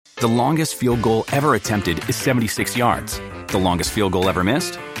The longest field goal ever attempted is 76 yards. The longest field goal ever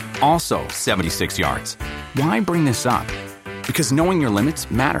missed? Also 76 yards. Why bring this up? Because knowing your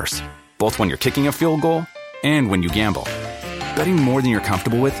limits matters, both when you're kicking a field goal and when you gamble. Betting more than you're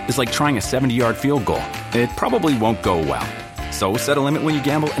comfortable with is like trying a 70-yard field goal. It probably won't go well. So set a limit when you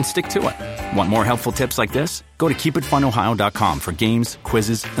gamble and stick to it. Want more helpful tips like this? Go to keepitfunohio.com for games,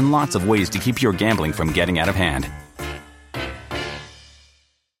 quizzes, and lots of ways to keep your gambling from getting out of hand.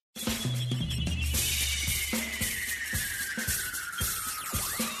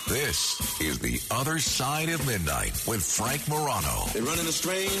 This is The Other Side of Midnight with Frank Morano. They're running a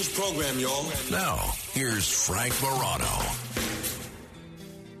strange program, y'all. Now, here's Frank Morano.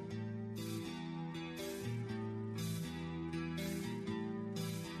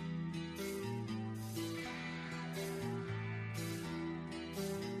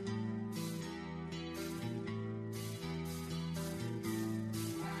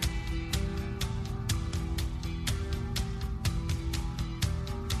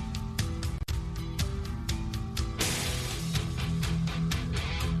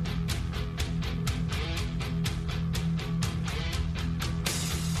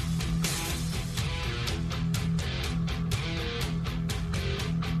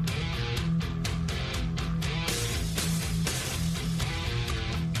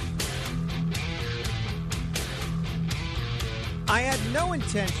 I had no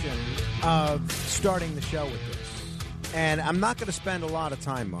intention of starting the show with this, and I'm not going to spend a lot of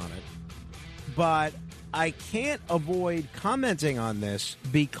time on it, but I can't avoid commenting on this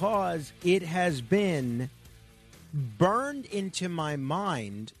because it has been burned into my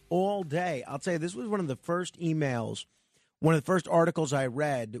mind all day. I'll tell you, this was one of the first emails, one of the first articles I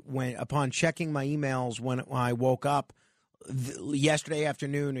read upon checking my emails when I woke up yesterday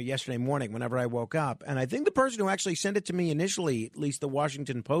afternoon or yesterday morning, whenever I woke up. And I think the person who actually sent it to me initially, at least the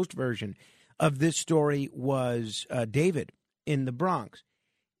Washington Post version of this story, was David in the Bronx.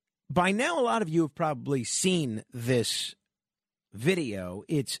 By now, a lot of you have probably seen this video.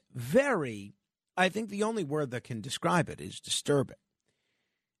 It's very, I think the only word that can describe it is disturbing.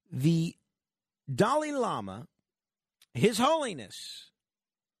 The Dalai Lama, His Holiness,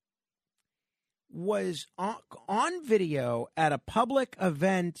 was on video at a public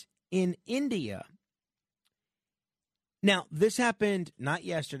event in India. Now, this happened not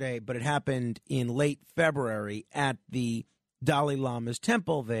yesterday, but it happened in late February at the Dalai Lama's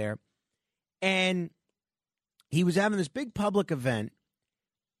temple there. And he was having this big public event,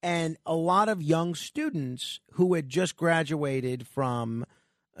 and a lot of young students who had just graduated from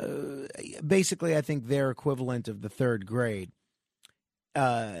basically, I think, their equivalent of the third grade,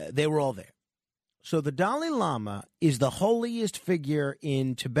 they were all there. So the Dalai Lama is the holiest figure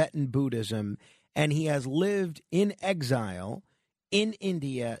in Tibetan Buddhism, and he has lived in exile in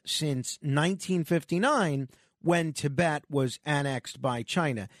India since 1959, when Tibet was annexed by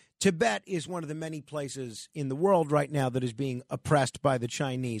China. Tibet is one of the many places in the world right now that is being oppressed by the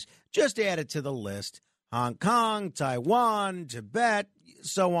Chinese. Just add it to the list. Hong Kong, Taiwan, Tibet,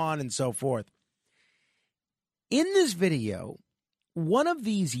 so on and so forth. In this video, one of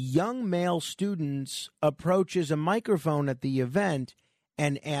these young male students approaches a microphone at the event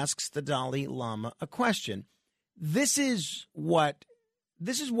and asks the Dalai Lama a question. This is what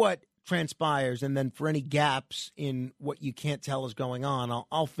transpires, and then for any gaps in what you can't tell is going on,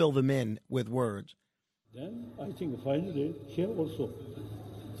 I'll fill them in with words. Then I think finally here also.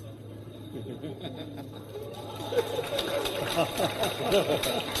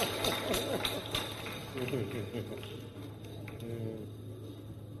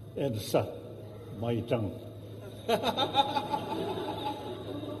 And son, my tongue.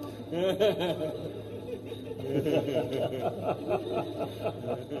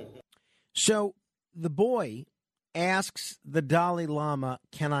 So the boy asks the Dalai Lama,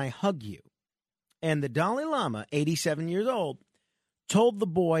 "Can I hug you?" And the Dalai Lama, 87 years old, told the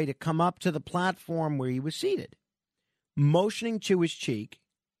boy to come up to the platform where he was seated. Motioning to his cheek,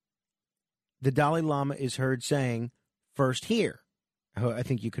 the Dalai Lama is heard saying, "First here." I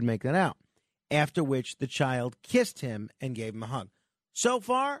think you could make that out. After which the child kissed him and gave him a hug. So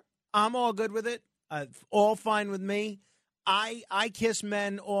far, I'm all good with it. All fine with me. I kiss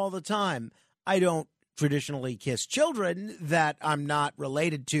men all the time. I don't traditionally kiss children that I'm not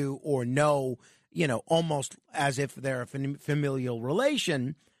related to or know, almost as if they're a familial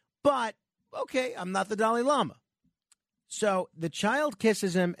relation. But, okay, I'm not the Dalai Lama. So the child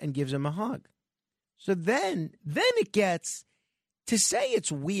kisses him and gives him a hug. So then it gets, to say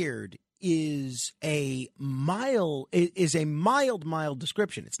it's weird is a mild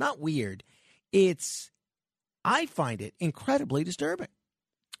description. It's not weird. I find it incredibly disturbing.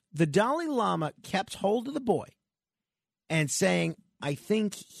 The Dalai Lama kept hold of the boy and saying, I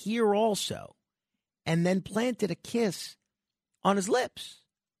think here also, and then planted a kiss on his lips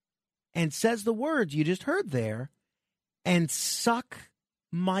and says the words you just heard there, and suck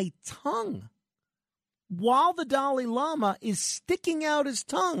my tongue, while the Dalai Lama is sticking out his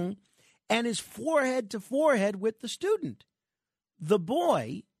tongue and is forehead to forehead with the student. The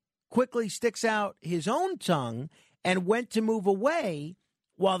boy quickly sticks out his own tongue and went to move away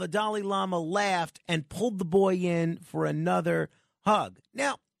while the Dalai Lama laughed and pulled the boy in for another hug.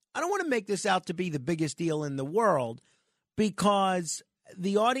 Now, I don't want to make this out to be the biggest deal in the world because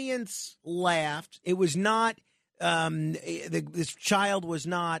the audience laughed. It was not, this child was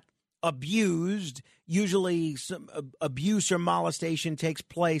not abused. Usually some abuse or molestation takes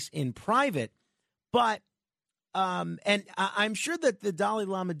place in private. But, and I'm sure that the Dalai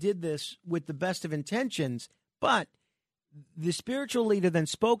Lama did this with the best of intentions, but the spiritual leader then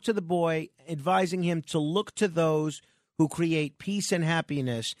spoke to the boy, advising him to look to those who create peace and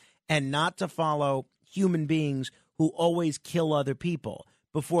happiness and not to follow human beings who always kill other people,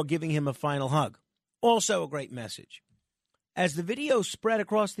 before giving him a final hug. Also a great message. As the video spread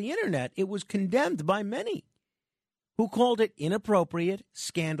across the internet, it was condemned by many who called it inappropriate,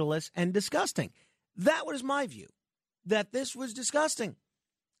 scandalous, and disgusting. That was my view, that this was disgusting.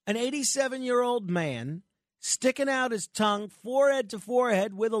 An 87-year-old man sticking out his tongue forehead to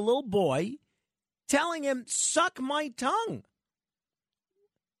forehead with a little boy, telling him, suck my tongue.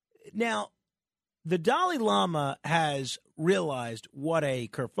 Now, the Dalai Lama has realized what a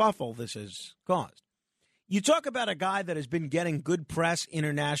kerfuffle this has caused. You talk about a guy that has been getting good press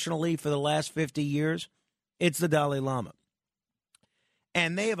internationally for the last 50 years, it's the Dalai Lama.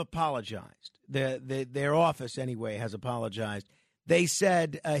 And they have apologized. Their office, anyway, has apologized. They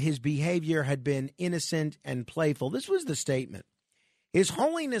said his behavior had been innocent and playful. This was the statement. His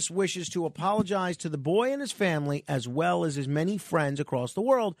Holiness wishes to apologize to the boy and his family, as well as his many friends across the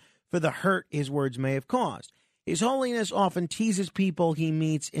world, for the hurt his words may have caused. His Holiness often teases people he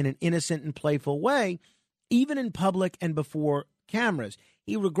meets in an innocent and playful way, even in public and before cameras.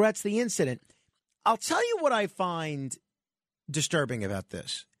 He regrets the incident. I'll tell you what I find disturbing about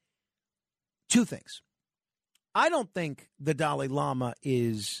this. Two things. I don't think the Dalai Lama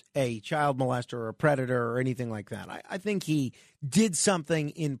is a child molester or a predator or anything like that. I think he did something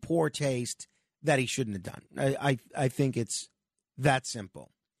in poor taste that he shouldn't have done. I think it's that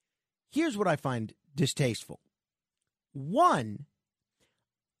simple. Here's what I find distasteful. One,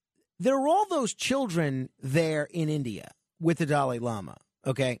 there are all those children there in India with the Dalai Lama,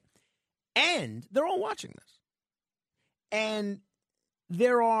 okay? And they're all watching this. And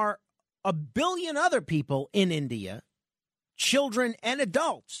there are a billion other people in India, children and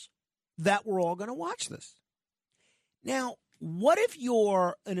adults, that were all going to watch this. Now, what if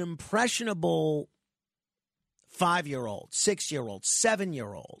you're an impressionable 5-year-old, 6-year-old,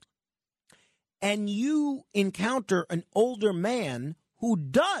 7-year-old, and you encounter an older man who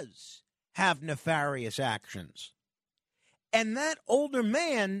does have nefarious actions, and that older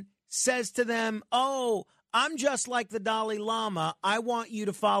man says to them, oh, I'm just like the Dalai Lama. I want you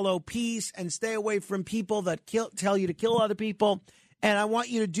to follow peace and stay away from people that tell you to kill other people. And I want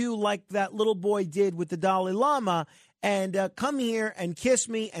you to do like that little boy did with the Dalai Lama and come here and kiss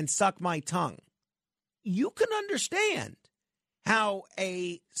me and suck my tongue. You can understand how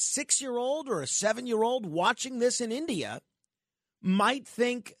a 6-year-old or a 7-year-old watching this in India might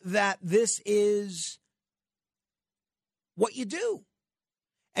think that this is what you do.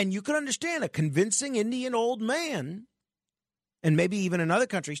 And you can understand a convincing Indian old man, and maybe even in other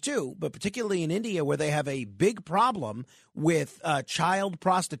countries too, but particularly in India where they have a big problem with child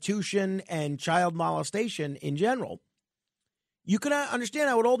prostitution and child molestation in general. You can understand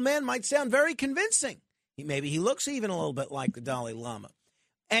how an old man might sound very convincing. Maybe he looks even a little bit like the Dalai Lama.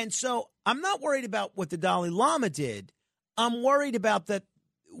 And so I'm not worried about what the Dalai Lama did. I'm worried about the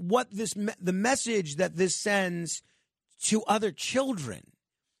message that this sends to other children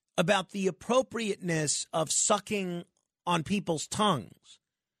about the appropriateness of sucking on people's tongues.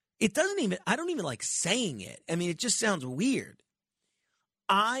 I don't even like saying it. I mean, it just sounds weird.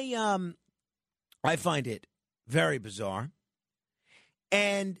 I find it very bizarre.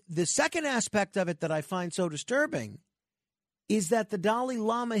 And the second aspect of it that I find so disturbing is that the Dalai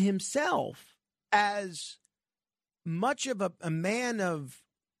Lama himself, as much of a man of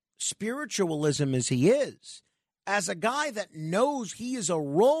spiritualism as he is, as a guy that knows he is a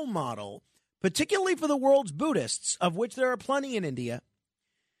role model, particularly for the world's Buddhists, of which there are plenty in India,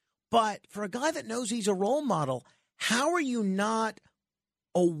 but for a guy that knows he's a role model, how are you not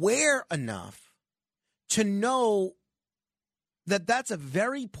aware enough to know that's a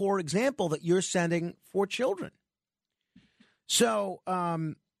very poor example that you're setting for children. So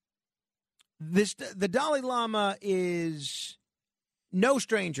the Dalai Lama is no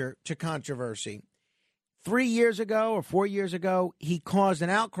stranger to controversy. 3 years ago or 4 years ago, he caused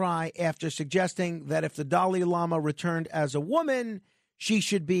an outcry after suggesting that if the Dalai Lama returned as a woman, she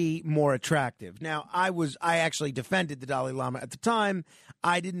should be more attractive. Now, I actually defended the Dalai Lama at the time.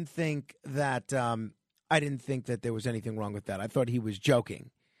 I didn't think that there was anything wrong with that. I thought he was joking,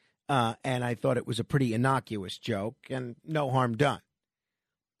 and I thought it was a pretty innocuous joke, and no harm done.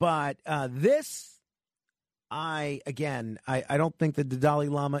 But I don't think that the Dalai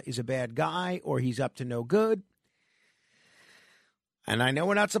Lama is a bad guy or he's up to no good. And I know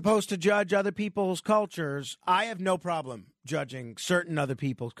we're not supposed to judge other people's cultures. I have no problem judging certain other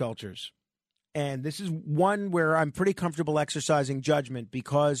people's cultures. And this is one where I'm pretty comfortable exercising judgment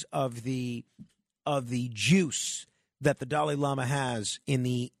because of the juice that the Dalai Lama has in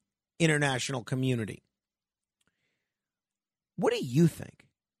the international community. What do you think?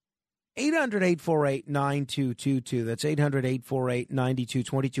 800-848-9222. That's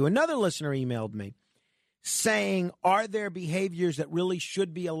 800-848-9222. Another listener emailed me saying, are there behaviors that really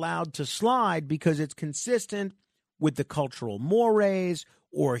should be allowed to slide because it's consistent with the cultural mores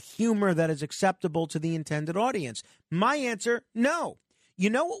or humor that is acceptable to the intended audience? My answer, no. You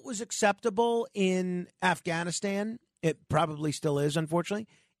know what was acceptable in Afghanistan? It probably still is, unfortunately,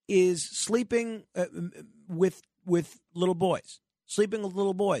 is sleeping with little boys, sleeping with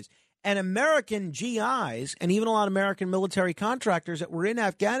little boys. And American GIs and even a lot of American military contractors that were in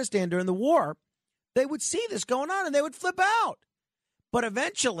Afghanistan during the war, they would see this going on and they would flip out. But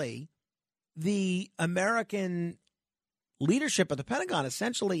eventually, the American leadership of the Pentagon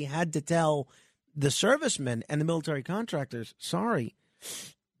essentially had to tell the servicemen and the military contractors, sorry,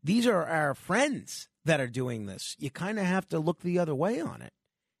 these are our friends that are doing this. You kind of have to look the other way on it.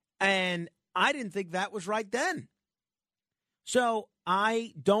 And I didn't think that was right then. So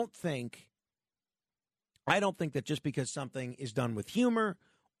I don't think that just because something is done with humor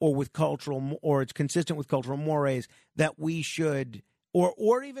or with cultural, or it's consistent with cultural mores, that we should,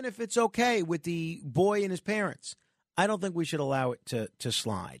 or even if it's okay with the boy and his parents, I don't think we should allow it to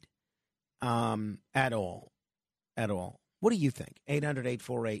slide at all. What do you think?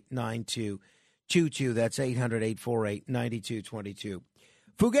 800-848-9222. That's 800-848-9222.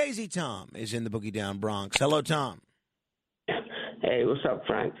 Fugazi Tom is in the Boogie Down Bronx. Hello, Tom. Hey, what's up,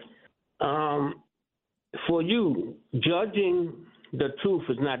 Frank? For you, judging the truth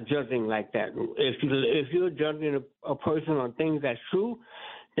is not judging like that. If you're judging a person on things that's true,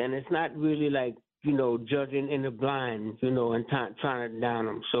 then it's not really like, judging in the blind, and trying to down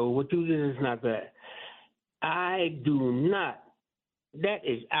them. So what you did is not bad. I do not. That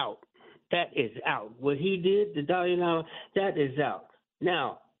is out. That is out. What he did, the Dalai Lama, that is out.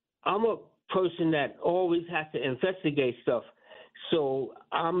 Now, I'm a person that always has to investigate stuff. So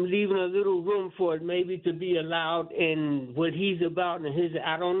I'm leaving a little room for it maybe to be allowed in what he's about and his,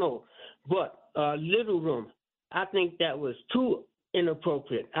 I don't know. But little room, I think that was too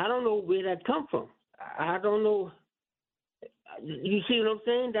inappropriate. I don't know where that come from. I don't know. You see what I'm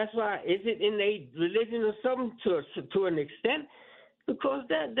saying? That's why, is it in a religion or something to an extent? Because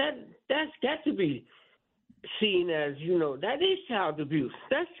that's got to be seen as, that is child abuse.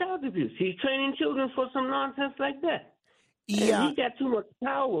 That's child abuse. He's training children for some nonsense like that. Yeah. And he got too much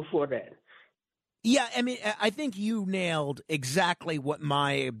power for that. Yeah, I mean, I think you nailed exactly what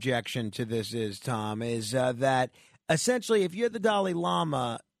my objection to this is, Tom, is that essentially if you're the Dalai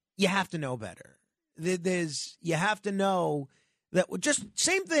Lama, you have to know better. You have to know that just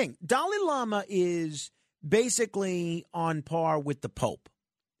same thing. Dalai Lama is basically on par with the Pope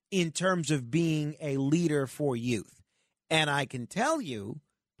in terms of being a leader for youth. And I can tell you,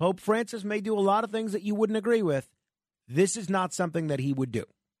 Pope Francis may do a lot of things that you wouldn't agree with. This is not something that he would do.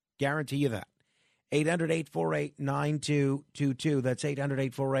 Guarantee you that. 800-848-9222. That's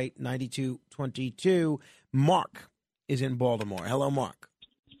 800-848-9222. Mark is in Baltimore. Hello, Mark.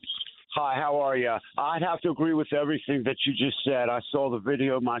 Hi, how are you? I'd have to agree with everything that you just said. I saw the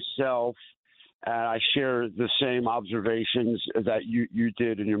video myself, and I share the same observations that you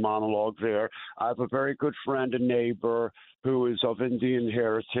did in your monologue there. I have a very good friend and neighbor who is of Indian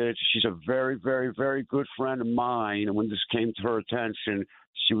heritage. She's a very, very, very good friend of mine, and when this came to her attention,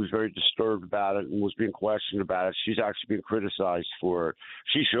 she was very disturbed about it and was being questioned about it. She's actually being criticized for it.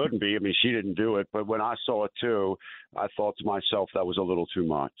 She shouldn't be. I mean, she didn't do it. But when I saw it, too, I thought to myself that was a little too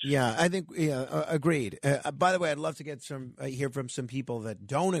much. Yeah, I think, agreed. By the way, I'd love to get hear from some people that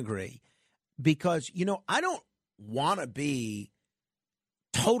don't agree because, I don't want to be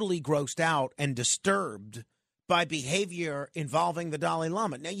totally grossed out and disturbed by behavior involving the Dalai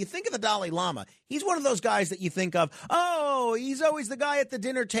Lama. Now, you think of the Dalai Lama, he's one of those guys that you think of, oh, he's always the guy at the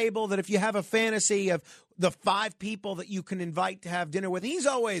dinner table that if you have a fantasy of the 5 people that you can invite to have dinner with, he's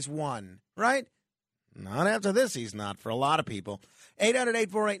always one, right? Not after this, he's not for a lot of people.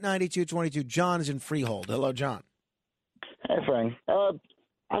 800-848-9222. John is in Freehold. Hello, John. Hey, Frank. I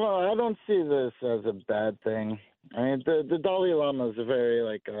don't see this as a bad thing. I mean, the Dalai Lama is a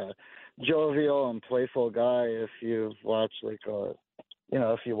very jovial and playful guy. If you watch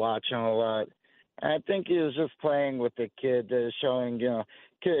if you watch him a lot, and I think he was just playing with the kid, showing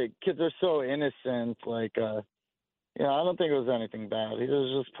kids are so innocent. I don't think it was anything bad. He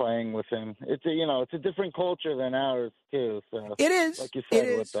was just playing with him. It's a different culture than ours too. So it is, like you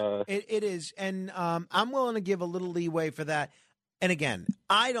said, it is, and I'm willing to give a little leeway for that. And again,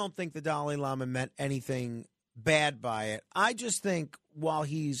 I don't think the Dalai Lama meant anything bad by it. I just think while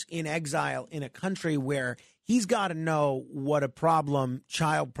he's in exile in a country where he's got to know what a problem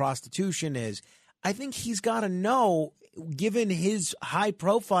child prostitution is, I think he's got to know, given his high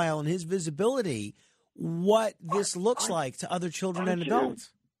profile and his visibility, what this looks like to other children and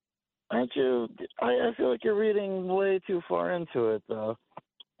adults. Aren't you? I feel like you're reading way too far into it, though.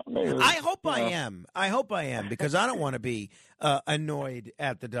 I hope I am. I hope I am, because I don't want to be annoyed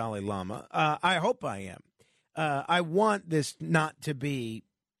at the Dalai Lama. I hope I am. I want this not to be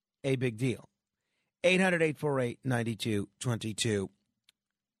a big deal. 800-848-9222.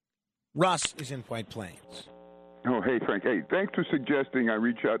 Russ is in White Plains. Oh, hey, Frank. Hey, thanks for suggesting I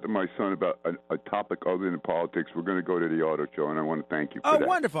reach out to my son about a topic other than politics. We're going to go to the auto show, and I want to thank you for that. Oh,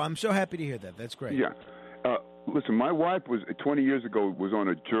 wonderful. I'm so happy to hear that. That's great. Yeah. Listen, my wife 20 years ago was on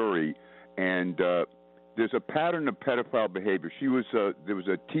a jury, and there's a pattern of pedophile behavior. There was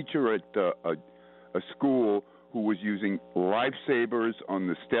a teacher at a school who was using lifesavers on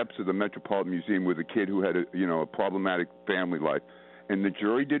the steps of the Metropolitan Museum with a kid who had a problematic family life. And the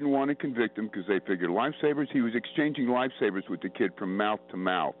jury didn't want to convict him because they figured lifesavers. He was exchanging lifesavers with the kid from mouth to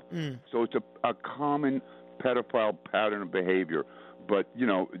mouth. So it's a common pedophile pattern of behavior. But,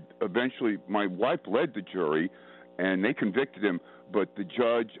 eventually my wife led the jury, and they convicted him. But the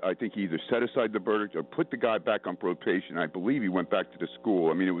judge, I think he either set aside the verdict or put the guy back on probation. I believe he went back to the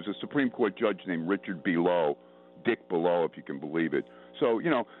school. I mean, it was a Supreme Court judge named Richard Below, Dick Below, if you can believe it. So,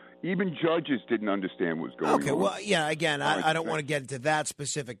 even judges didn't understand what was going on. Okay, well, yeah, again, I don't want to get into that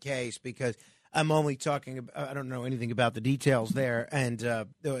specific case because I'm only talking – I don't know anything about the details there and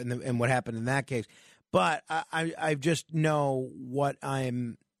what happened in that case. But I just know what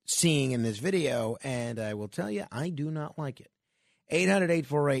I'm seeing in this video, and I will tell you, I do not like it.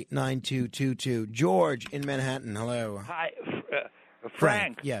 800-848-9222. George in Manhattan, hello. Hi,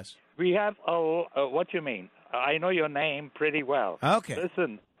 Frank. Yes. We have what you mean. I know your name pretty well. Okay.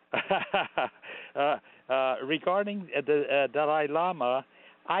 Listen, regarding the Dalai Lama,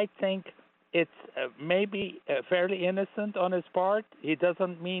 I think it's maybe fairly innocent on his part. He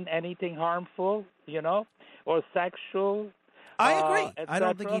doesn't mean anything harmful, or sexual. I agree. I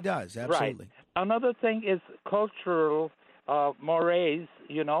don't think he does. Absolutely. Right. Another thing is cultural mores,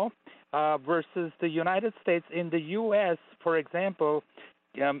 versus the United States. In the U.S., for example,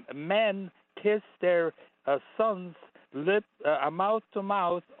 men kiss their sons mouth to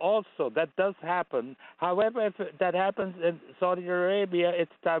mouth also. That does happen. However, if that happens in Saudi Arabia,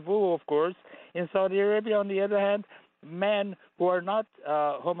 it's taboo, of course. In Saudi Arabia, on the other hand, men who are not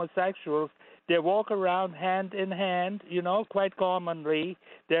homosexuals, they walk around hand in hand, quite commonly.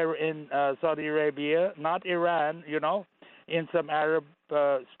 They're in Saudi Arabia, not Iran, in some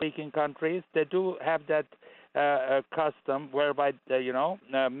Arab-speaking countries. They do have that custom whereby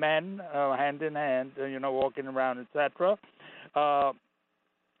men hand in hand, walking around, etc.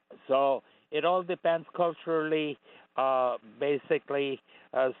 So it all depends culturally, basically.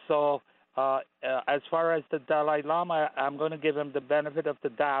 As far as the Dalai Lama, I'm going to give him the benefit of the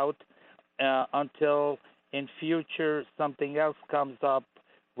doubt until in future something else comes up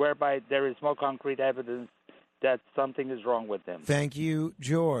whereby there is more concrete evidence that something is wrong with him. Thank you,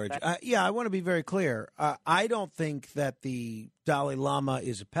 George. I want to be very clear. I don't think that the Dalai Lama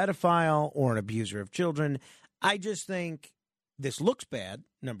is a pedophile or an abuser of children. I just think this looks bad,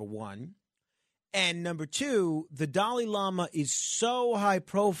 number one. And number two, the Dalai Lama is so high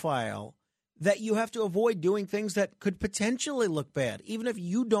profile that you have to avoid doing things that could potentially look bad, even if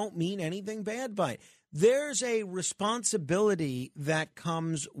you don't mean anything bad by it. There's a responsibility that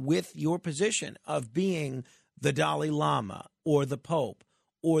comes with your position of being the Dalai Lama or the Pope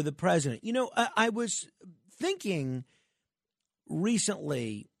or the president. I was thinking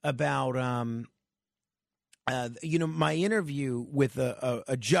recently about, my interview with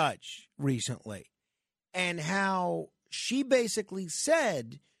a judge recently. and how she basically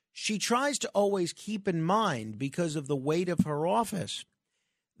said she tries to always keep in mind, because of the weight of her office,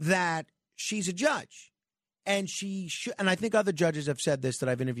 that she's a judge. And and I think other judges have said this that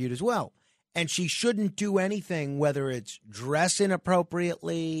I've interviewed as well. And she shouldn't do anything, whether it's dress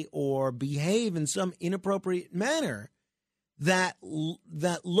inappropriately or behave in some inappropriate manner that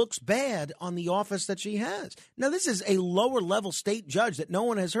looks bad on the office that she has. Now, this is a lower-level state judge that no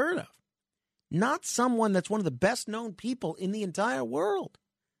one has heard of, not someone that's one of the best-known people in the entire world.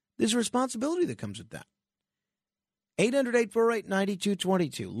 There's a responsibility that comes with that.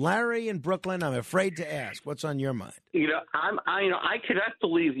 800-848-9222. Larry in Brooklyn, I'm afraid to ask. What's on your mind? I cannot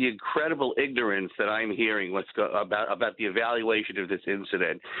believe the incredible ignorance that I'm hearing about the evaluation of this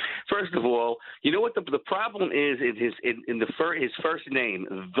incident. First of all, you know what the problem is in his first name,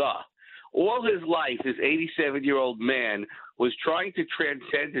 the. All his life, this 87-year-old man was trying to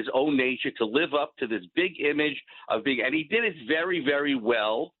transcend his own nature to live up to this big image of being, and he did it very, very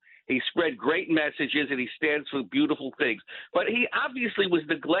well. He spread great messages, and he stands for beautiful things. But he obviously was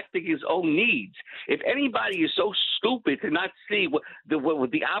neglecting his own needs. If anybody is so stupid to not see what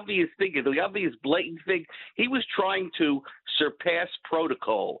the obvious thing is, the obvious blatant thing, he was trying to surpass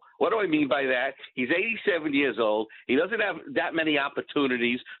protocol. What do I mean by that? He's 87 years old. He doesn't have that many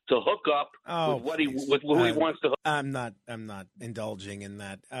opportunities to hook up with who he wants to hook up. I'm not indulging in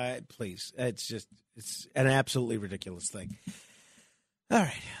that. Please. It's an absolutely ridiculous thing. All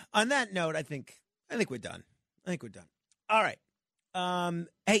right. On that note, I think we're done. All right.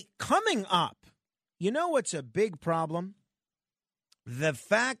 Hey, coming up, you know what's a big problem? The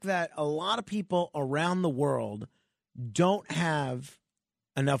fact that a lot of people around the world don't have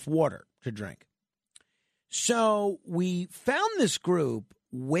enough water to drink. So we found this group,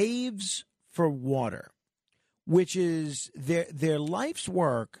 Waves for Water, which is their life's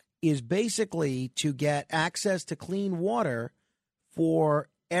work is basically to get access to clean water for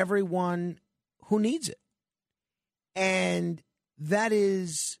everyone who needs it. And that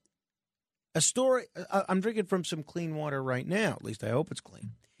is a story. I'm drinking from some clean water right now. At least I hope it's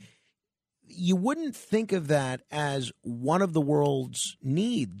clean. You wouldn't think of that as one of the world's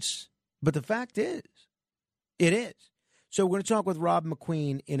needs, but the fact is, it is. So we're going to talk with Rob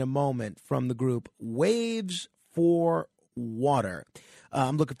McQueen in a moment from the group Waves for Water.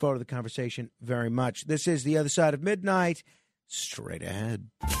 I'm looking forward to the conversation very much. This is The Other Side of Midnight. Straight ahead.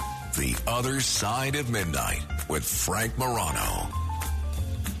 The Other Side of Midnight with Frank Morano.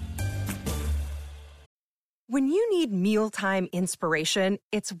 When you need mealtime inspiration,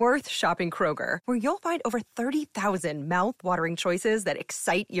 it's worth shopping Kroger, where you'll find over 30,000 mouth-watering choices that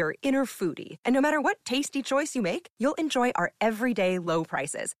excite your inner foodie. And no matter what tasty choice you make, you'll enjoy our everyday low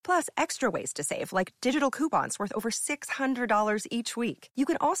prices, plus extra ways to save, like digital coupons worth over $600 each week. You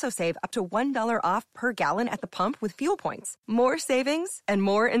can also save up to $1 off per gallon at the pump with fuel points. More savings and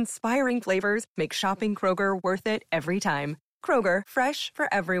more inspiring flavors make shopping Kroger worth it every time. Kroger, fresh for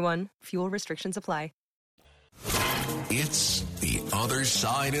everyone. Fuel restrictions apply. It's The Other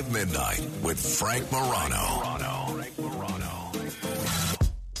Side of Midnight with Frank Morano.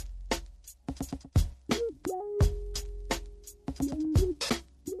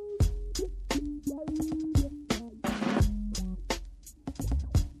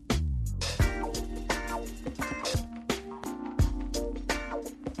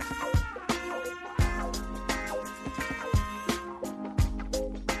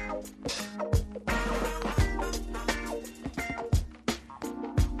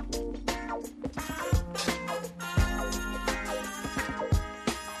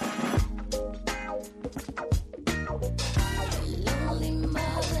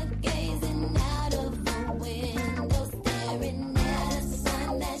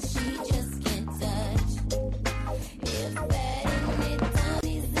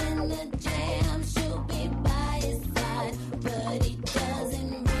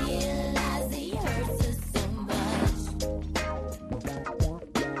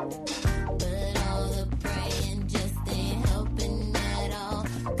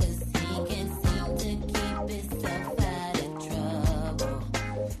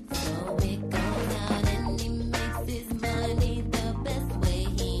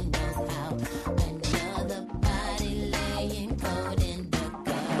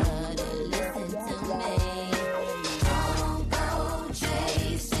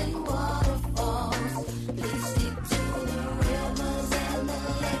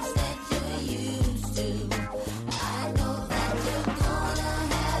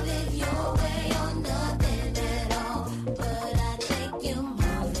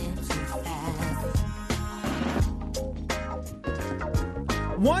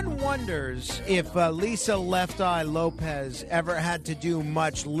 wonders if Lisa Left Eye Lopez ever had to do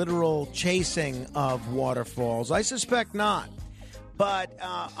much literal chasing of waterfalls. I suspect not. But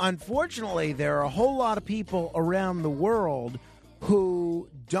unfortunately, there are a whole lot of people around the world who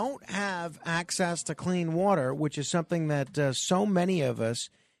don't have access to clean water, which is something that so many of us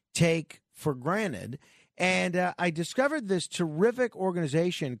take for granted. And I discovered this terrific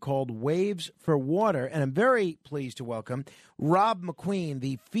organization called Waves for Water, and I'm very pleased to welcome Rob McQueen,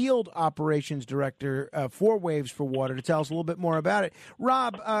 the Field Operations Director for Waves for Water, to tell us a little bit more about it.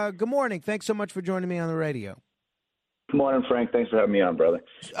 Rob, good morning. Thanks so much for joining me on the radio. Good morning, Frank. Thanks for having me on, brother.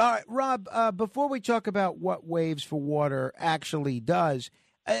 All right, Rob, before we talk about what Waves for Water actually does,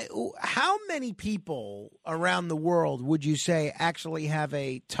 how many people around the world would you say actually have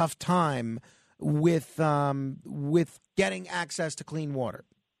a tough time with getting access to clean water?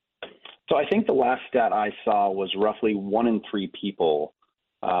 So I think the last stat I saw was roughly 1 in 3 people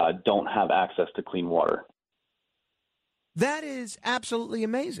don't have access to clean water. That is absolutely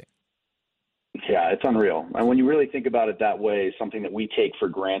amazing. Yeah, it's unreal. And when you really think about it that way, something that we take for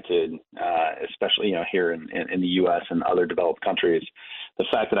granted, especially here in the U.S. and other developed countries, the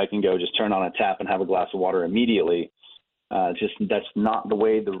fact that I can go just turn on a tap and have a glass of water immediately, that's not the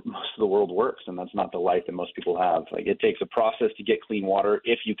way most of the world works, and that's not the life that most people have. Like, it takes a process to get clean water,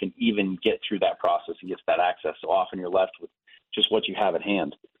 if you can even get through that process and get that access. So often you're left with just what you have at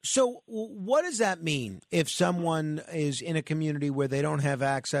hand. So what does that mean if someone is in a community where they don't have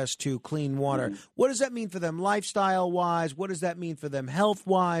access to clean water? Mm-hmm. What does that mean for them lifestyle-wise? What does that mean for them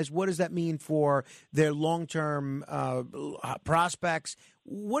health-wise? What does that mean for their long-term prospects?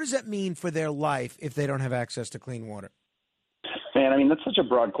 What does that mean for their life if they don't have access to clean water? Man, I mean, that's such a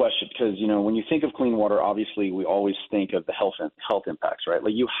broad question because, when you think of clean water, obviously we always think of the health impacts, right?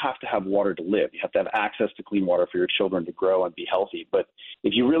 Like, you have to have water to live. You have to have access to clean water for your children to grow and be healthy. But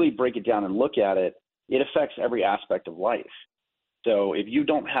if you really break it down and look at it, it affects every aspect of life. So if you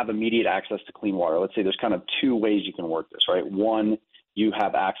don't have immediate access to clean water, let's say there's kind of 2 ways you can work this, right? One, you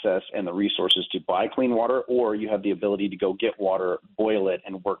have access and the resources to buy clean water, or you have the ability to go get water, boil it,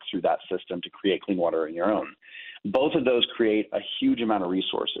 and work through that system to create clean water on your own. Both of those create a huge amount of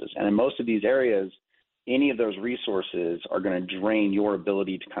resources. And in most of these areas, any of those resources are going to drain your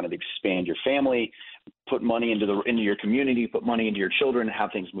ability to kind of expand your family, put money into your community, put money into your children, and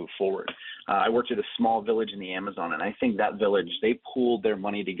have things move forward. I worked at a small village in the Amazon, and I think that village, they pooled their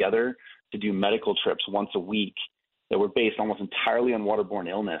money together to do medical trips once a week that were based almost entirely on waterborne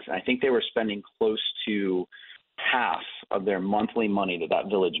illness. And I think they were spending close to half of their monthly money that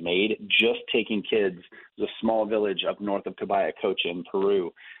village made just taking kids, the small village up north of Cabayacocha in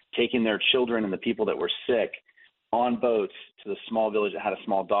Peru, taking their children and the people that were sick on boats to the small village that had a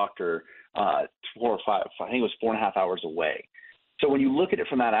small doctor 4 or 5, I think it was 4.5 hours away. So when you look at it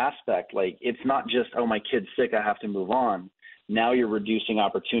from that aspect, like, it's not just, oh, my kid's sick, I have to move on. Now you're reducing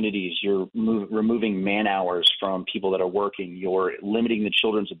opportunities. You're removing man hours from people that are working. You're limiting the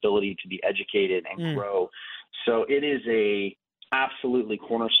children's ability to be educated and grow. So it is a absolutely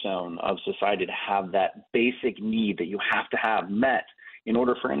cornerstone of society to have that basic need that you have to have met in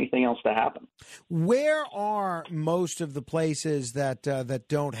order for anything else to happen. Where are most of the places that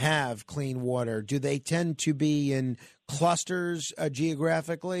don't have clean water? Do they tend to be in clusters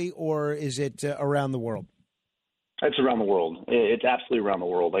geographically, or is it around the world? It's around the world. It's absolutely around the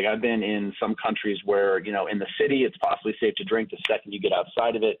world. Like, I've been in some countries where, in the city, it's possibly safe to drink. The second you get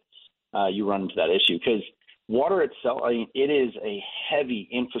outside of it, you run into that issue. Because water itself, it is a heavy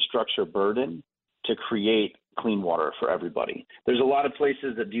infrastructure burden to create clean water for everybody. There's a lot of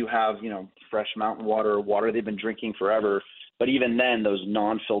places that do have, fresh mountain water they've been drinking forever. But even then, those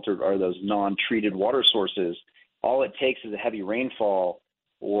non-filtered or those non-treated water sources, all it takes is a heavy rainfall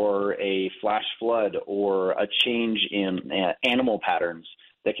or a flash flood or a change in animal patterns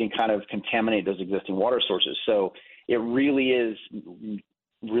that can kind of contaminate those existing water sources. So it really is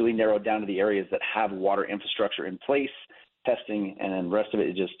really narrowed down to the areas that have water infrastructure in place, testing, and then the rest of it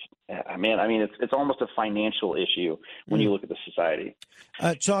is just, it's almost a financial issue when you look at the society.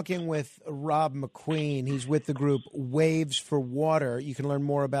 Talking with Rob McQueen, he's with the group Waves for Water. You can learn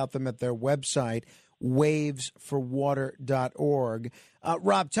more about them at their website, wavesforwater.org.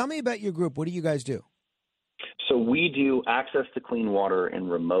 Rob, tell me about your group. What do you guys do? So we do access to clean water in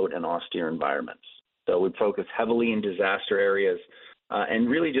remote and austere environments. So we focus heavily in disaster areas and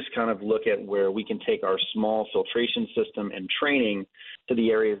really just kind of look at where we can take our small filtration system and training to the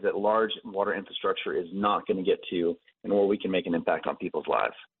areas that large water infrastructure is not going to get to and where we can make an impact on people's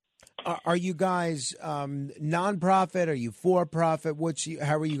lives. Are you guys nonprofit? Are you for profit?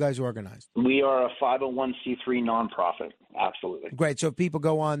 How are you guys organized? We are a 501c3 nonprofit. Absolutely. Great. So if people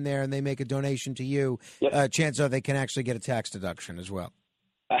go on there and they make a donation to you, chances are they can actually get a tax deduction as well.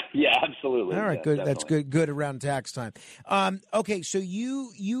 Yeah, absolutely. All right, yeah, good. Definitely. That's good around tax time. Okay, so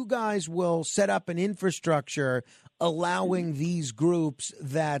you guys will set up an infrastructure allowing these groups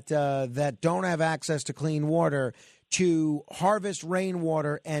that don't have access to clean water to harvest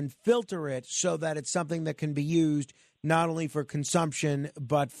rainwater and filter it so that it's something that can be used not only for consumption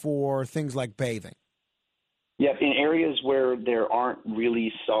but for things like bathing. Yeah, in areas where there aren't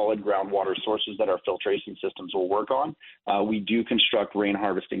really solid groundwater sources that our filtration systems will work on, we do construct rain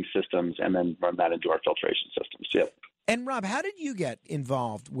harvesting systems and then run that into our filtration systems. Yep. And Rob, how did you get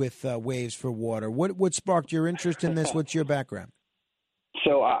involved with Waves for Water? What sparked your interest in this? What's your background?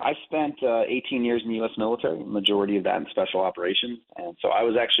 So I spent 18 years in the U.S. military, majority of that in special operations. And so I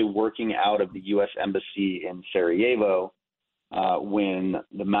was actually working out of the U.S. Embassy in Sarajevo when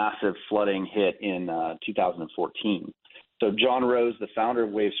the massive flooding hit in 2014. So John Rose, the founder of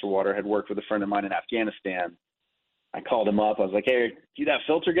Waves for Water, had worked with a friend of mine in Afghanistan. I called him up. I was like, hey, you that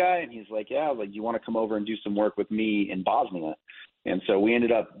filter guy? And he's like, yeah. I was like, you want to come over and do some work with me in Bosnia? And so we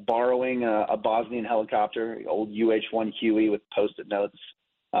ended up borrowing a Bosnian helicopter, old UH-1 Huey with Post-it notes,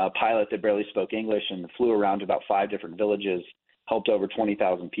 pilot that barely spoke English, and flew around to about 5 different villages, helped over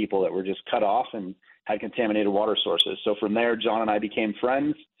 20,000 people that were just cut off and had contaminated water sources. So from there, John and I became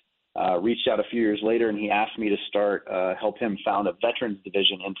friends, reached out a few years later, and he asked me to help him found a veterans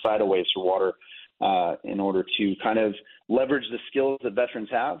division inside of Waves for Water in order to kind of leverage the skills that veterans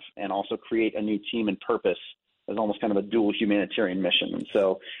have and also create a new team and purpose as almost kind of a dual humanitarian mission. And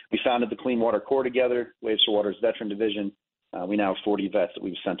so we founded the Clean Water Corps together, Waves for Water's veteran division. We now have 40 vets that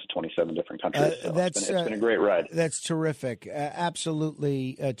we've sent to 27 different countries. So it's been a great ride. That's terrific.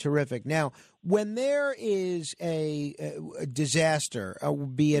 Absolutely terrific. Now, when there is a disaster,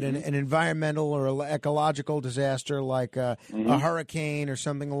 be it an environmental or ecological disaster like a hurricane or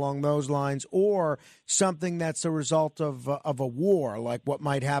something along those lines, or something that's a result of a war, like what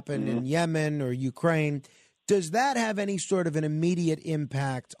might happen in Yemen or Ukraine, does that have any sort of an immediate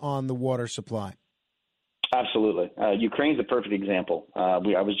impact on the water supply? Absolutely. Ukraine's a perfect example. I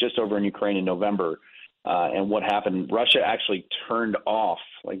was just over in Ukraine in November, and what happened, Russia actually turned off,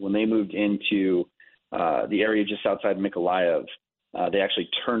 like when they moved into the area just outside Mykolaiv, they actually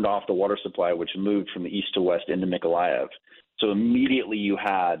turned off the water supply, which moved from the east to west into Mykolaiv. So immediately you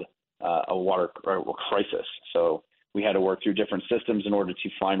had a water crisis. So we had to work through different systems in order to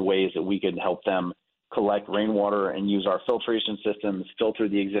find ways that we could help them collect rainwater and use our filtration systems, filter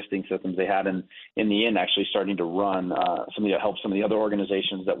the existing systems they had, and in the end actually starting to run help some of the other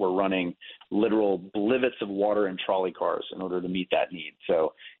organizations that were running literal blivets of water in trolley cars in order to meet that need.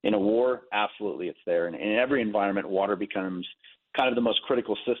 So in a war, absolutely it's there. And in every environment, water becomes kind of the most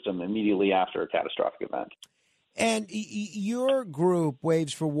critical system immediately after a catastrophic event. And your group,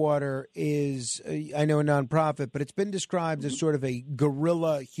 Waves for Water, is, I know, a nonprofit, but it's been described as sort of a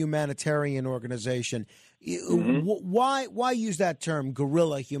guerrilla humanitarian organization. Why use that term,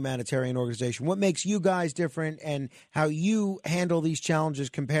 guerrilla humanitarian organization? What makes you guys different, and how you handle these challenges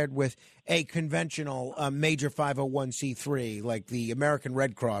compared with a conventional major 501c3 like the American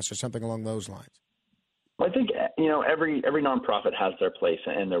Red Cross or something along those lines? Well, I think, every nonprofit has their place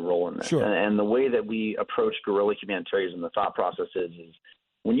and their role in this. Sure. And the way that we approach guerrilla humanitarianism, the thought process is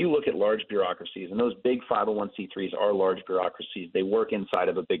when you look at large bureaucracies, and those big 501c3s are large bureaucracies, they work inside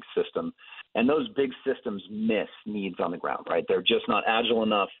of a big system. And those big systems miss needs on the ground, right? They're just not agile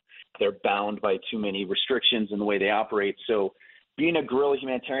enough. They're bound by too many restrictions in the way they operate. So being a guerrilla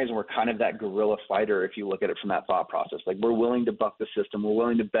humanitarian, we're kind of that guerrilla fighter if you look at it from that thought process. Like, we're willing to buck the system, we're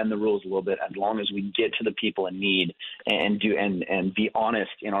willing to bend the rules a little bit as long as we get to the people in need and be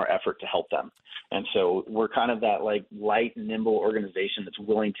honest in our effort to help them. And so we're kind of that like light, nimble organization that's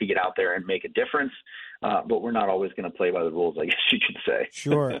willing to get out there and make a difference, but we're not always going to play by the rules, I guess you could say.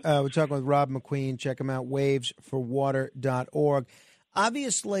 Sure. We're talking with Rob McQueen. Check him out, wavesforwater.org.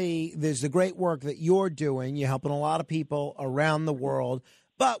 Obviously, there's the great work that you're doing. You're helping a lot of people around the world.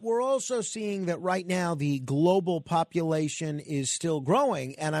 But we're also seeing that right now the global population is still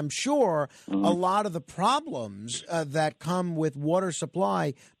growing. And I'm sure a lot of the problems that come with water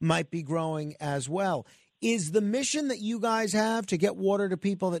supply might be growing as well. Is the mission that you guys have to get water to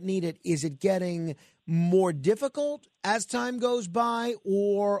people that need it, is it getting more difficult as time goes by,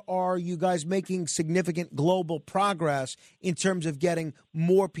 or are you guys making significant global progress in terms of getting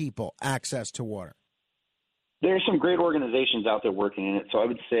more people access to water? There are some great organizations out there working in it. So I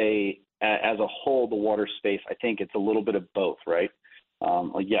would say as a whole, the water space, I think it's a little bit of both, right?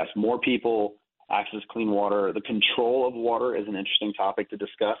 Yes, more people access clean water. The control of water is an interesting topic to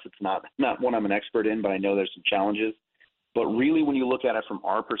discuss. It's not one I'm an expert in, but I know there's some challenges. But really, when you look at it from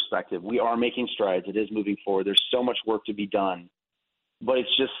our perspective, we are making strides. It is moving forward. There's so much work to be done, but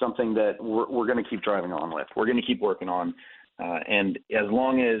it's just something that we're going to keep driving on with. We're going to keep working on. And as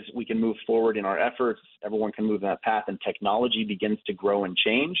long as we can move forward in our efforts, everyone can move that path, and technology begins to grow and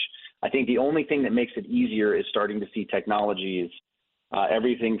change. I think the only thing that makes it easier is starting to see technologies,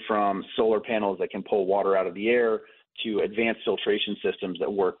 everything from solar panels that can pull water out of the air to advanced filtration systems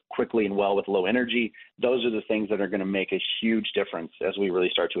that work quickly and well with low energy. Those are the things that are going to make a huge difference as we really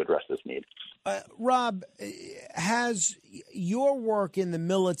start to address this need. Rob, has your work in the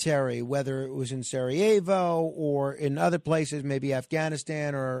military, whether it was in Sarajevo or in other places, maybe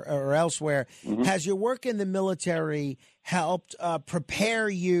Afghanistan or elsewhere, has your work in the military helped prepare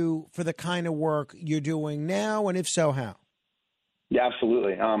you for the kind of work you're doing now? And if so, how? Yeah,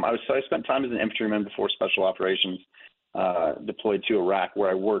 absolutely. I spent time as an infantryman before special operations, deployed to Iraq,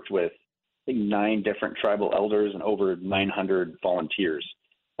 where I worked with, I think, 9 different tribal elders and over 900 volunteers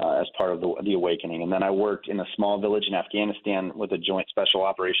as part of the awakening. And then I worked in a small village in Afghanistan with a joint special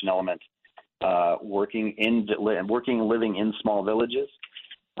operation element, living in small villages.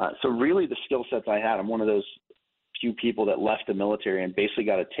 So really the skill sets I had, I'm one of those few people that left the military and basically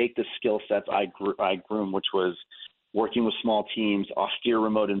got to take the skill sets I groomed, which was working with small teams, austere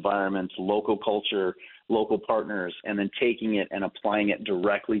remote environments, local culture, local partners, and then taking it and applying it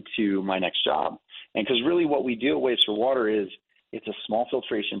directly to my next job. And because really what we do at Waves for Water is it's a small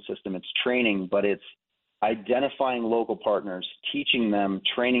filtration system, it's training, but it's identifying local partners, teaching them,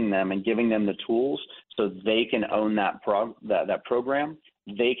 training them, and giving them the tools so they can own that program.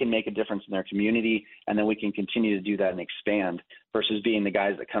 They can make a difference in their community, and then we can continue to do that and expand versus being the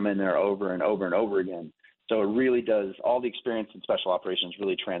guys that come in there over and over and over again. So it really does, all the experience in special operations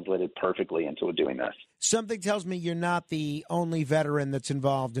really translated perfectly into doing this. Something tells me you're not the only veteran that's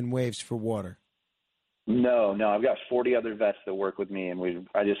involved in Waves for Water. No, I've got 40 other vets that work with me, and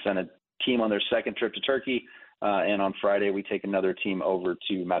I just sent a team on their second trip to Turkey, and on Friday we take another team over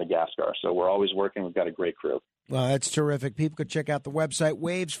to Madagascar. So we're always working. We've got a great crew. Well, that's terrific. People could check out the website,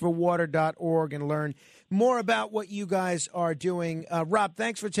 wavesforwater.org, and learn more about what you guys are doing. Rob,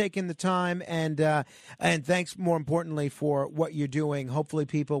 thanks for taking the time, and thanks, more importantly, for what you're doing. Hopefully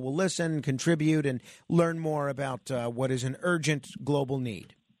people will listen, contribute, and learn more about what is an urgent global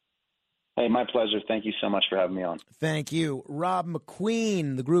need. Hey, my pleasure. Thank you so much for having me on. Thank you. Rob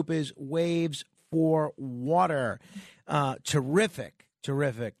McQueen. The group is Waves for Water. Terrific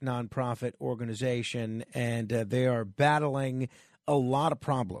nonprofit organization, and they are battling a lot of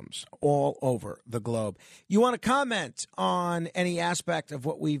problems all over the globe. You want to comment on any aspect of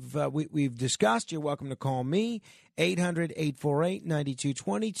what we've discussed? You're welcome to call me,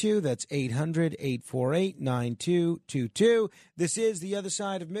 800-848-9222. That's 800-848-9222. This is The Other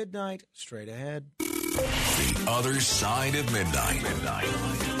Side of Midnight. Straight ahead. The Other Side of Midnight.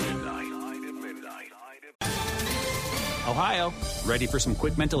 Ohio, ready for some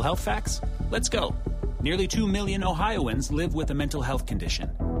quick mental health facts? Let's go. Nearly 2 million Ohioans live with a mental health condition.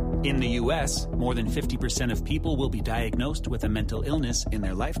 In the U.S., more than 50% of people will be diagnosed with a mental illness in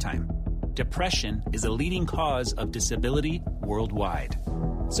their lifetime. Depression is a leading cause of disability worldwide.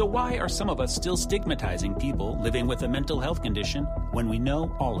 So why are some of us still stigmatizing people living with a mental health condition when we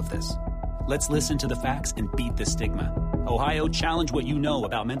know all of this? Let's listen to the facts and beat the stigma. Ohio, challenge what you know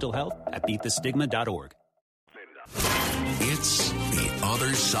about mental health at beatthestigma.org. It's The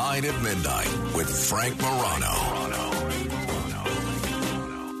Other Side of Midnight with Frank Morano.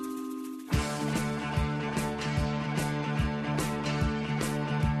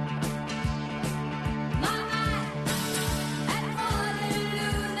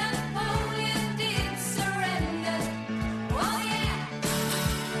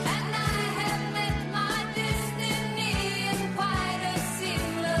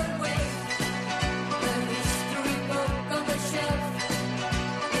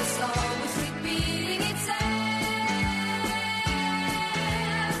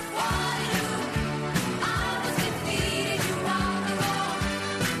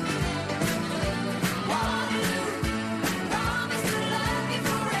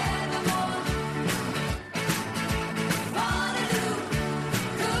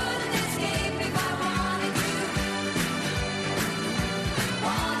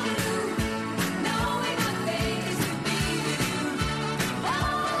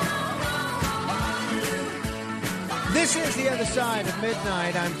 This is The Other Side of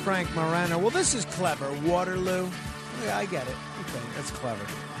Midnight. I'm Frank Morano. Well, this is clever. Waterloo. Yeah, I get it. Okay, that's clever.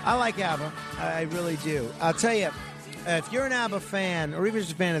 I like ABBA. I really do. I'll tell you, if you're an ABBA fan, or even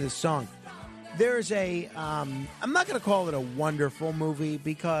just a fan of this song, there's a, I'm not going to call it a wonderful movie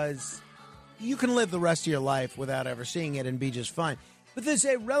because you can live the rest of your life without ever seeing it and be just fine. But there's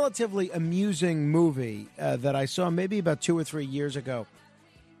a relatively amusing movie that I saw maybe about 2 or 3 years ago.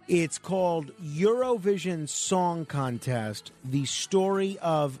 It's called Eurovision Song Contest, the story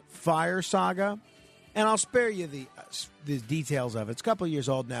of Fire Saga. And I'll spare you the details of it. It's a couple of years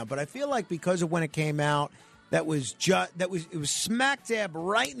old now, but I feel like because of when it came out, it was smack dab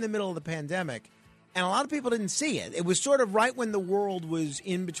right in the middle of the pandemic, and a lot of people didn't see it. It was sort of right when the world was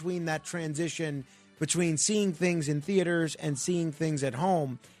in between that transition between seeing things in theaters and seeing things at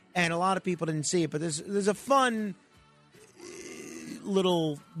home, and a lot of people didn't see it. But there's a fun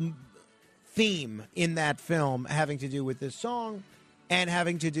little theme in that film having to do with this song. And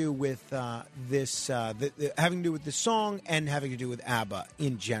having to do with having to do with the song, and having to do with ABBA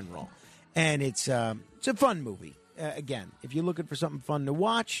in general, and it's a fun movie. Again, if you're looking for something fun to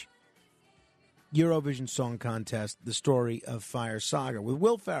watch, Eurovision Song Contest: The Story of Fire Saga with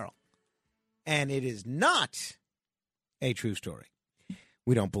Will Ferrell, and it is not a true story.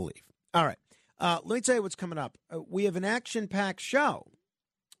 We don't believe. All right, let me tell you what's coming up. We have an action-packed show.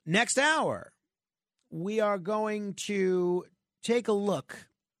 Next hour, we are going to take a look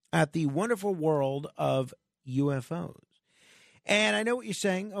at the wonderful world of UFOs. And I know what you're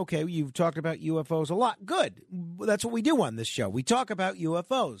saying. Okay, you've talked about UFOs a lot. Good. That's what we do on this show. We talk about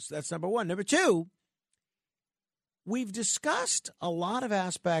UFOs. That's number one. Number two, we've discussed a lot of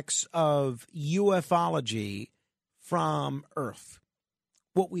aspects of ufology from Earth.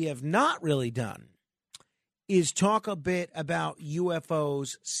 What we have not really done is talk a bit about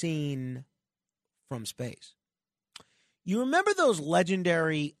UFOs seen from space. You remember those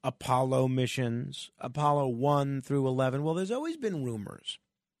legendary Apollo missions, Apollo 1 through 11? Well, there's always been rumors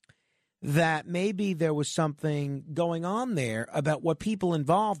that maybe there was something going on there about what people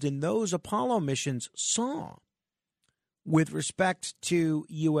involved in those Apollo missions saw with respect to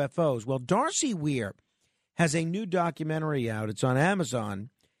UFOs. Well, Darcy Weir has a new documentary out. It's on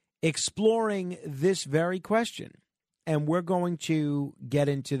Amazon, exploring this very question. And we're going to get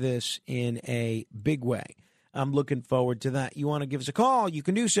into this in a big way. I'm looking forward to that. You want to give us a call? You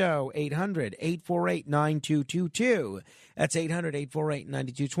can do so. 800-848-9222. That's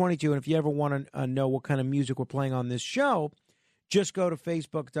 800-848-9222. And if you ever want to know what kind of music we're playing on this show, just go to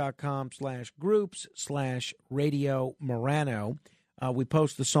facebook.com/groups/Radio Morano. We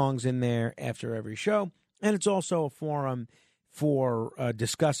post the songs in there after every show. And it's also a forum for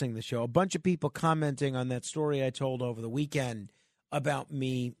discussing the show. A bunch of people commenting on that story I told over the weekend about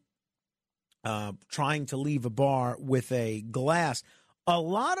me trying to leave a bar with a glass. A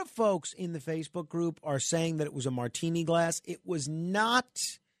lot of folks in the Facebook group are saying that it was a martini glass. It was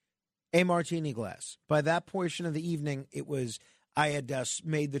not a martini glass. By that portion of the evening, it was, I had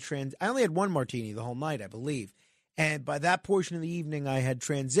made the I only had one martini the whole night, I believe. And by that portion of the evening, I had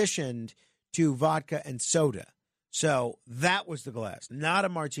transitioned to vodka and soda. So that was the glass, not a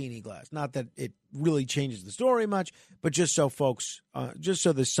martini glass. Not that it really changes the story much, but just so folks, just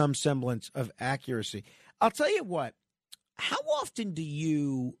so there's some semblance of accuracy. I'll tell you what, how often do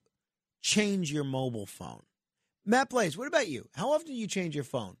you change your mobile phone? Matt Blaze, what about you? How often do you change your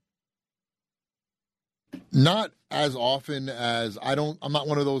phone? Not as often as I'm not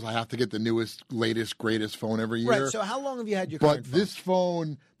one of those, I have to get the newest, latest, greatest phone every year. Right, so how long have you had your current phone? But this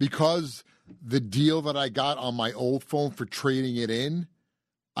phone, because the deal that I got on my old phone for trading it in,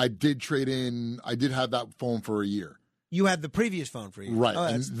 I did have that phone for a year. You had the previous phone for a year. Right,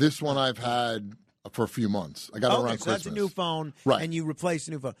 and this one I've had for a few months. I got it around Christmas. So that's a new phone, right? And you replaced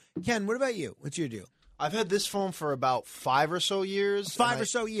the new phone. Ken, what about you? What's your deal? I've had this phone for about 5 or so years. 5 or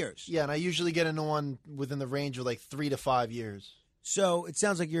so years? Yeah, and I usually get a new one within the range of like 3 to 5 years. So it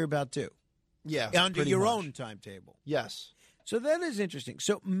sounds like you're about to. Yeah, under your own timetable. Yes. So that is interesting.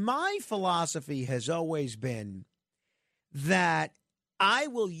 So my philosophy has always been that I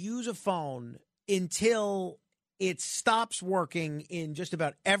will use a phone until it stops working in just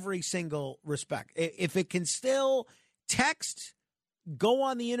about every single respect. If it can still text, go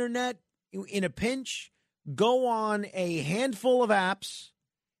on the internet in a pinch, go on a handful of apps,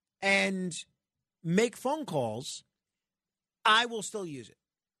 and make phone calls, I will still use it.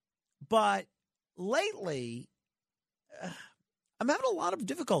 But lately, I'm having a lot of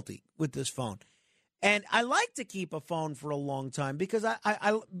difficulty with this phone. And I like to keep a phone for a long time because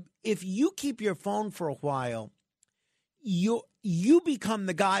if you keep your phone for a while, you become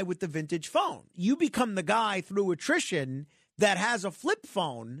the guy with the vintage phone. You become the guy through attrition that has a flip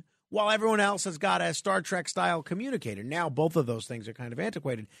phone while everyone else has got a Star Trek-style communicator. Now both of those things are kind of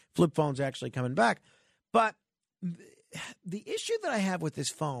antiquated. Flip phone's actually coming back. But the issue that I have with this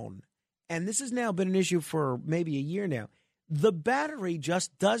phone, and this has now been an issue for maybe a year now, the battery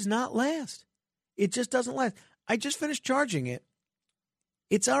just does not last. It just doesn't last. I just finished charging it.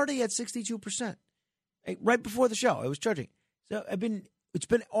 It's already at 62%. Right before the show, I was charging. So it's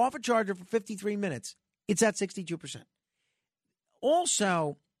been off a charger for 53 minutes. It's at 62%.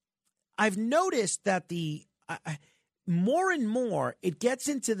 Also, I've noticed that more and more it gets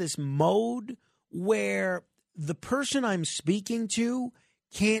into this mode where the person I'm speaking to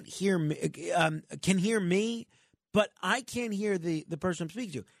can't hear me, can hear me, but I can't hear the person I'm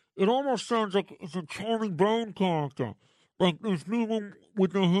speaking to. It almost sounds like it's a Charlie Brown character. Like there's people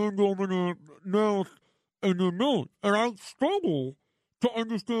with their hand over their mouth and their nose. And I struggle to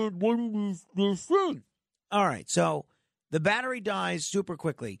understand what it is they're saying. All right, so the battery dies super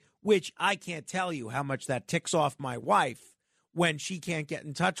quickly, which I can't tell you how much that ticks off my wife when she can't get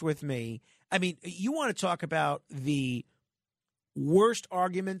in touch with me. I mean, you want to talk about the worst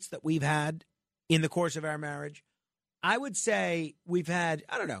arguments that we've had in the course of our marriage? I would say we've had,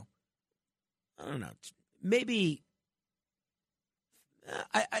 I don't know, maybe,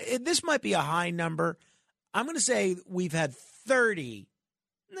 this might be a high number. I'm going to say we've had 30,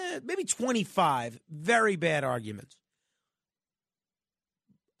 maybe 25 very bad arguments.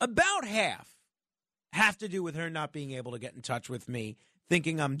 About half have to do with her not being able to get in touch with me,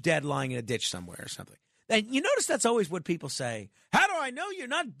 thinking I'm dead lying in a ditch somewhere or something. And you notice that's always what people say. How do I know you're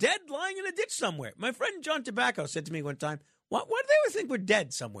not dead lying in a ditch somewhere? My friend John Tobacco said to me one time, why do they always think we're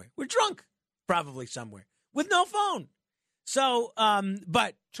dead somewhere? We're drunk, probably somewhere, with no phone. So,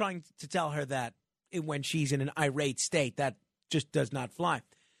 but trying to tell her that when she's in an irate state, that just does not fly.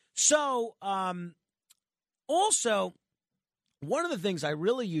 So, also, one of the things I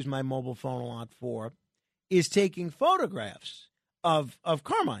really use my mobile phone a lot for is taking photographs of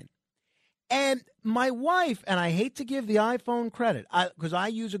Carmine. And my wife, and I hate to give the iPhone credit, because I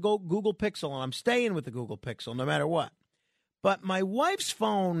use a Google Pixel, and I'm staying with the Google Pixel no matter what. But my wife's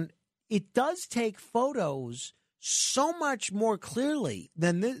phone, it does take photos so much more clearly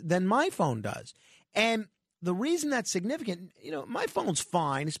than my phone does. And the reason that's significant, my phone's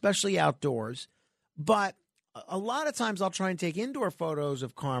fine, especially outdoors, but a lot of times I'll try and take indoor photos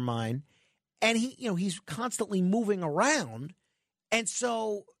of Carmine, and he's constantly moving around, and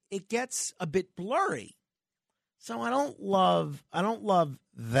so it gets a bit blurry. So I don't love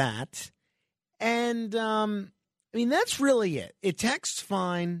that. And that's really it. It texts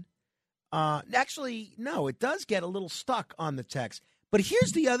fine. Actually, no, it does get a little stuck on the text. But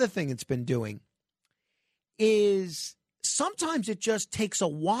here's the other thing it's been doing is sometimes it just takes a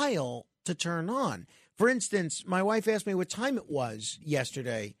while to turn on. For instance, my wife asked me what time it was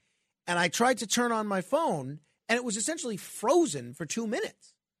yesterday, and I tried to turn on my phone, and it was essentially frozen for 2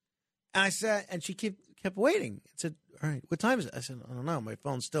 minutes. And I said, and she kept waiting. I said, all right, what time is it? I said, I don't know. My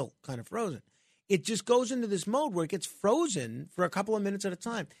phone's still kind of frozen. It just goes into this mode where it gets frozen for a couple of minutes at a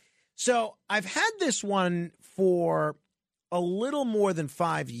time. So I've had this one for a little more than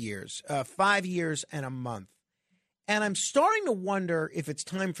 5 years, 5 years and a month. And I'm starting to wonder if it's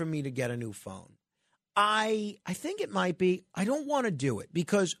time for me to get a new phone. I think it might be. I don't want to do it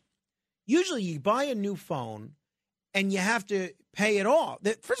because usually you buy a new phone and you have to pay it off.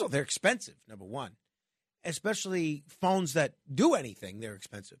 First of all, they're expensive, number one. Especially phones that do anything, they're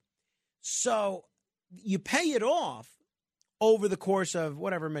expensive. So you pay it off over the course of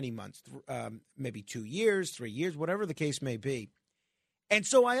whatever many months, maybe 2 years, 3 years, whatever the case may be. And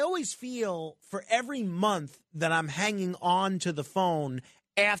so I always feel for every month that I'm hanging on to the phone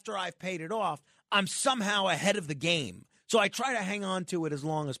after I've paid it off, I'm somehow ahead of the game. So I try to hang on to it as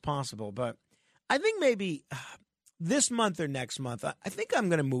long as possible. But I think maybe this month or next month, I think I'm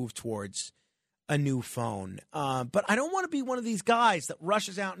going to move towards a new phone. But I don't want to be one of these guys that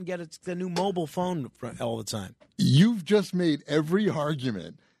rushes out and gets a new mobile phone all the time. You've just made every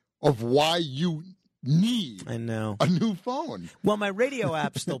argument of why you need a new phone. Well, my radio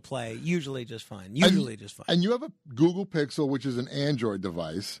apps still play, usually just fine. And you have a Google Pixel, which is an Android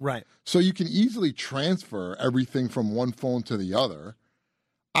device. Right. So you can easily transfer everything from one phone to the other.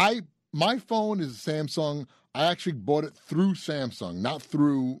 My phone is a Samsung. I actually bought it through Samsung, not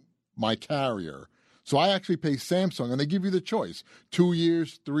through my carrier. So I actually pay Samsung, and they give you the choice. 2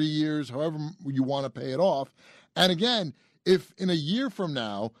 years, 3 years, however you want to pay it off. And again, if in a year from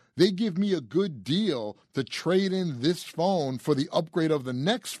now they give me a good deal to trade in this phone for the upgrade of the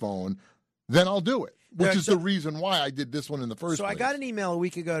next phone, then I'll do it, which is the reason why I did this one in the first place. So I got an email a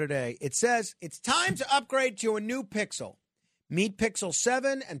week ago today. It says, it's time to upgrade to a new Pixel. Meet Pixel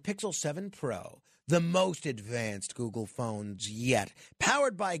 7 and Pixel 7 Pro, the most advanced Google phones yet,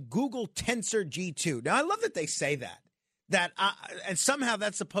 powered by Google Tensor G2. Now, I love that they say that. and somehow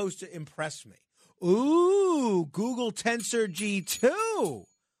that's supposed to impress me. Ooh, Google Tensor G2.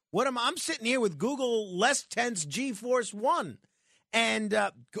 I'm sitting here with Google Less Tense GeForce 1. And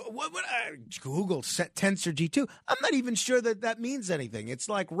Google Tensor G2. I'm not even sure that means anything. It's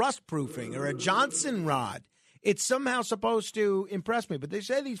like rust proofing or a Johnson rod. It's somehow supposed to impress me. But they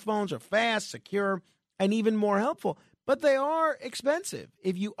say these phones are fast, secure, and even more helpful. But they are expensive.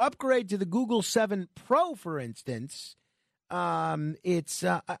 If you upgrade to the Google 7 Pro, for instance, it's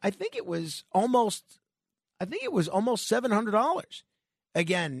I think it was almost $700.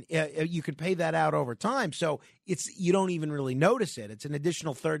 Again, you could pay that out over time, so you don't even really notice it. It's an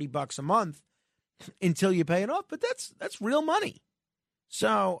additional $30 a month until you pay it off, but that's real money.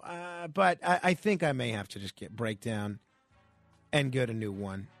 So, but I think I may have to just break down and get a new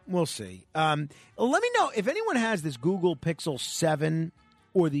one. We'll see. Let me know if anyone has this Google Pixel 7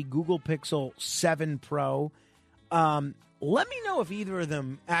 or the Google Pixel 7 Pro. Let me know if either of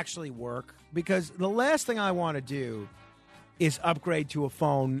them actually work, because the last thing I want to do is upgrade to a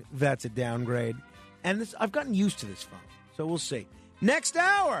phone that's a downgrade. And I've gotten used to this phone, so we'll see. Next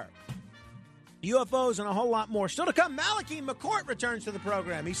hour, UFOs and a whole lot more. Still to come, Malachi McCourt returns to the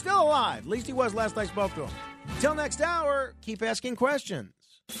program. He's still alive. At least he was last I spoke to him. Until next hour, keep asking questions.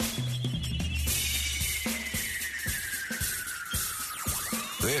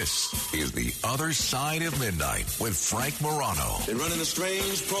 This is The Other Side of Midnight with Frank Morano. They're running a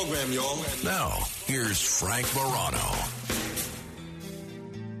strange program, y'all. Now, here's Frank Morano.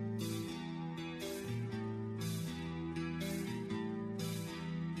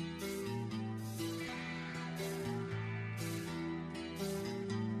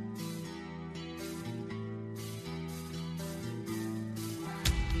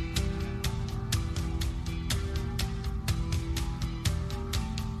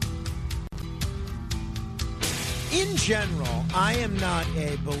 In general, I am not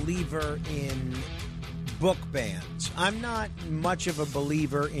a believer in book bans. I'm not much of a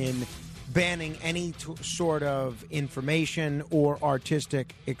believer in banning any sort of information or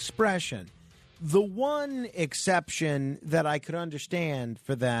artistic expression. The one exception that I could understand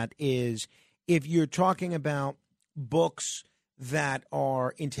for that is if you're talking about books that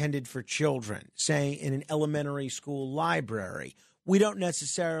are intended for children, say in an elementary school library. We don't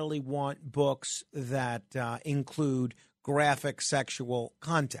necessarily want books that include graphic sexual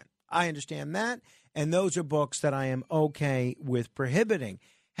content. I understand that, and those are books that I am okay with prohibiting.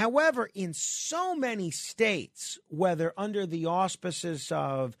 However, in so many states, whether under the auspices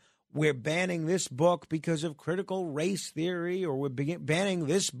of we're banning this book because of critical race theory, or we're banning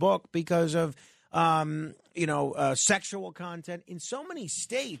this book because of sexual content, in so many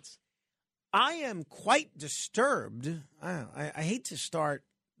states, I am quite disturbed. I hate to start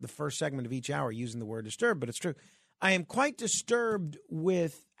the first segment of each hour using the word disturbed, but it's true. I am quite disturbed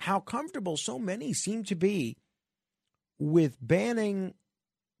with how comfortable so many seem to be with banning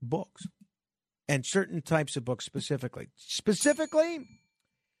books, and certain types of books specifically. Specifically,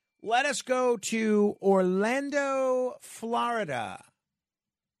 let us go to Orlando, Florida.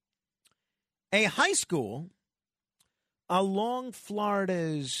 A high school along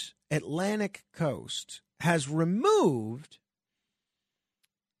Florida's Atlantic coast has removed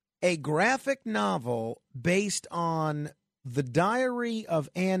a graphic novel based on the diary of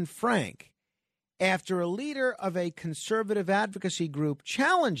Anne Frank after a leader of a conservative advocacy group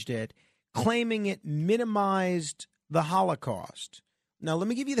challenged it, claiming it minimized the Holocaust. Now, let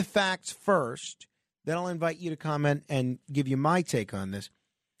me give you the facts first, then I'll invite you to comment and give you my take on this.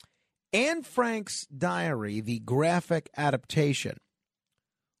 Anne Frank's diary, the graphic adaptation,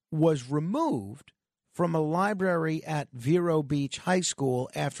 was removed from a library at Vero Beach High School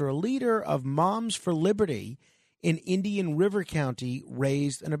after a leader of Moms for Liberty in Indian River County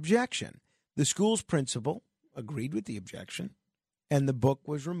raised an objection. The school's principal agreed with the objection, and the book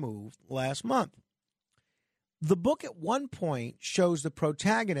was removed last month. The book at one point shows the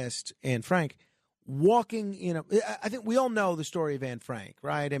protagonist, Anne Frank, walking in a... I think we all know the story of Anne Frank,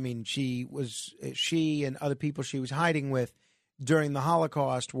 right? I mean, she and other people she was hiding with during the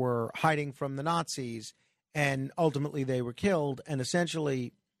Holocaust were hiding from the Nazis, and ultimately they were killed. And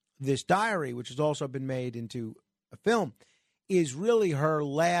essentially, this diary, which has also been made into a film, is really her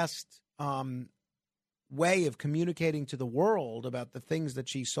last way of communicating to the world about the things that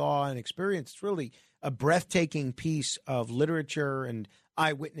she saw and experienced. It's really a breathtaking piece of literature and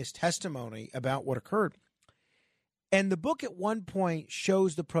eyewitness testimony about what occurred. And the book at one point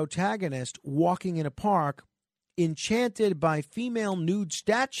shows the protagonist walking in a park, enchanted by female nude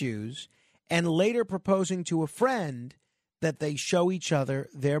statues, and later proposing to a friend that they show each other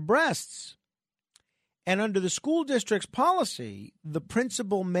their breasts. And under the school district's policy, the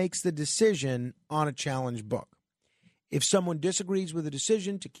principal makes the decision on a challenged book. If someone disagrees with the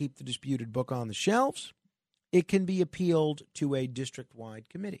decision to keep the disputed book on the shelves, it can be appealed to a district-wide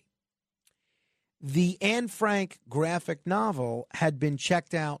committee. The Anne Frank graphic novel had been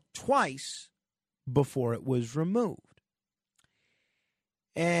checked out twice before it was removed.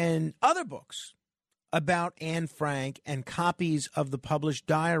 And other books about Anne Frank and copies of the published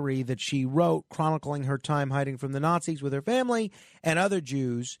diary that she wrote chronicling her time hiding from the Nazis with her family and other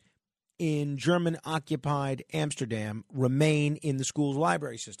Jews in German-occupied Amsterdam remain in the school's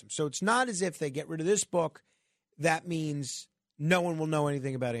library system. So it's not as if they get rid of this book, that means no one will know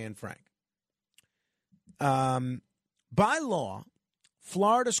anything about Anne Frank. By law,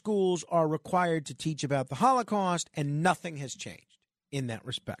 Florida schools are required to teach about the Holocaust, and nothing has changed in that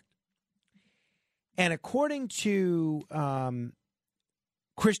respect. And according to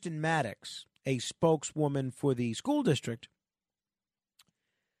Kristen Maddox, a spokeswoman for the school district,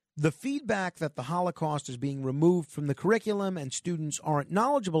 the feedback that the Holocaust is being removed from the curriculum and students aren't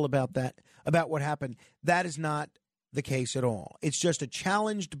knowledgeable about that, about what happened, that is not the case at all. It's just a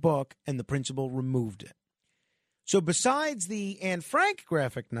challenged book, and the principal removed it. So besides the Anne Frank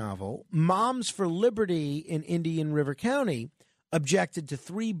graphic novel, Moms for Liberty in Indian River County objected to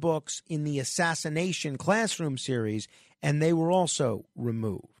 3 books in the Assassination Classroom series, and they were also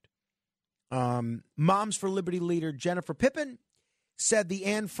removed. Moms for Liberty leader Jennifer Pippin said the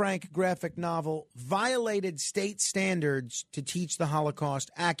Anne Frank graphic novel violated state standards to teach the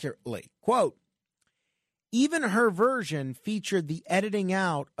Holocaust accurately. Quote, even her version featured the editing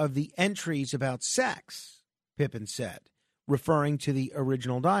out of the entries about sex, Pippin said, referring to the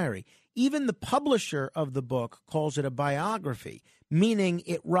original diary. Even the publisher of the book calls it a biography, meaning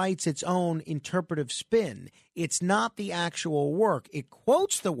it writes its own interpretive spin. It's not the actual work. It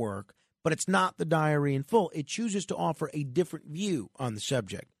quotes the work, but it's not the diary in full. It chooses to offer a different view on the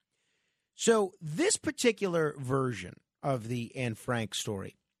subject. So this particular version of the Anne Frank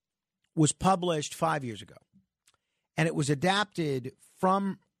story was published 5 years ago, and it was adapted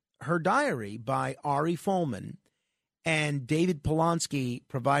from her diary by Ari Folman, and David Polonsky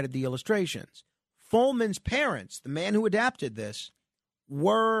provided the illustrations. Folman's parents, the man who adapted this,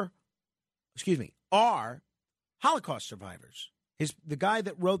 are Holocaust survivors. The guy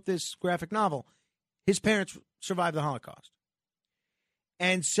that wrote this graphic novel, his parents survived the Holocaust.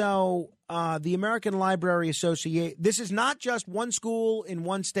 And so the American Library Association, this is not just one school in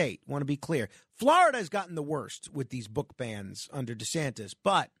one state, I want to be clear. Florida has gotten the worst with these book bans under DeSantis,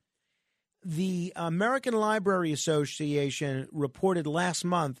 but the American Library Association reported last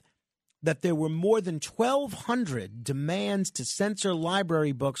month that there were more than 1,200 demands to censor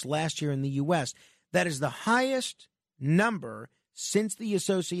library books last year in the U.S. That is the highest number since the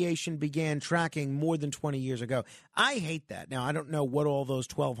association began tracking more than 20 years ago. I hate that. Now, I don't know what all those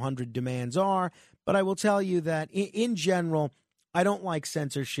 1,200 demands are, but I will tell you that in general, I don't like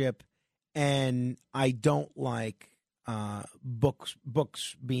censorship, and I don't like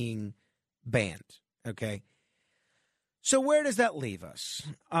books being banned. Okay. So where does that leave us?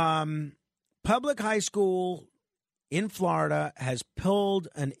 Public high school in Florida has pulled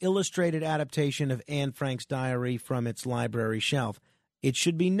an illustrated adaptation of Anne Frank's diary from its library shelf. It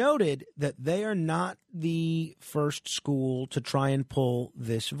should be noted that they are not the first school to try and pull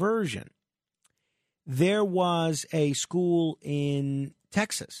this version. There was a school in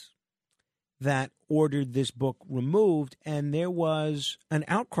Texas that ordered this book removed, and there was an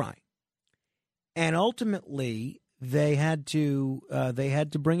outcry. And ultimately, they had to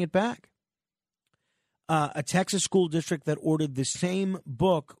bring it back. A Texas school district that ordered the same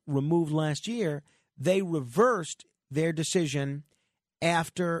book removed last year, they reversed their decision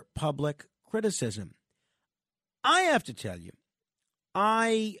after public criticism. I have to tell you,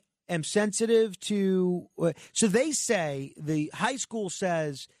 I am sensitive to. So they say, the high school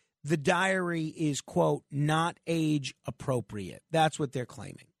says the diary is, quote, not age appropriate. That's what they're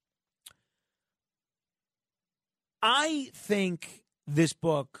claiming. I think this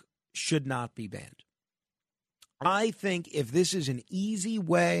book should not be banned. I think if this is an easy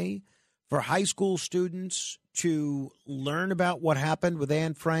way for high school students to learn about what happened with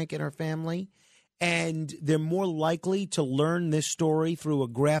Anne Frank and her family, and they're more likely to learn this story through a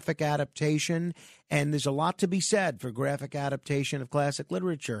graphic adaptation, and there's a lot to be said for graphic adaptation of classic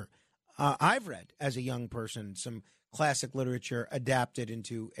literature. I've read, as a young person, some classic literature adapted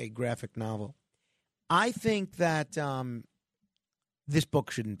into a graphic novel. I think that this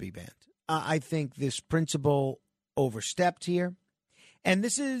book shouldn't be banned. I think this principle overstepped here. And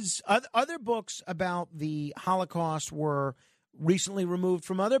this is other books about the Holocaust were recently removed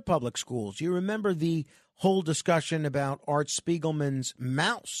from other public schools. You remember the whole discussion about Art Spiegelman's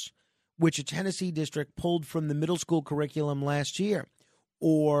Mouse, which a Tennessee district pulled from the middle school curriculum last year,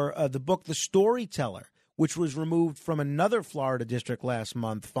 or the book The Storyteller, which was removed from another Florida district last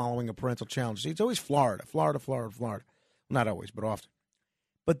month following a parental challenge. See, it's always Florida. Not always, but often.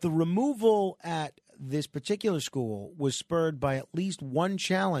 But the removal at this particular school was spurred by at least one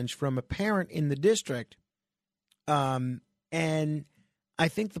challenge from a parent in the district. And I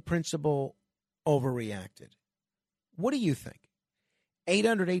think the principal overreacted. What do you think?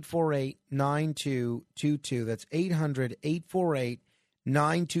 800-848-9222. That's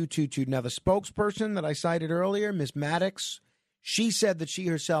 800-848-9222. Now, the spokesperson that I cited earlier, Ms. Maddox, she said that she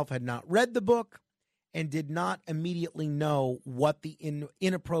herself had not read the book and did not immediately know what the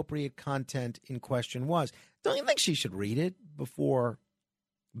inappropriate content in question was. Don't you think she should read it before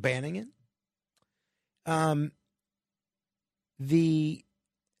banning it?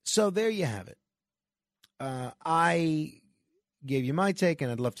 So there you have it. I gave you my take,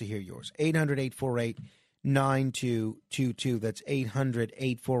 and I'd love to hear yours. 800-848-9222. That's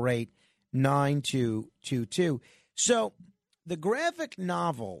 800-848-9222. So the graphic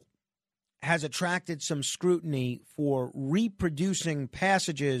novel has attracted some scrutiny for reproducing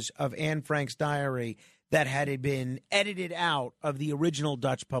passages of Anne Frank's diary that had been edited out of the original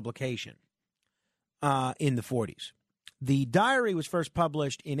Dutch publication in the 40s. The diary was first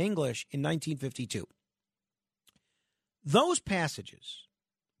published in English in 1952. Those passages,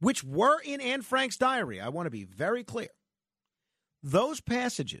 which were in Anne Frank's diary, I want to be very clear, those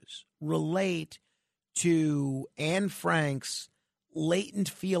passages relate to Anne Frank's latent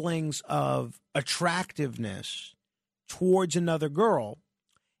feelings of attractiveness towards another girl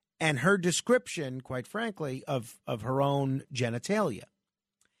and her description, quite frankly, of her own genitalia.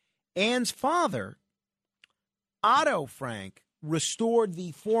 Anne's father, Otto Frank, restored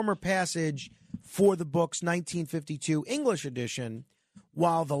the former passage for the book's 1952 English edition,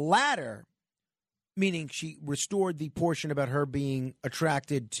 while the latter, meaning she restored the portion about her being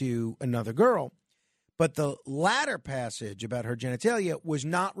attracted to another girl, but the latter passage about her genitalia was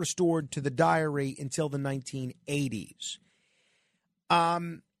not restored to the diary until the 1980s.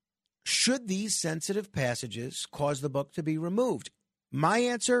 Should these sensitive passages cause the book to be removed? My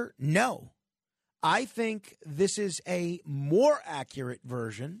answer, no. I think this is a more accurate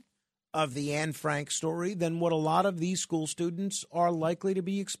version of the Anne Frank story than what a lot of these school students are likely to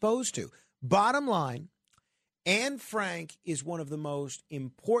be exposed to. Bottom line, Anne Frank is one of the most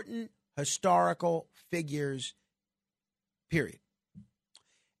important historical figures, period.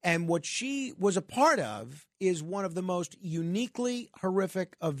 And what she was a part of is one of the most uniquely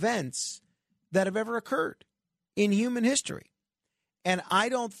horrific events that have ever occurred in human history. And I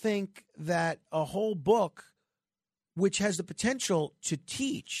don't think that a whole book, which has the potential to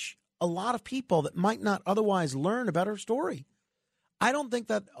teach a lot of people that might not otherwise learn about her story, I don't think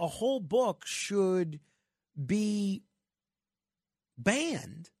that a whole book should be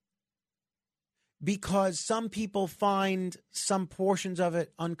banned because some people find some portions of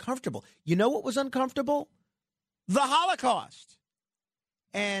it uncomfortable. You know what was uncomfortable? The Holocaust.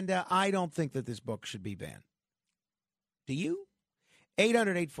 And I don't think that this book should be banned. Do you?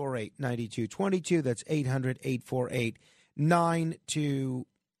 800-848-9222. That's 800-848-9222.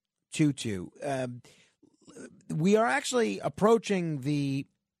 We are actually approaching the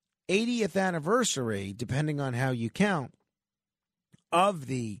 80th anniversary, depending on how you count, of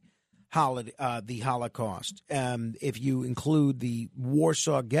the Holocaust. If you include the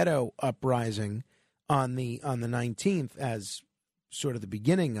Warsaw Ghetto uprising on the 19th as sort of the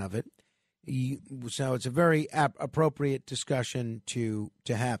beginning of it. So it's a very appropriate discussion to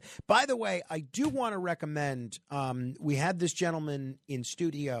have. By the way, I do want to recommend, we had this gentleman in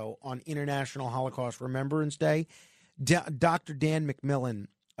studio on International Holocaust Remembrance Day, Dr. Dan McMillan,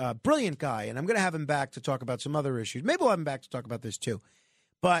 brilliant guy, and I'm going to have him back to talk about some other issues. Maybe we'll have him back to talk about this too.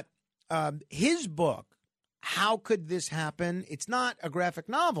 But his book, How Could This Happen? It's not a graphic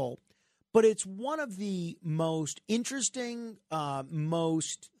novel, but it's one of the most interesting,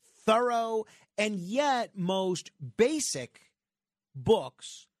 most thorough, and yet most basic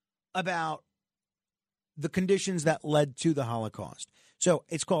books about the conditions that led to the Holocaust. So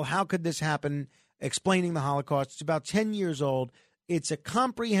it's called How Could This Happen? Explaining the Holocaust. It's about 10 years old. It's a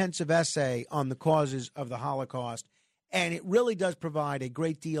comprehensive essay on the causes of the Holocaust, and it really does provide a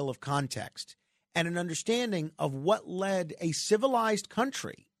great deal of context and an understanding of what led a civilized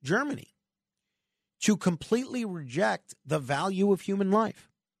country, Germany, to completely reject the value of human life.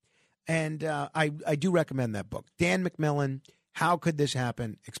 And I do recommend that book. Dan McMillan, How Could This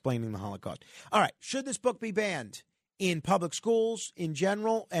Happen? Explaining the Holocaust. All right. Should this book be banned? in public schools in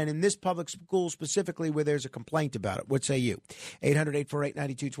general and in this public school specifically where there's a complaint about it. What say you?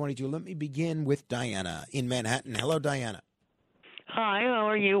 800-848-9222. Let me begin with Diana in Manhattan. Hello, Diana. Hi, how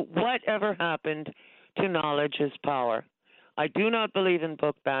are you? Whatever happened to knowledge is power? I do not believe in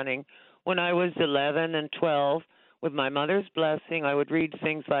book banning. When I was 11 and 12, with my mother's blessing, I would read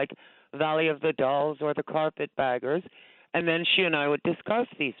things like Valley of the Dolls or The Carpetbaggers, and then she and I would discuss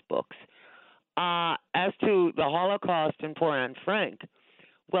these books. As to the Holocaust and poor Anne Frank,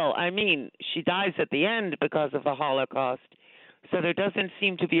 well, I mean, she dies at the end because of the Holocaust, so there doesn't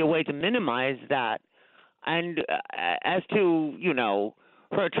seem to be a way to minimize that. And as to,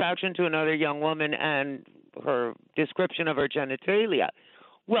 her attraction to another young woman and her description of her genitalia,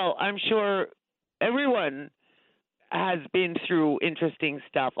 well, I'm sure everyone has been through interesting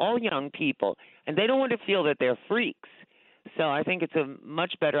stuff, all young people, and they don't want to feel that they're freaks. So I think it's a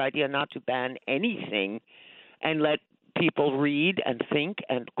much better idea not to ban anything and let people read and think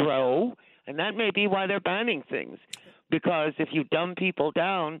and grow. And that may be why they're banning things, because if you dumb people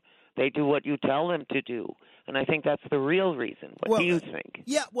down, they do what you tell them to do. And I think that's the real reason. What do you think?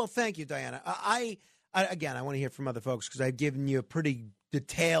 Yeah, well, thank you, Diana. I want to hear from other folks because I've given you a pretty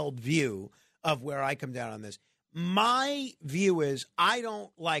detailed view of where I come down on this. My view is I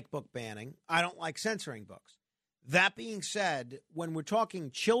don't like book banning. I don't like censoring books. That being said, when we're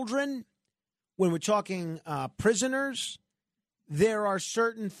talking children, when we're talking prisoners, there are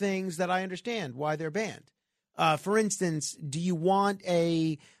certain things that I understand why they're banned. For instance, do you want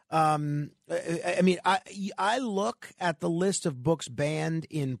I look at the list of books banned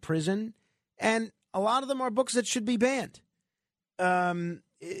in prison, and a lot of them are books that should be banned.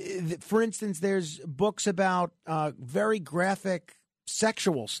 For instance, there's books about very graphic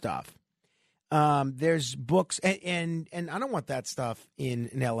sexual stuff. There's books, and I don't want that stuff in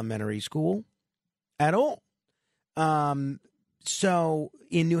an elementary school at all. So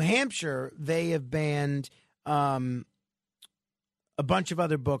in New Hampshire, they have banned a bunch of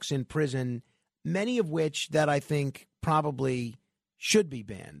other books in prison, many of which that I think probably should be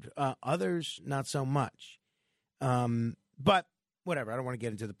banned. Others, not so much. But whatever, I don't want to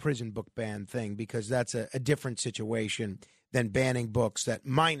get into the prison book ban thing because that's a different situation than banning books that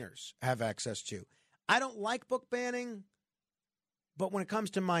minors have access to. I don't like book banning, but when it comes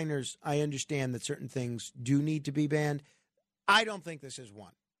to minors, I understand that certain things do need to be banned. I don't think this is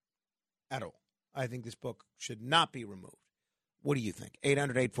one at all. I think this book should not be removed. What do you think?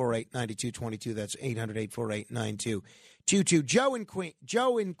 800-848-9222. That's 800-848-9222. Joe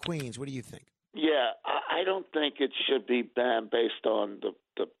in Queens, what do you think? Yeah, I don't think it should be banned based on the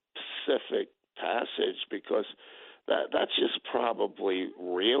specific passage because that's just probably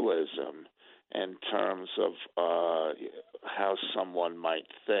realism in terms of how someone might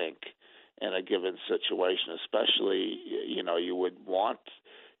think in a given situation, especially, you would want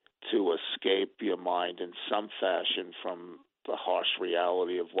to escape your mind in some fashion from the harsh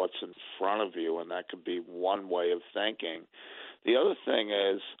reality of what's in front of you, and that could be one way of thinking. The other thing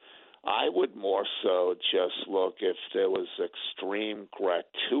is, I would more so just look if there was extreme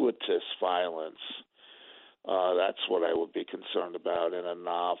gratuitous violence. That's what I would be concerned about in a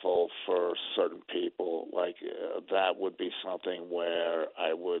novel for certain people. Like that would be something where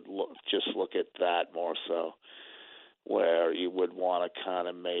I would just look at that more so, where you would want to kind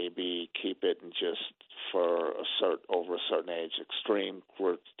of maybe keep it in just for over a certain age, extreme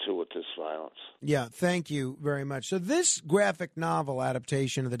gratuitous violence. Yeah, thank you very much. So this graphic novel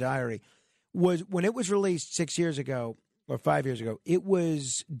adaptation of the diary was, when it was released 6 years ago or 5 years ago, it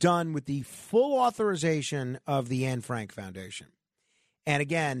was done with the full authorization of the Anne Frank Foundation. And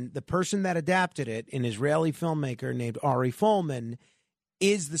again, the person that adapted it, an Israeli filmmaker named Ari Folman,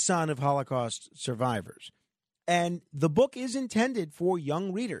 is the son of Holocaust survivors. And the book is intended for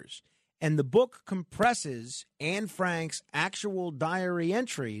young readers. And the book compresses Anne Frank's actual diary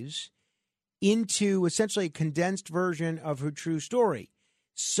entries into essentially a condensed version of her true story.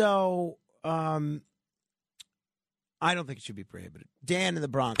 So I don't think it should be prohibited. Dan in the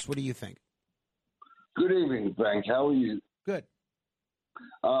Bronx, what do you think? Good evening, Frank. How are you? Good.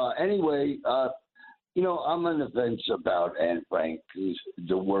 Anyway, I'm on the fence about Anne Frank,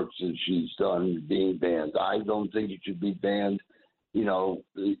 the works that she's done being banned. I don't think it should be banned,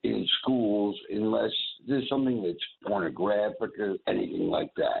 in schools unless there's something that's pornographic or anything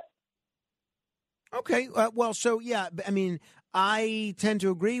like that. Okay. I tend to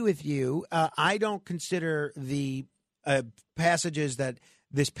agree with you. I don't consider the passages that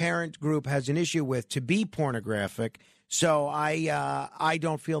this parent group has an issue with to be pornographic, so I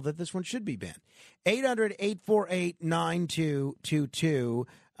don't feel that this one should be banned. 800-848-9222.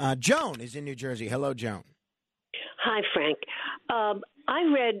 Joan is in New Jersey. Hello, Joan. Hi, Frank. I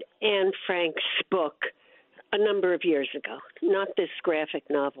read Anne Frank's book a number of years ago, not this graphic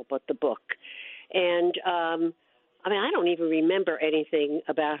novel, but the book. And, I don't even remember anything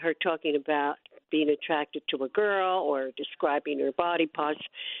about her talking about being attracted to a girl or describing her body parts.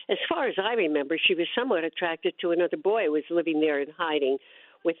 As far as I remember, she was somewhat attracted to another boy who was living there in hiding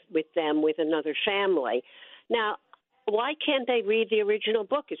with them, with another family. Now, why can't they read the original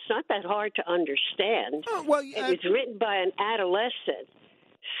book? It's not that hard to understand. It was written by an adolescent.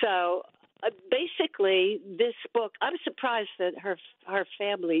 So basically, this book, I'm surprised that her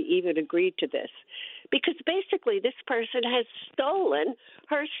family even agreed to this, because basically this person has stolen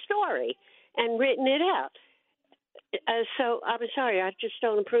her story and written it out. So I'm sorry, I just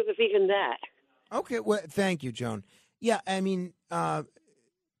don't approve of even that. Okay, well, thank you, Joan. Yeah, I mean, the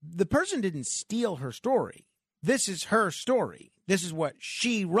person didn't steal her story. This is her story. This is what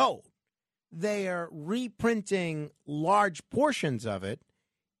she wrote. They are reprinting large portions of it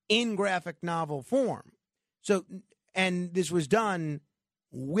in graphic novel form. So, and this was done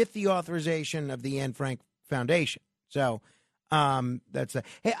with the authorization of the Anne Frank Foundation. So, that's a,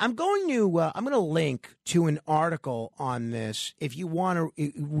 hey, I'm going to link to an article on this if you want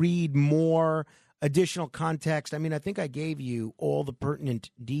to read more additional context. I mean, I think I gave you all the pertinent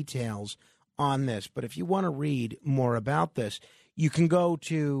details on this, but if you want to read more about this, you can go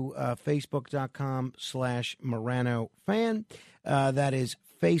to facebook.com/Morano fan. That is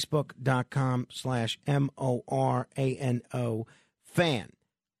facebook.com/MORANO fan.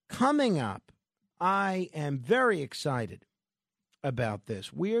 Coming up, I am very excited about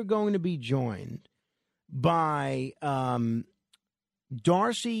this. We are going to be joined by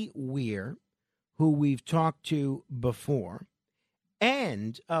Darcy Weir, who we've talked to before.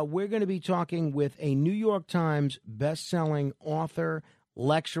 And we're going to be talking with a New York Times best-selling author,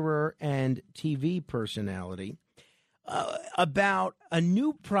 lecturer, and TV personality about a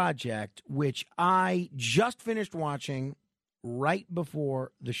new project which I just finished watching right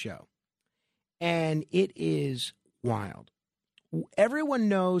before the show. And it is wild. Everyone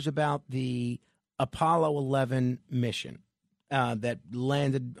knows about the Apollo 11 mission that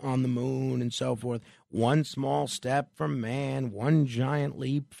landed on the moon and so forth. One small step for man, one giant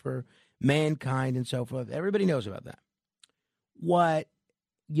leap for mankind and so forth. Everybody knows about that. What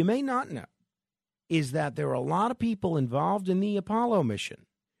you may not know is that there are a lot of people involved in the Apollo mission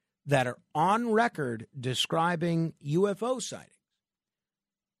that are on record describing UFO sightings.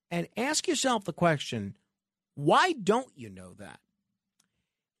 And ask yourself the question, why don't you know that?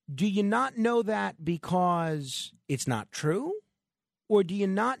 Do you not know that because it's not true? Or do you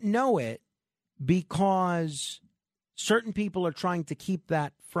not know it because certain people are trying to keep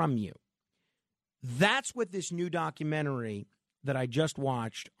that from you? That's what this new documentary that I just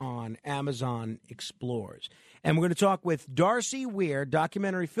watched on Amazon explores. And we're going to talk with Darcy Weir,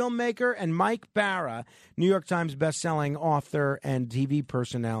 documentary filmmaker, and Mike Barra, New York Times bestselling author and TV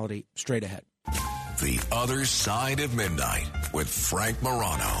personality, straight ahead. The Other Side of Midnight with Frank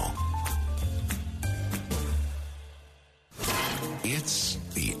Morano. It's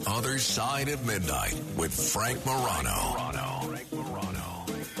The Other Side of Midnight with Frank Morano.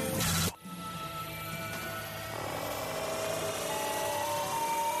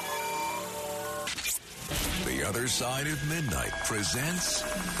 The Other Side of Midnight presents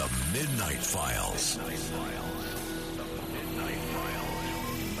The Midnight Files.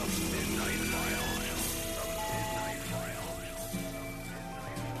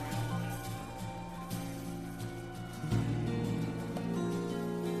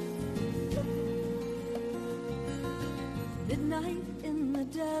 Midnight in the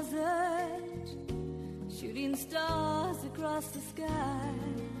desert, shooting stars across the sky.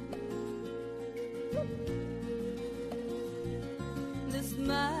 This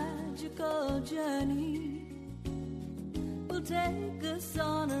magical journey will take us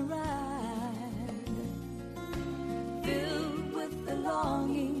on a ride, filled with the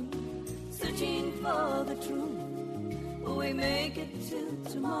longing, searching for the truth. Will we make it to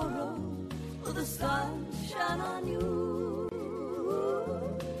tomorrow? Will the sun shine on you?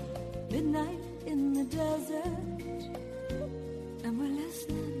 Midnight in the desert, and we're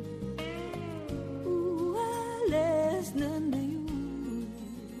listening. Ooh, we're listening to you.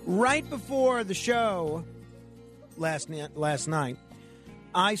 Right before the show last night,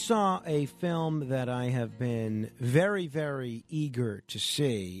 I saw a film that I have been very, very eager to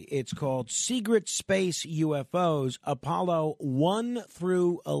see. It's called Secret Space UFOs, Apollo 1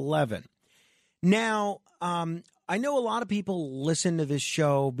 through 11. Now, I know a lot of people listen to this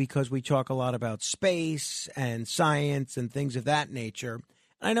show because we talk a lot about space and science and things of that nature.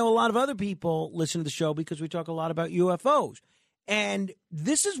 I know a lot of other people listen to the show because we talk a lot about UFOs. And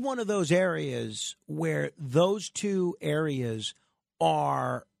this is one of those areas where those two areas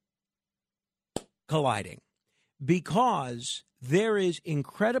are colliding because there is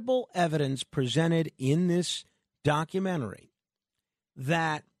incredible evidence presented in this documentary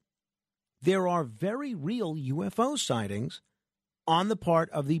that there are very real UFO sightings on the part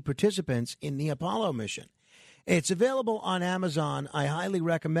of the participants in the Apollo mission. It's available on Amazon. I highly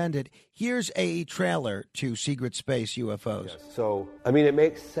recommend it. Here's a trailer to Secret Space UFOs. So, I mean, it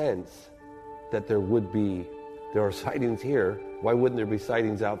makes sense that there are sightings here. Why wouldn't there be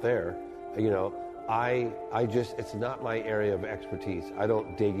sightings out there? You know, it's not my area of expertise. I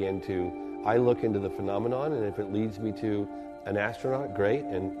don't dig into, I look into the phenomenon, and if it leads me to an astronaut, great,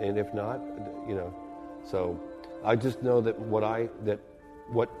 and if not, you know. So I just know that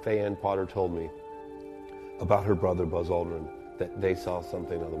what Faye Ann Potter told me about her brother Buzz Aldrin, that they saw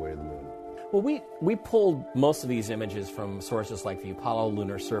something on the way to the moon. Well, we pulled most of these images from sources like the Apollo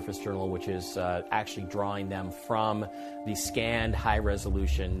Lunar Surface Journal, which is actually drawing them from the scanned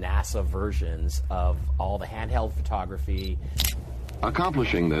high-resolution NASA versions of all the handheld photography.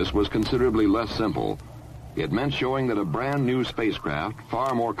 Accomplishing this was considerably less simple. It meant showing that a brand new spacecraft,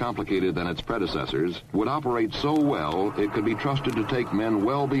 far more complicated than its predecessors, would operate so well it could be trusted to take men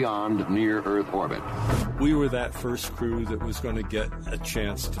well beyond near-Earth orbit. We were that first crew that was going to get a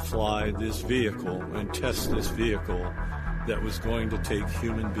chance to fly this vehicle and test this vehicle that was going to take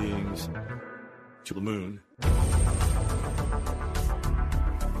human beings to the moon.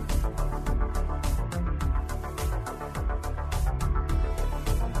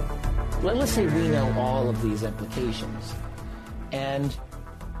 Let's say we know all of these implications, and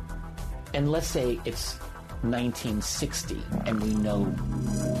let's say it's 1960 and we know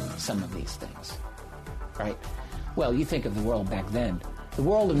some of these things, right? Well, you think of the world back then. The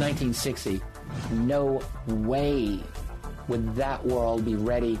world of 1960, no way would that world be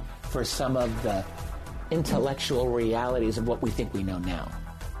ready for some of the intellectual realities of what we think we know now.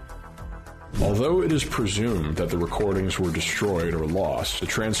 Although it is presumed that the recordings were destroyed or lost, the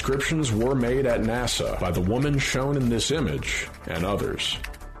transcriptions were made at NASA by the woman shown in this image and others.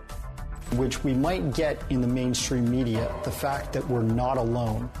 Which we might get in the mainstream media, the fact that we're not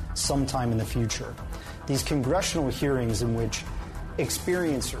alone sometime in the future. These congressional hearings in which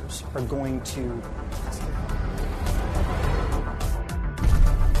experiencers are going to...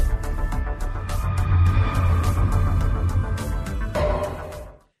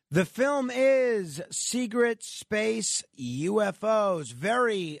 The film is Secret Space UFOs.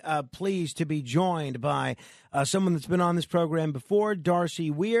 Very pleased to be joined by someone that's been on this program before,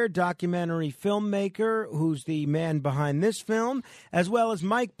 Darcy Weir, documentary filmmaker, who's the man behind this film, as well as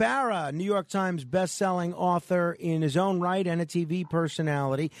Mike Barra, New York Times best-selling author in his own right and a TV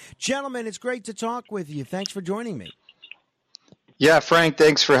personality. Gentlemen, it's great to talk with you. Thanks for joining me. Yeah, Frank,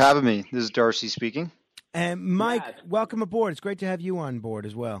 thanks for having me. This is Darcy speaking. And Mike, welcome aboard. It's great to have you on board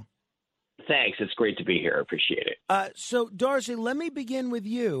as well. Thanks. It's great to be here. I appreciate it. So, Darcy, let me begin with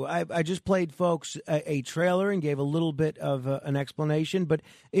you. I just played folks a trailer and gave a little bit of an explanation, but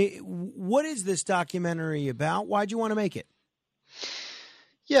what is this documentary about? Why'd you want to make it?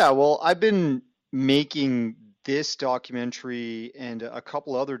 Yeah, well, I've been making this documentary and a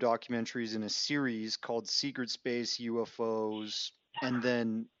couple other documentaries in a series called Secret Space UFOs, and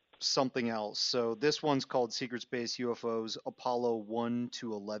then something else. So this one's called Secret Space UFOs Apollo 1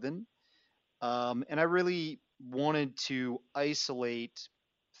 to 11. And I really wanted to isolate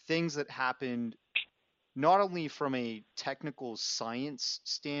things that happened not only from a technical science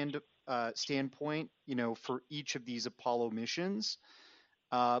standpoint, you know, for each of these Apollo missions,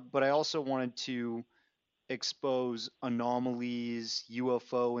 but I also wanted to expose anomalies,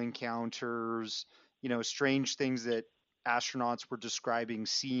 UFO encounters, you know, strange things that astronauts were describing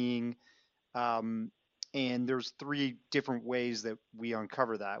seeing, and there's three different ways that we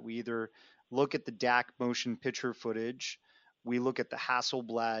uncover that. We either look at the DAC motion picture footage, we look at the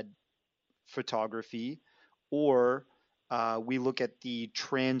Hasselblad photography, or we look at the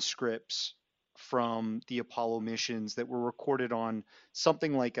transcripts from the Apollo missions that were recorded on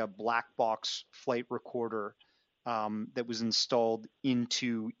something like a black box flight recorder that was installed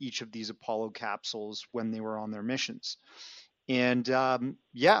into each of these Apollo capsules when they were on their missions. And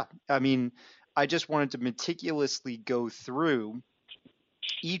yeah, I mean, I just wanted to meticulously go through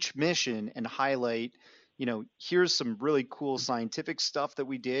each mission and highlight, you know, here's some really cool scientific stuff that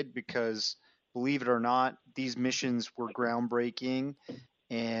we did, because believe it or not, these missions were groundbreaking,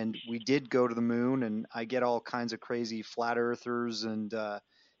 and we did go to the moon, and I get all kinds of crazy flat earthers and,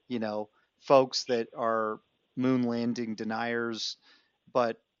 you know, folks that are moon landing deniers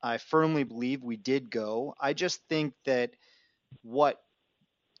but I firmly believe we did go. I just think that what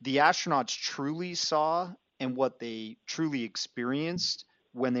the astronauts truly saw and what they truly experienced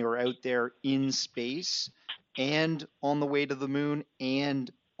when they were out there in space and on the way to the moon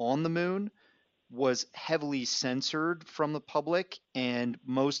and on the moon was heavily censored from the public, and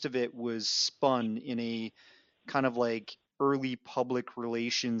most of it was spun in a kind of like early public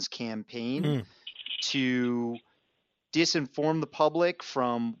relations campaign to disinform the public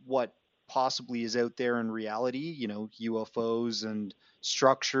from what possibly is out there in reality, UFOs and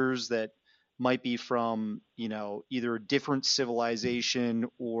structures that might be from, either a different civilization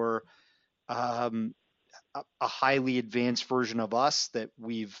or a highly advanced version of us that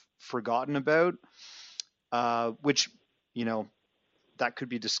we've forgotten about, which, that could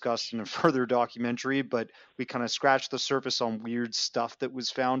be discussed in a further documentary, but we kind of scratched the surface on weird stuff that was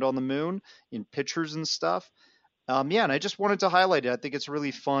found on the moon in pictures and stuff. And I just wanted to highlight it. I think it's a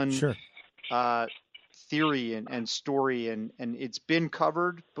really fun theory and story, and it's been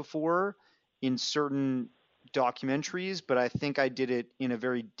covered before in certain documentaries, but I think I did it in a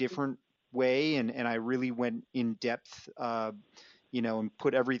very different way, and I really went in depth, and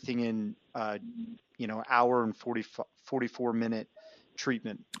put everything in, hour and 44 minute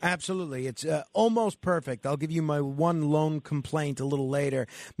treatment. Absolutely. It's almost perfect. I'll give you my one lone complaint a little later.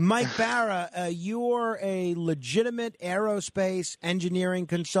 Mike Barra, you're a legitimate aerospace engineering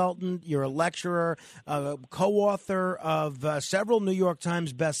consultant. You're a lecturer, co-author of several New York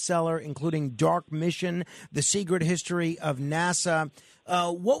Times bestseller, including Dark Mission, The Secret History of NASA.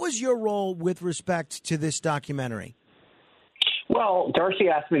 What was your role with respect to this documentary? Well, Darcy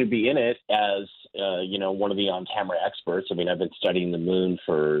asked me to be in it as, one of the on-camera experts. I mean, I've been studying the moon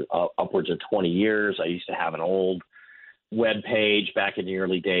for upwards of 20 years. I used to have an old web page back in the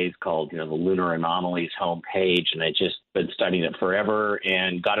early days called, the Lunar Anomalies homepage, and I just been studying it forever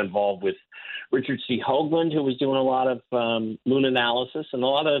and got involved with Richard C. Hoagland, who was doing a lot of moon analysis, and a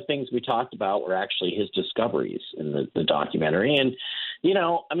lot of the things we talked about were actually his discoveries in the documentary. And,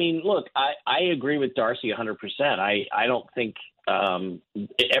 look, I agree with Darcy 100%. I don't think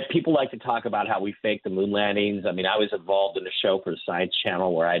people like to talk about how we faked the moon landings. I mean, I was involved in a show for the Science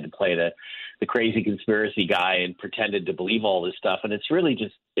Channel where I had to play the crazy conspiracy guy and pretended to believe all this stuff. And it's really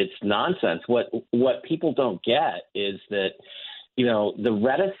it's nonsense. What people don't get is that, the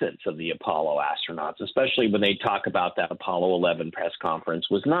reticence of the Apollo astronauts, especially when they talk about that Apollo 11 press conference,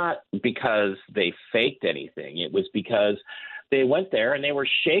 was not because they faked anything. It was because they went there and they were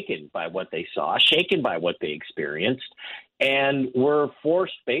shaken by what they saw, shaken by what they experienced, and were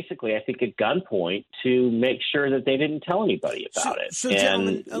forced basically, I think, at gunpoint to make sure that they didn't tell anybody about it. So,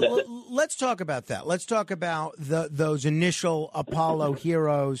 gentlemen, let's talk about that. Let's talk about those initial Apollo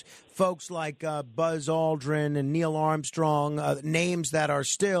heroes, folks like Buzz Aldrin and Neil Armstrong, names that are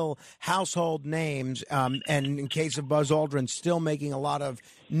still household names, and in case of Buzz Aldrin, still making a lot of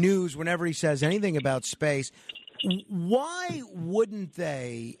news whenever he says anything about space. Why wouldn't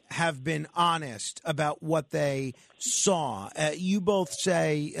they have been honest about what they saw? You both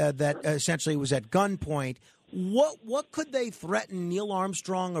say that essentially it was at gunpoint. What could they threaten Neil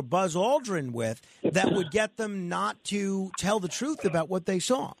Armstrong or Buzz Aldrin with that would get them not to tell the truth about what they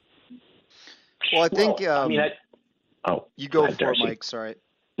saw? Well, I think you go for it, Mike. Sorry.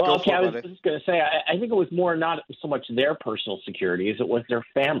 Well, okay, I was just going to say, I think it was more not so much their personal security as it was their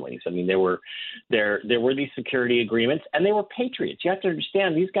families. I mean, there were these security agreements, and they were patriots. You have to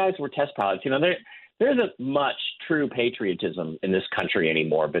understand, these guys were test pilots. There isn't much true patriotism in this country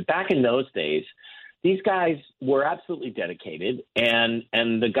anymore. But back in those days, these guys were absolutely dedicated, and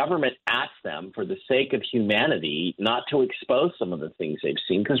the government asked them, for the sake of humanity, not to expose some of the things they've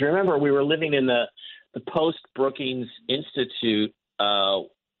seen. Because remember, we were living in the post-Brookings Institute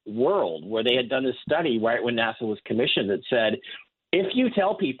world, where they had done this study right when NASA was commissioned that said, if you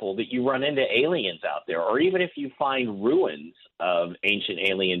tell people that you run into aliens out there, or even if you find ruins of ancient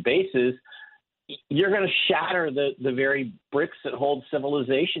alien bases, you're going to shatter the very bricks that hold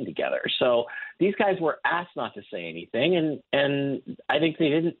civilization together. So these guys were asked not to say anything, and I think they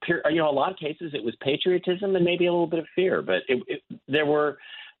didn't. A lot of cases it was patriotism and maybe a little bit of fear, but there were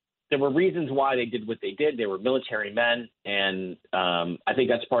reasons why they did what they did. They were military men, and I think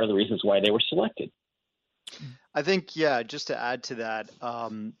that's part of the reasons why they were selected. I think, just to add to that,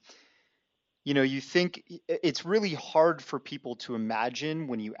 you think it's really hard for people to imagine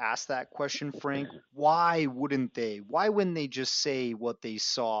when you ask that question, Frank, why wouldn't they? Why wouldn't they just say what they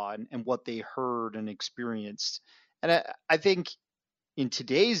saw and what they heard and experienced? And I think in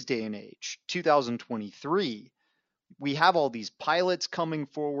today's day and age, 2023, we have all these pilots coming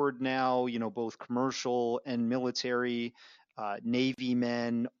forward now, both commercial and military. Navy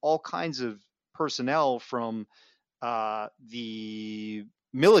men, all kinds of personnel from the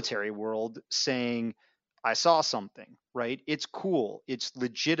military world saying, I saw something, right? It's cool. It's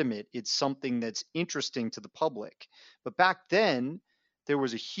legitimate. It's something that's interesting to the public. But back then, there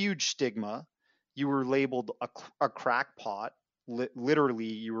was a huge stigma. You were labeled a crackpot. Literally,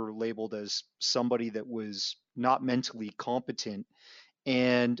 you were labeled as somebody that was not mentally competent.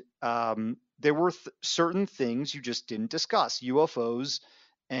 And there were certain things you just didn't discuss, UFOs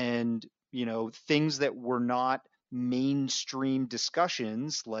and, things that were not mainstream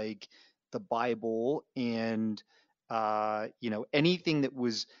discussions like the Bible and, anything that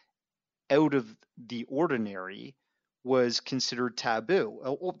was out of the ordinary was considered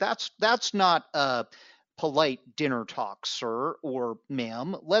taboo. Well, that's not a polite dinner talk, sir or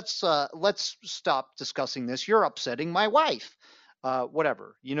ma'am. Let's stop discussing this. You're upsetting my wife.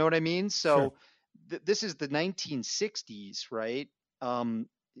 Whatever. You know what I mean? So this is the 1960s, right?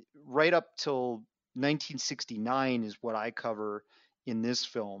 Right up till 1969 is what I cover in this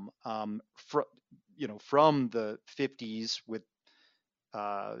film. From the 50s with,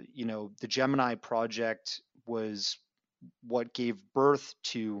 the Gemini Project was what gave birth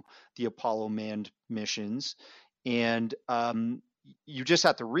to the Apollo manned missions. And you just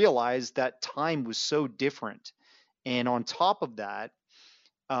have to realize that time was so different. And on top of that,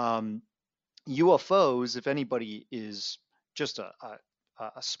 UFOs, if anybody is just a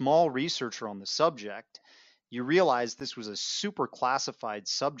small researcher on the subject, you realize this was a super classified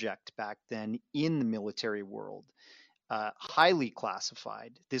subject back then in the military world, highly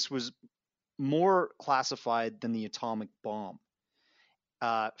classified. This was more classified than the atomic bomb.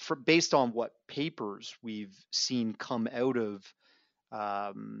 Based on what papers we've seen come out of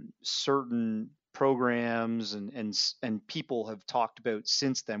certain programs and people have talked about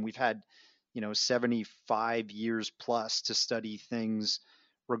since then. We've had 75 years plus to study things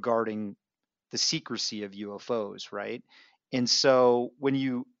regarding the secrecy of UFOs, right? And so when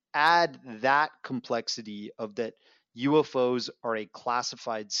you add that complexity of that UFOs are a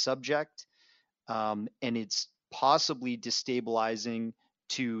classified subject, and it's possibly destabilizing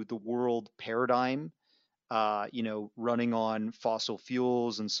to the world paradigm, running on fossil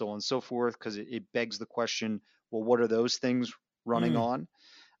fuels and so on and so forth, because it begs the question, well, what are those things running on?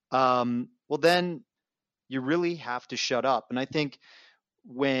 Well, then you really have to shut up. And I think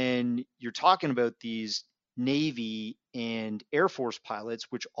when you're talking about these Navy and Air Force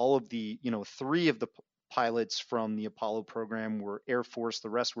pilots, which all of the, 3 of the pilots from the Apollo program were Air Force, the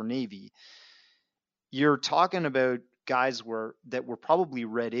rest were Navy, you're talking about guys that were probably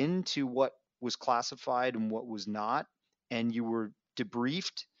read into what was classified and what was not, and you were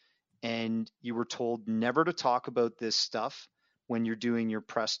debriefed and you were told never to talk about this stuff when you're doing your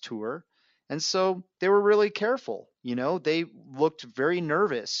press tour. And so they were really careful. They looked very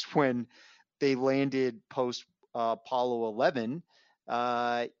nervous when they landed post Apollo 11,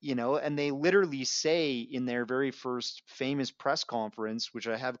 and they literally say in their very first famous press conference, which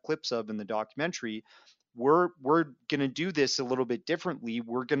I have clips of in the documentary, we're going to do this a little bit differently.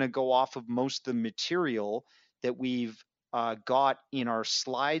 We're going to go off of most of the material that we've got in our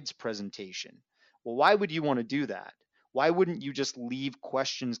slides presentation. Well, why would you want to do that? Why wouldn't you just leave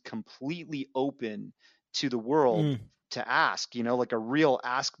questions completely open to the world to ask, like a real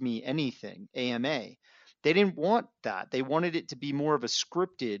Ask Me Anything, AMA? They didn't want that. They wanted it to be more of a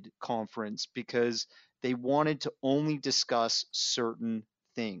scripted conference because they wanted to only discuss certain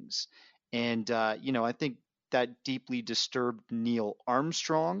things. And, I think that deeply disturbed Neil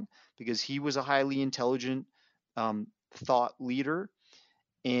Armstrong because he was a highly intelligent thought leader.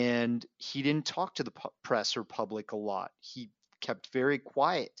 And he didn't talk to the press or public a lot. He kept very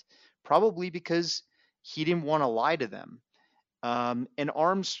quiet, probably because he didn't want to lie to them. And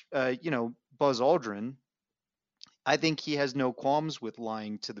Buzz Aldrin, I think he has no qualms with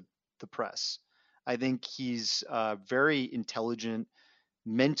lying to the press. I think he's a very intelligent,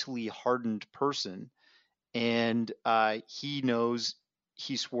 mentally hardened person. And he knows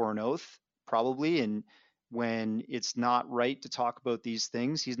he swore an oath, probably, and when it's not right to talk about these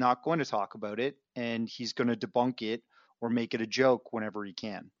things, he's not going to talk about it, and he's going to debunk it or make it a joke whenever he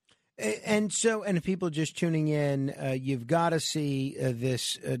can. And if people just tuning in, you've got to see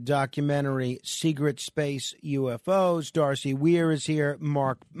this documentary, Secret Space UFOs. Darcy Weir is here.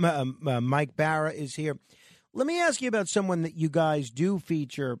 Mike Barra is here. Let me ask you about someone that you guys do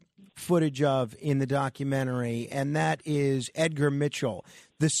feature footage of in the documentary, and that is Edgar Mitchell,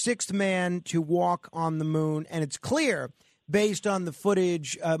 the 6th man to walk on the moon. And it's clear, based on the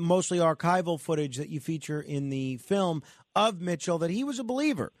footage, mostly archival footage that you feature in the film of Mitchell, that he was a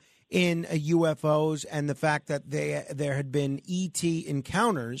believer in UFOs and the fact that there had been ET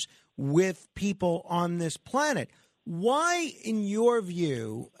encounters with people on this planet. Why, in your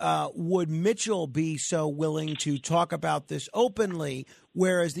view, would Mitchell be so willing to talk about this openly,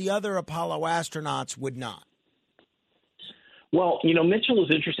 whereas the other Apollo astronauts would not? Well, Mitchell is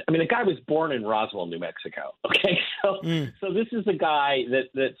interesting. I mean, the guy was born in Roswell, New Mexico. Okay, so this is a guy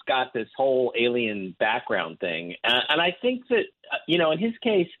that's got this whole alien background thing, and I think that in his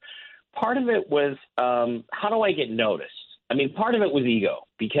case, part of it was how do I get noticed? I mean, part of it was ego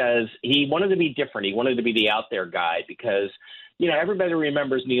because he wanted to be different. He wanted to be the out there guy because everybody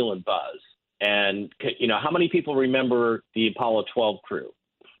remembers Neil and Buzz, and how many people remember the Apollo 12 crew?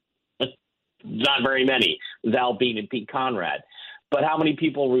 Not very many. Val Bean and Pete Conrad. But how many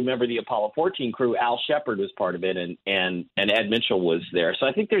people remember the Apollo 14 crew? Al Shepard was part of it, and Ed Mitchell was there. So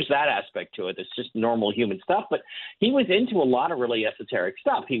I think there's that aspect to it. It's just normal human stuff. But he was into a lot of really esoteric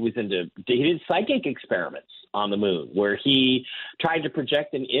stuff. He did psychic experiments on the moon where he tried to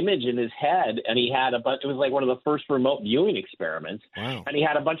project an image in his head, and he had it was like one of the first remote viewing experiments. Wow. And he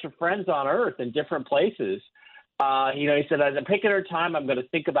had a bunch of friends on Earth in different places. He said, at a particular time, I'm going to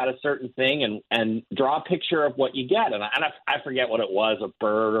think about a certain thing and draw a picture of what you get. And I forget what it was, a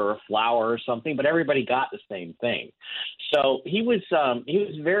bird or a flower or something, but everybody got the same thing. So he was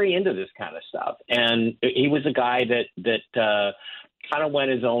very into this kind of stuff. And he was a guy that kind of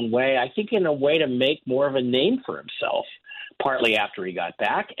went his own way, I think in a way to make more of a name for himself, partly after he got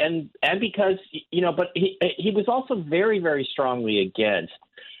back. And because, but he was also very, very strongly against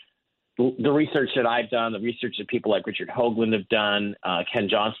the research that I've done, the research that people like Richard Hoagland have done, Ken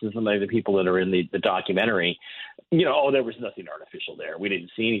Johnson, some of the people that are in the documentary, there was nothing artificial there. We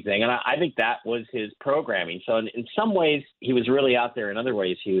didn't see anything. And I think that was his programming. So in some ways, he was really out there. In other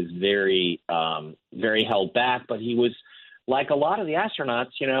ways, he was very, very held back. But he was, like a lot of the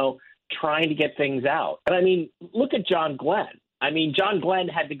astronauts, trying to get things out. And I mean, look at John Glenn. I mean, John Glenn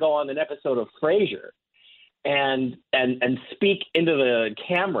had to go on an episode of Frasier and speak into the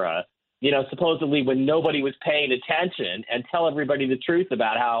camera, supposedly when nobody was paying attention, and tell everybody the truth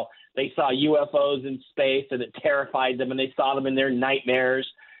about how they saw UFOs in space and it terrified them and they saw them in their nightmares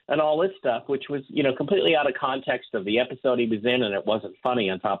and all this stuff, which was, completely out of context of the episode he was in, and it wasn't funny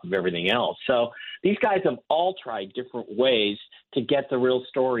on top of everything else. So these guys have all tried different ways to get the real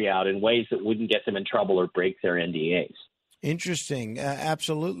story out in ways that wouldn't get them in trouble or break their NDAs. Interesting.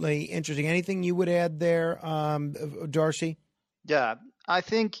 Absolutely interesting. Anything you would add there, Darcy? Yeah, I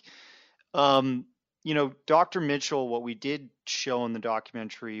think Dr. Mitchell, what we did show in the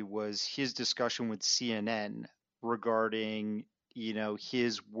documentary was his discussion with CNN regarding,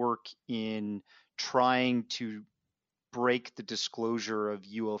 his work in trying to break the disclosure of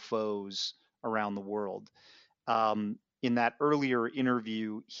UFOs around the world. In that earlier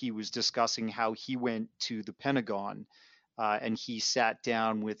interview, he was discussing how he went to the Pentagon and he sat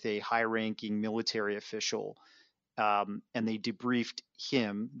down with a high-ranking military official, and they debriefed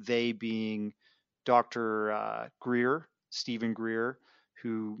him, they being Dr. Greer, Stephen Greer,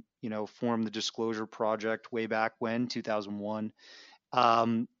 who, formed the Disclosure Project way back when, 2001.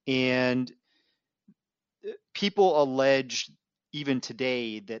 And people allege even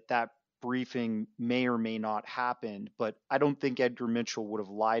today that briefing may or may not happen, but I don't think Edgar Mitchell would have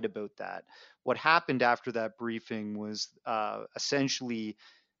lied about that. What happened after that briefing was essentially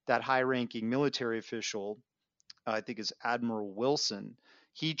that high-ranking military official, I think is Admiral Wilson,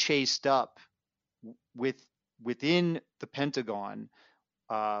 he chased up within the Pentagon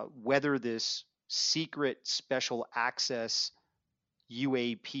whether this secret special access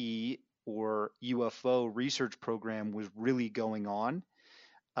UAP or UFO research program was really going on.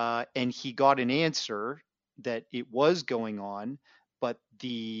 And he got an answer that it was going on, but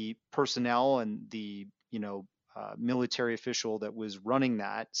the personnel and the military official that was running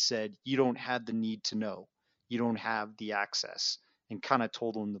that said, you don't have the need to know. You don't have the access, and kind of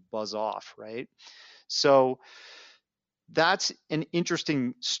told him to buzz off, right? So that's an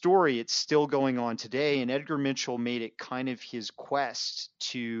interesting story. It's still going on today, and Edgar Mitchell made it kind of his quest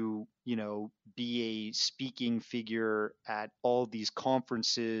to, be a speaking figure at all these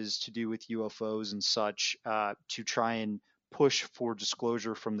conferences to do with UFOs and such, to try and push for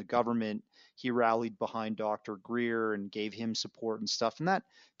disclosure from the government. He rallied behind Dr. Greer and gave him support and stuff. And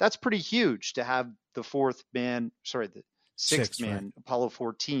that's pretty huge to have the sixth man, right, Apollo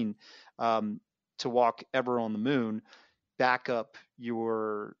 14, to walk ever on the moon, back up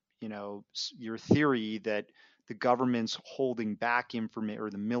your theory that the government's holding back information, or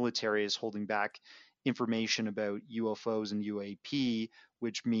the military is holding back information about UFOs and UAP,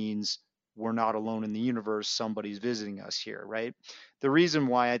 which means we're not alone in the universe. Somebody's visiting us here, right? The reason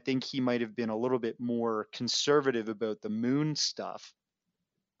why I think he might have been a little bit more conservative about the moon stuff,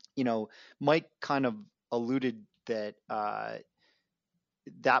 Mike kind of alluded that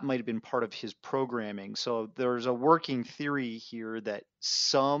that might have been part of his programming. So there's a working theory here that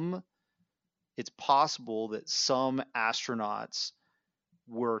it's possible that some astronauts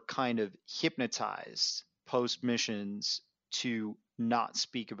were kind of hypnotized post missions to not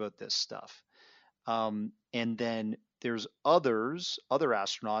speak about this stuff. And then there's other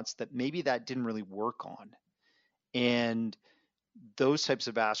astronauts that maybe that didn't really work on. And those types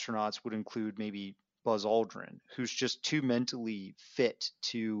of astronauts would include maybe Buzz Aldrin, who's just too mentally fit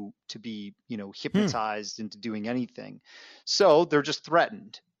to be, hypnotized into doing anything. So they're just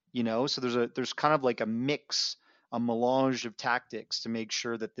threatened, so there's kind of like a melange of tactics to make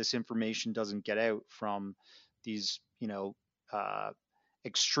sure that this information doesn't get out from these,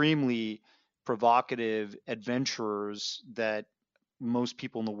 extremely provocative adventurers that most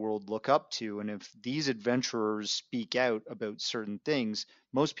people in the world look up to. And if these adventurers speak out about certain things,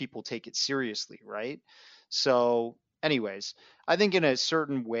 most people take it seriously, right? So anyways, I think in a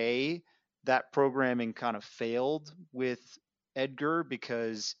certain way that programming kind of failed with Edgar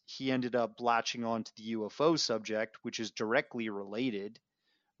because he ended up latching on to the UFO subject, which is directly related,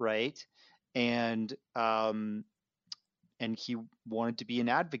 right? And he wanted to be an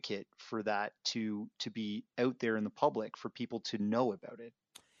advocate for that to be out there in the public for people to know about it.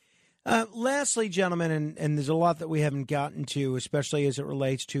 Lastly, gentlemen, and there's a lot that we haven't gotten to, especially as it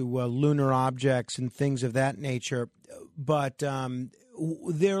relates to lunar objects and things of that nature. But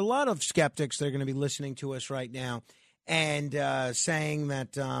there are a lot of skeptics that are going to be listening to us right now and saying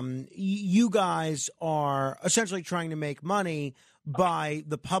that you guys are essentially trying to make money by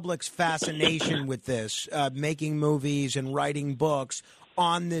the public's fascination with this, making movies and writing books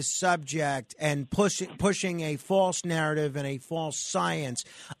on this subject and pushing a false narrative and a false science.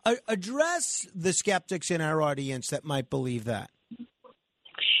 Address the skeptics in our audience that might believe that.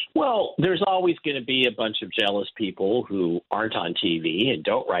 Well, there's always going to be a bunch of jealous people who aren't on TV and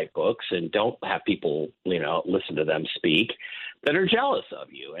don't write books and don't have people, listen to them speak, that are jealous of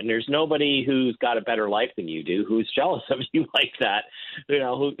you. And there's nobody who's got a better life than you do who's jealous of you like that,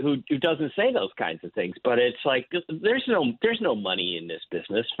 who doesn't say those kinds of things. But it's like there's no money in this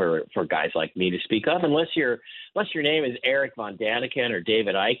business for guys like me to speak of unless your name is Eric Von Daniken or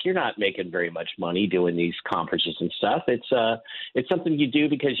David Icke. You're not making very much money doing these conferences and stuff. It's something you do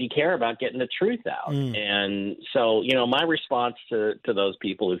because you care about getting the truth out. And so, my response to those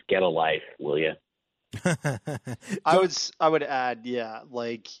people is get a life, will you? I would add,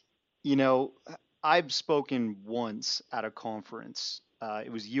 I've spoken once at a conference.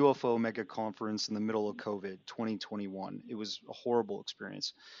 It was UFO Mega Conference in the middle of COVID, 2021. It was a horrible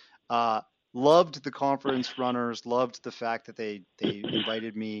experience. Loved the conference runners, loved the fact that they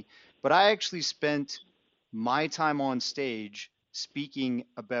invited me, but I actually spent my time on stage speaking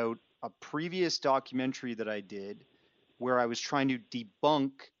about a previous documentary that I did where I was trying to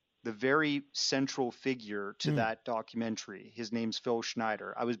debunk the very central figure to that documentary. His name's Phil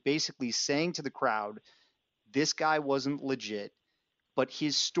Schneider. I was basically saying to the crowd, this guy wasn't legit, but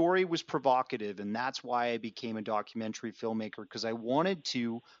his story was provocative, and that's why I became a documentary filmmaker, because I wanted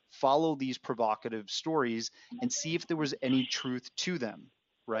to follow these provocative stories and see if there was any truth to them,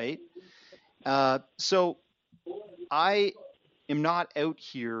 right? So I am not out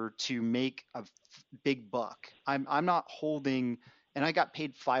here to make a big buck. I'm not holding... And I got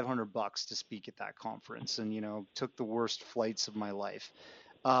paid $500 to speak at that conference and, took the worst flights of my life.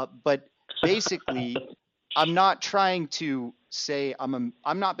 But basically, I'm not trying to say I'm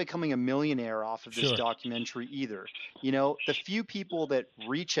not becoming a millionaire off of this documentary either. The few people that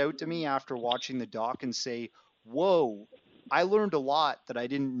reach out to me after watching the doc and say, whoa, I learned a lot that I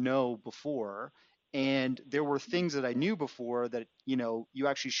didn't know before. And there were things that I knew before that, you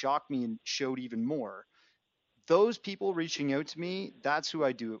actually shocked me and showed even more. Those people reaching out to me, that's who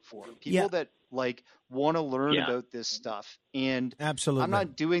I do it for. People that want to learn about this stuff. And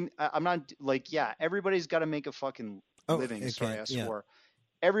absolutely, everybody's got to make a fucking living. Sorry, I swore.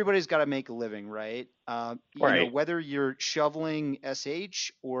 Everybody's got to make a living, right? Whether you're shoveling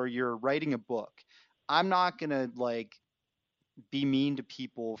SH or you're writing a book, I'm not going to be mean to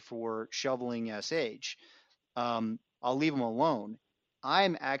people for shoveling SH. I'll leave them alone.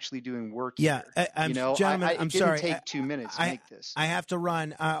 I'm actually doing work here. Gentlemen, it didn't take 2 minutes to make this. I have to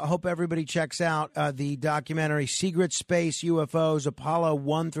run. I hope everybody checks out the documentary Secret Space UFOs, Apollo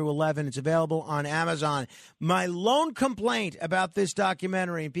 1 through 11. It's available on Amazon. My lone complaint about this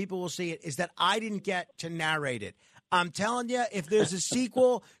documentary, and people will see it, is that I didn't get to narrate it. I'm telling you, if there's a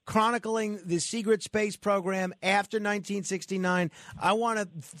sequel chronicling the secret space program after 1969, I want to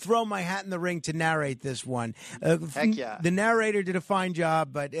throw my hat in the ring to narrate this one. Heck yeah. The narrator did a fine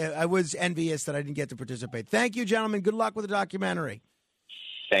job, but I was envious that I didn't get to participate. Thank you, gentlemen. Good luck with the documentary.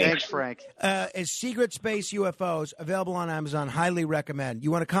 Thanks, Frank. Is Secret Space UFOs, available on Amazon. Highly recommend.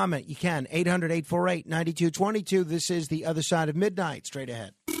 You want to comment? You can. 800-848-9222. This is The Other Side of Midnight. Straight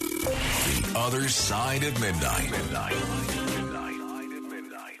ahead. The Other Side of Midnight.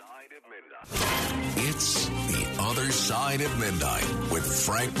 It's The Other Side of Midnight with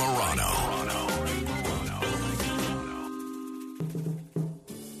Frank Morano.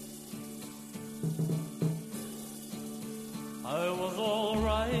 I was all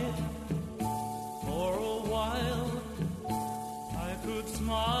right for a while. I could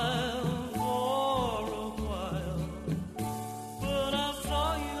smile for a while. But I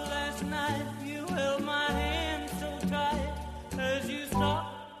saw you last night. You held my hand so tight as you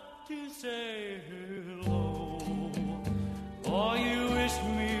stopped to say hello. Oh, you wished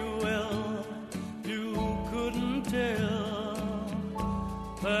me well. You couldn't tell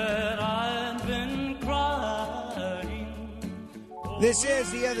that I've been crying. This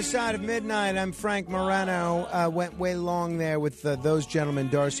is The Other Side of Midnight. I'm Frank Morano. Went way long there with those gentlemen,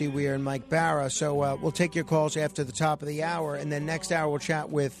 Darcy Weir and Mike Barra. So we'll take your calls after the top of the hour. And then next hour, we'll chat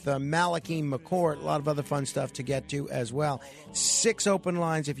with Malachi McCourt. A lot of other fun stuff to get to as well. 6 open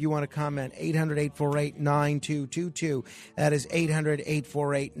lines if you want to comment. 800-848-9222. That is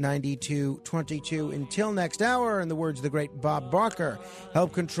 800-848-9222. Until next hour, in the words of the great Bob Barker,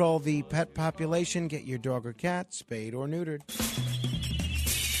 help control the pet population. Get your dog or cat spayed or neutered.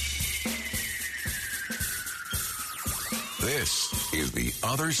 This is The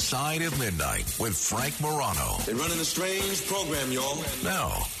Other Side of Midnight with Frank Morano. They're running a strange program, y'all.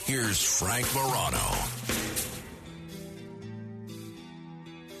 Now, here's Frank Morano.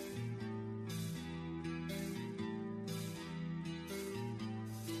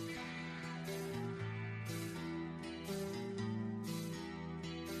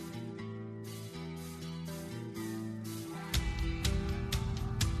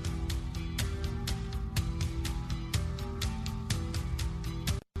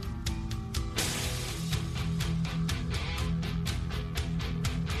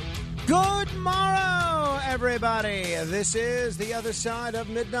 Good morrow, everybody. This is The Other Side of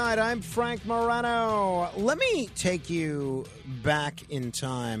Midnight. I'm Frank Morano. Let me take you back in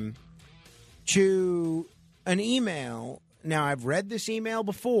time to an email. Now, I've read this email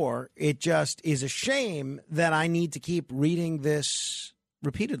before. It just is a shame that I need to keep reading this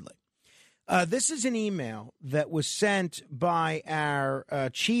repeatedly. This is an email that was sent by our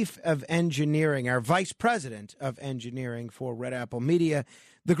chief of engineering, our vice president of engineering for Red Apple Media,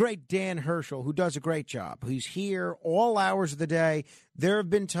 the great Dan Herschel, who does a great job. He's here all hours of the day. There have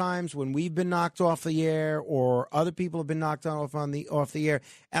been times when we've been knocked off the air or other people have been knocked off the air,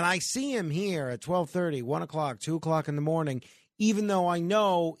 and I see him here at 12:30, 1 o'clock, 2 o'clock in the morning, even though I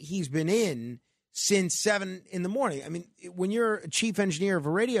know he's been in since 7 in the morning. I mean, when you're a chief engineer of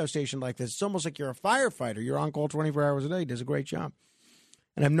a radio station like this, it's almost like you're a firefighter. You're on call 24 hours a day. He does a great job.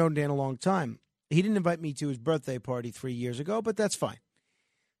 And I've known Dan a long time. He didn't invite me to his birthday party 3 years ago, but that's fine.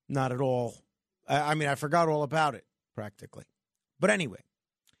 Not at all. I mean, I forgot all about it, practically. But anyway,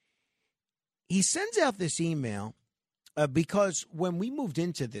 he sends out this email because when we moved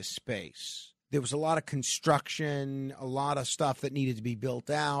into this space, there was a lot of construction, a lot of stuff that needed to be built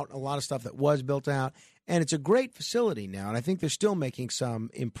out, a lot of stuff that was built out. And it's a great facility now, and I think they're still making some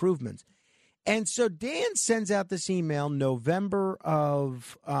improvements. And so Dan sends out this email November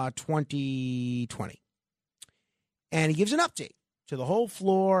of 2020. And he gives an update to the whole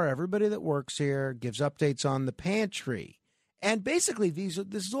floor, everybody that works here, gives updates on the pantry. And basically, this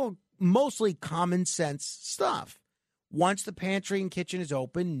is all mostly common sense stuff. Once the pantry and kitchen is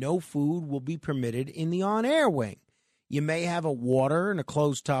open, no food will be permitted in the on-air wing. You may have a water and a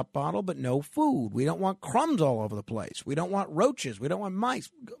closed-top bottle, but no food. We don't want crumbs all over the place. We don't want roaches. We don't want mice.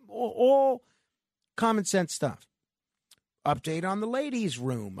 All common sense stuff. Update on the ladies'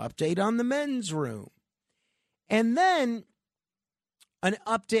 room. Update on the men's room. And then an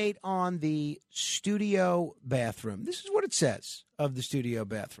update on the studio bathroom. This is what it says of the studio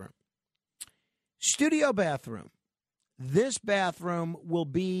bathroom. Studio bathroom. This bathroom will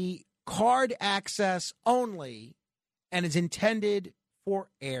be card access only and is intended for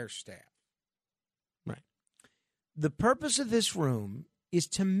air staff. Right. The purpose of this room is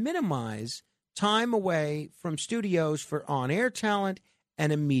to minimize time away from studios for on-air talent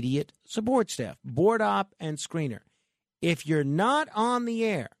and immediate support staff, board op and screener. If you're not on the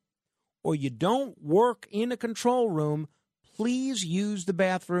air or you don't work in a control room, please use the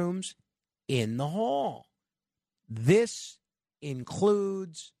bathrooms in the hall. This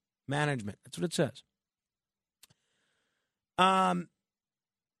includes management. That's what it says. Some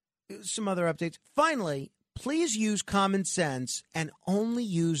other updates. Finally, please use common sense and only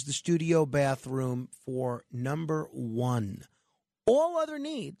use the studio bathroom for number 1. All other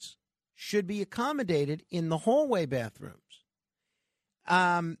needs should be accommodated in the hallway bathrooms.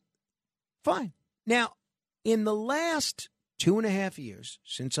 Fine. Now, in the last 2.5 years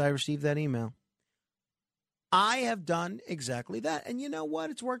since I received that email, I have done exactly that. And you know what?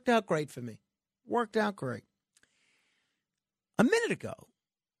 It's worked out great for me. Worked out great. A minute ago,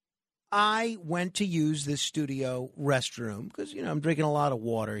 I went to use this studio restroom because, I'm drinking a lot of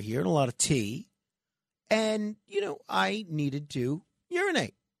water here and a lot of tea. And, I needed to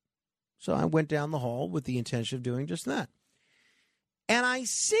urinate. So I went down the hall with the intention of doing just that. And I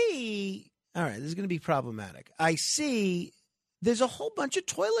see, all right, this is going to be problematic. I see there's a whole bunch of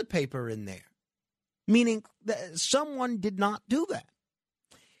toilet paper in there, meaning that someone did not do that.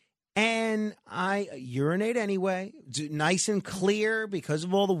 And I urinate anyway. It's nice and clear because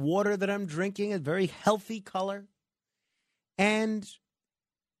of all the water that I'm drinking, a very healthy color. And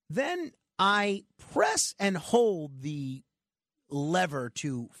then I press and hold the lever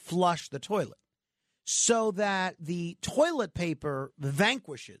to flush the toilet so that the toilet paper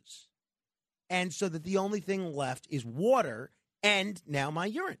vanquishes, and so that the only thing left is water and now my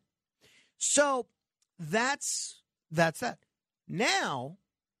urine. So that's that. Now,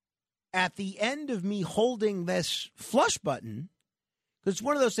 at the end of me holding this flush button, because it's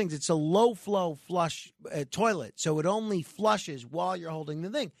one of those things, it's a low-flow flush toilet, so it only flushes while you're holding the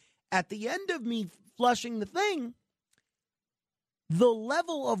thing. At the end of me flushing the thing, the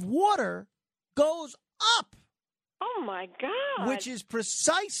level of water goes up. Oh, my God. Which is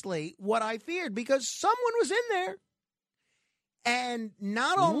precisely what I feared, because someone was in there and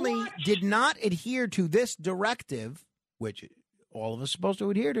not only did not adhere to this directive, which all of us are supposed to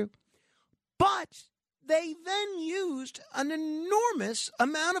adhere to, but they then used an enormous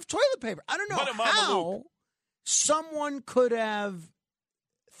amount of toilet paper. I don't know how someone could have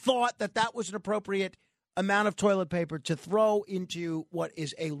thought that that was an appropriate amount of toilet paper to throw into what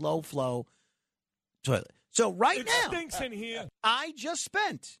is a low-flow toilet. So right now, stinks in here. I just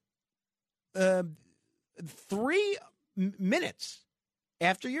spent 3 minutes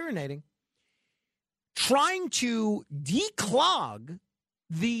after urinating trying to declog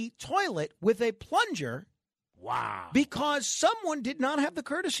the toilet with a plunger. Wow. Because someone did not have the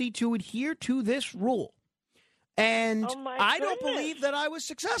courtesy to adhere to this rule. And I don't believe that I was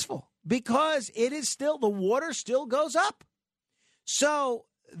successful, because it is still, the water still goes up. So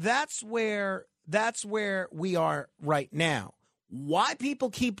that's where we are right now. Why people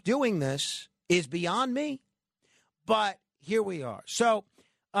keep doing this is beyond me, but here we are. So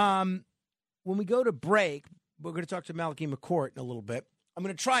when we go to break, we're going to talk to Malachi McCourt in a little bit. I'm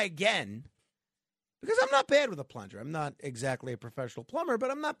going to try again, because I'm not bad with a plunger. I'm not exactly a professional plumber,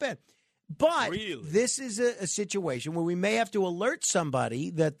 but I'm not bad. But this is a situation where we may have to alert somebody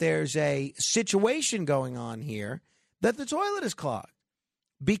that there's a situation going on here, that the toilet is clogged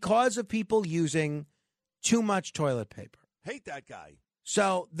because of people using too much toilet paper. Hate that guy.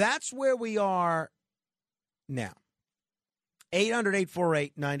 So that's where we are now.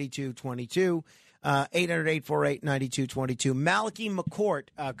 800-848-9222. 800-848-9222. Malachi McCourt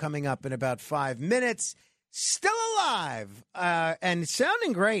coming up in about 5 minutes. Still alive and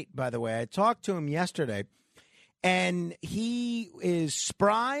sounding great, by the way. I talked to him yesterday, and he is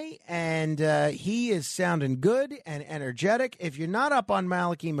spry, and he is sounding good and energetic. If you're not up on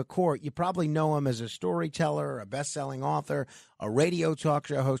Malachi McCourt, you probably know him as a storyteller, a best-selling author, a radio talk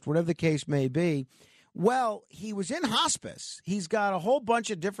show host, whatever the case may be. Well, he was in hospice. He's got a whole bunch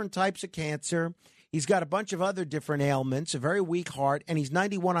of different types of cancer. He's got a bunch of other different ailments, a very weak heart, and he's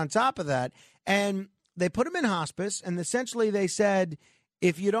 91 on top of that. And they put him in hospice, and essentially they said,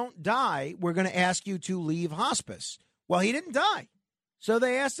 if you don't die, we're going to ask you to leave hospice. Well, he didn't die. So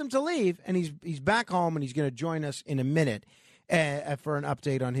they asked him to leave, and he's back home, and he's going to join us in a minute for an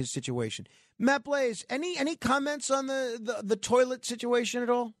update on his situation. Matt Blaze, any comments on the toilet situation at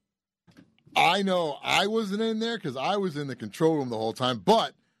all? I know I wasn't in there because I was in the control room the whole time,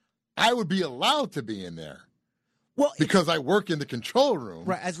 but I would be allowed to be in there. Well, because I work in the control room.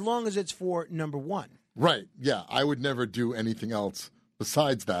 Right, as long as it's for number 1. Right, yeah. I would never do anything else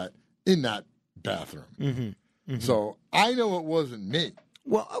besides that in that bathroom. Mm-hmm. Mm-hmm. So I know it wasn't me.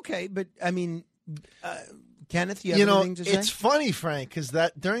 Well, okay, but I mean, Kenneth, you have anything to say? It's funny, Frank, because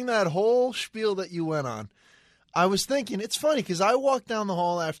during that whole spiel that you went on, I was thinking, it's funny because I walked down the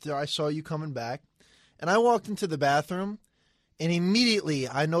hall after I saw you coming back, and I walked into the bathroom, and immediately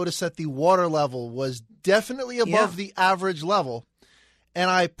I noticed that the water level was definitely above the average level, and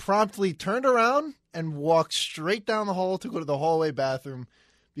I promptly turned around and walked straight down the hall to go to the hallway bathroom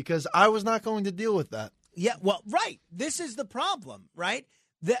because I was not going to deal with that. Yeah, well, right. This is the problem, right?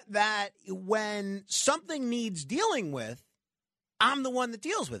 That when something needs dealing with, I'm the one that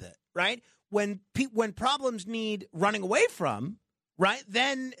deals with it, right? When problems need running away from, right?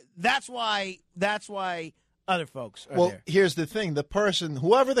 Then that's why other folks are there. Here's the thing: the person,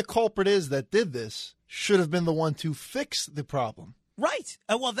 whoever the culprit is that did this, should have been the one to fix the problem. Right.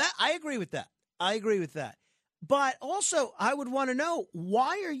 Well, I agree with that. But also, I would want to know,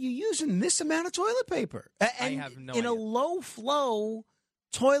 why are you using this amount of toilet paper? And I have no in idea. a low-flow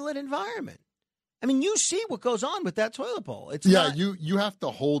toilet environment. I mean, you see what goes on with that toilet bowl. It's not, you have to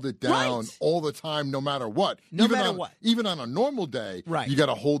hold it down all the time, no matter what. Even on a normal day, you got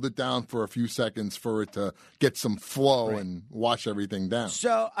to hold it down for a few seconds for it to get some flow and wash everything down.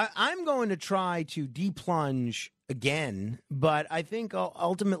 So I'm going to try to deplunge again, but I think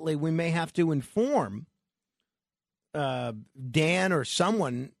ultimately we may have to inform Dan or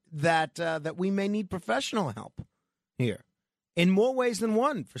someone that we may need professional help here in more ways than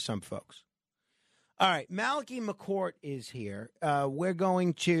one for some folks. All right, Malachi McCourt is here. We're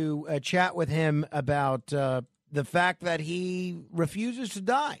going to chat with him about the fact that he refuses to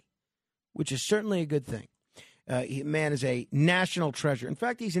die, which is certainly a good thing. Man is a national treasure. In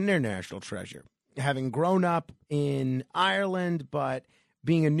fact, he's an international treasure, having grown up in Ireland, but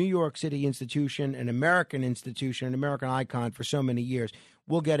being a New York City institution, an American institution, an American icon for so many years.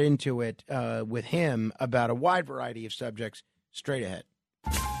 We'll get into it with him about a wide variety of subjects straight ahead.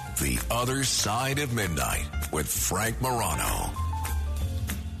 The Other Side of Midnight with Frank Morano.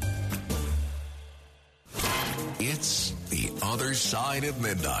 It's The Other Side of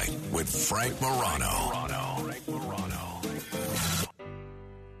Midnight with Frank Morano. When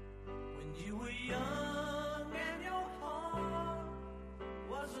you were young and your heart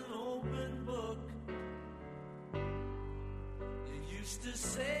was an open book, you used to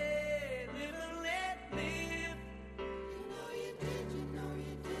say, live and let live.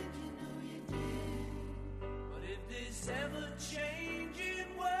 But if this ever-changing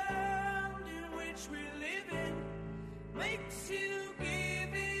world in which we live in makes you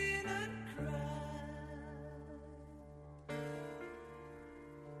give in and cry,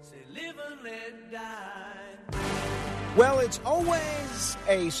 say live and let die. Well, it's always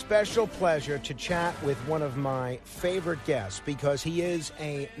a special pleasure to chat with one of my favorite guests because he is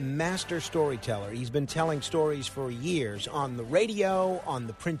a master storyteller. He's been telling stories for years on the radio, on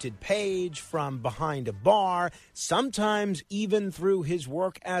the printed page, from behind a bar, sometimes even through his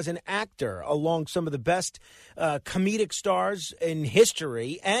work as an actor along some of the best comedic stars in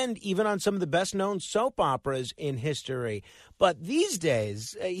history and even on some of the best-known soap operas in history. But these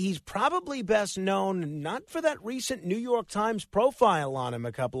days, he's probably best known not for that recent New York Times profile on him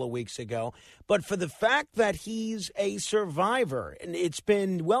a couple of weeks ago, but for the fact that he's a survivor. And it's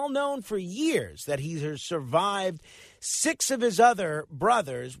been well known for years that he has survived 6 of his other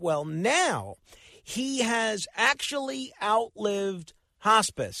brothers. Well, now he has actually outlived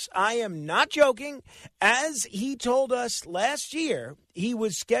hospice. I am not joking. As he told us last year, he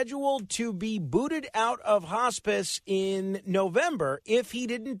was scheduled to be booted out of hospice in November if he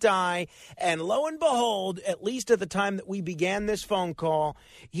didn't die. And lo and behold, at least at the time that we began this phone call,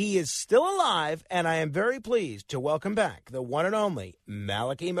 he is still alive. And I am very pleased to welcome back the one and only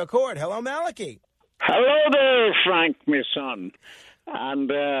Malachi McCourt. Hello, Malachi. Hello there, Frank, my son. And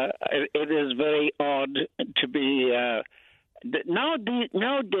it is very odd to be...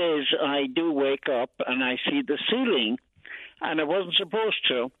 Nowadays, I do wake up and I see the ceiling, and I wasn't supposed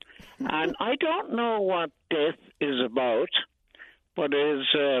to. And I don't know what death is about, but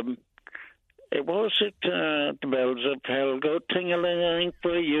the bells of hell go ting-a-ling-a-ling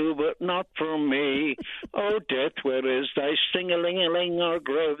for you, but not for me. Oh, death, where is thy sting-a-ling-a-ling, or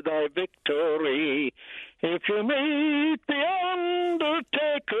grave thy victory? If you meet the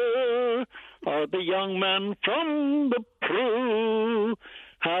undertaker, or the young man from the Prue,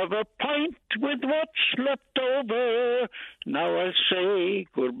 have a pint with what's left over. Now I say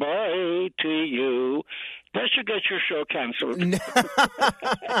goodbye to you. That should get your show canceled.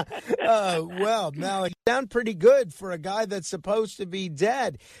 Well, Malik, you sound pretty good for a guy that's supposed to be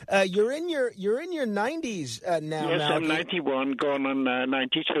dead. You're in your 90s now. Yes, Malik. I'm 91, going on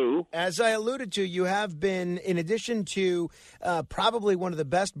 92. As I alluded to, you have been, in addition to probably one of the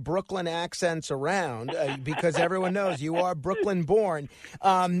best Brooklyn accents around, because everyone knows you are Brooklyn-born.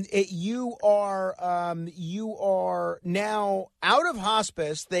 You are now out of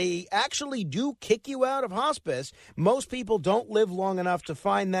hospice. They actually do kick you out of hospice. Most people don't live long enough to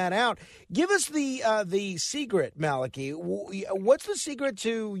find that out. Give us the secret, Maliki. What's the secret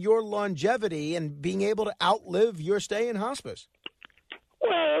to your longevity and being able to outlive your stay in hospice?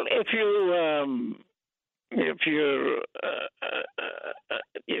 Well, if you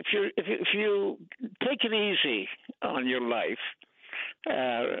take it easy on your life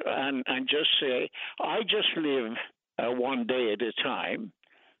and just say, I just live one day at a time.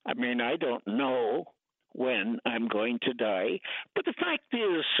 I mean, I don't know when I'm going to die. But the fact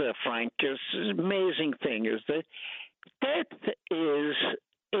is, Frank, is an amazing thing is that death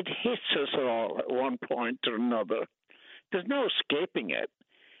it hits us all at one point or another. There's no escaping it.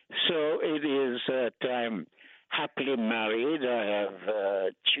 So it is that I'm happily married. I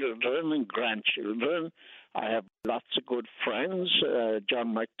have children and grandchildren. I have lots of good friends,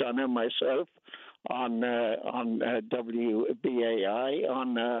 John McDonough, myself, on WBAI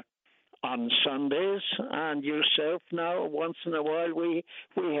on Sundays, and yourself now. Once in a while, we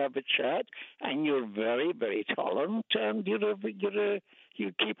have a chat, and you're very, very tolerant, and you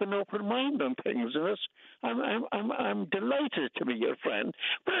keep an open mind on things. And I'm delighted to be your friend.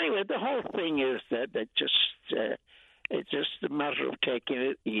 But anyway, the whole thing is that it's just a matter of taking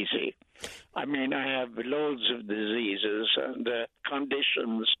it easy. I mean, I have loads of diseases and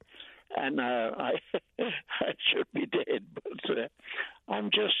conditions, and I should be dead, but I'm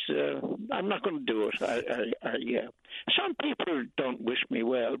not going to do it. Some people don't wish me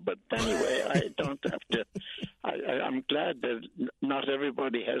well, but anyway, I don't have to. I'm glad that not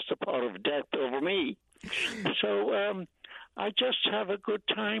everybody has the power of death over me. So I just have a good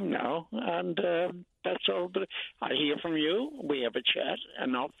time now, and that's all. I hear from you, we have a chat,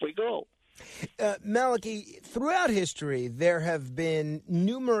 and off we go. Maliki, throughout history, there have been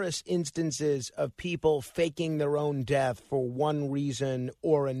numerous instances of people faking their own death for one reason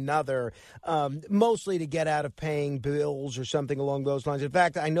or another, mostly to get out of paying bills or something along those lines. In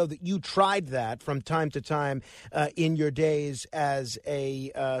fact, I know that you tried that from time to time in your days as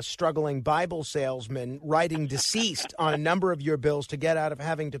a struggling Bible salesman, writing deceased on a number of your bills to get out of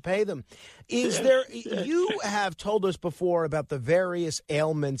having to pay them. You have told us before about the various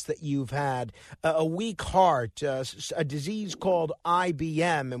ailments that you've had, a weak heart, a disease called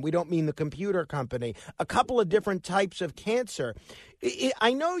IBM, and we don't mean the computer company, a couple of different types of cancer.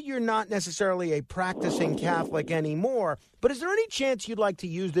 I know you're not necessarily a practicing Catholic anymore, but is there any chance you'd like to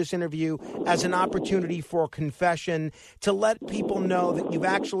use this interview as an opportunity for confession, to let people know that you've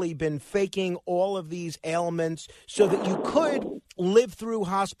actually been faking all of these ailments so that you could live through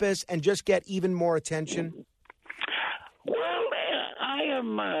hospice and just get even more attention? Well,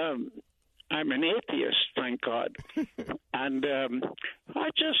 I'm an atheist, thank God, and I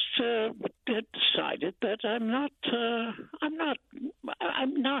just decided that I'm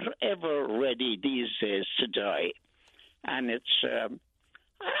not ever ready these days to die, and it's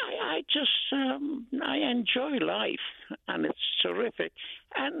I enjoy life, and it's terrific.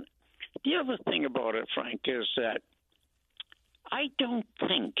 And the other thing about it, Frank, is that I don't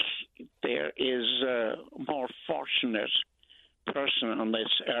think there is a more fortunate person on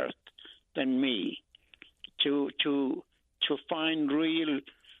this earth than me to find real.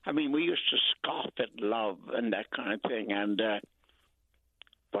 I mean, we used to scoff at love and that kind of thing, and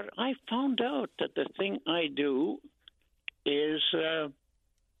but I found out that the thing I do is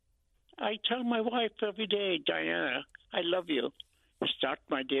I tell my wife every day, Diana, I love you. Start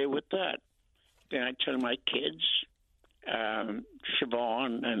my day with that. Then I tell my kids,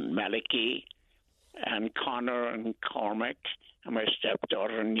 Siobhan and Maliki and Connor and Cormac and my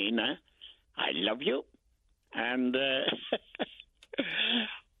stepdaughter Nina, I love you. And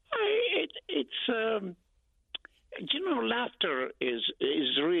laughter is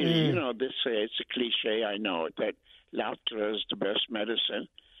really, it's a cliche, I know, that laughter is the best medicine.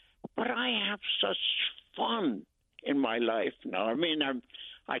 But I have such fun in my life now. I mean,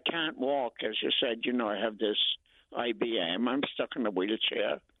 I can't walk, as you said. I have this IBM. I'm stuck in a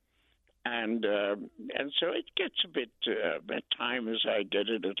wheelchair, and so it gets a bit. At times, I get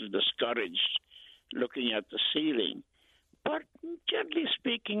a little discouraged looking at the ceiling. But generally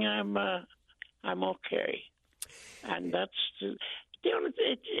speaking, I'm okay, and that's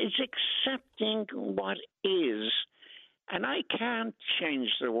It's accepting what is, and I can't change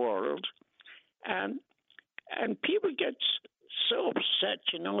the world, and people get so upset.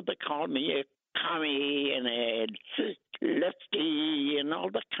 They call me a commie and a lefty and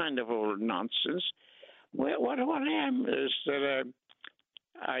all that kind of old nonsense. Well, what I am is that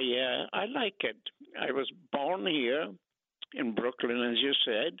I like it. I was born here in Brooklyn, as you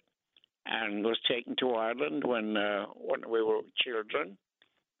said, and was taken to Ireland when we were children.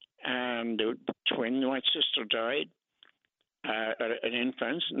 And my sister died at an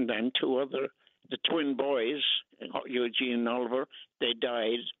infant, and then the twin boys, Eugene and Oliver, they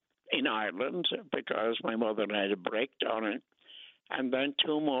died in Ireland because my mother had a breakdown. And then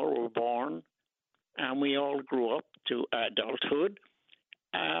two more were born, and we all grew up to adulthood.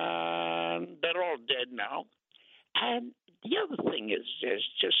 And they're all dead now. And the other thing is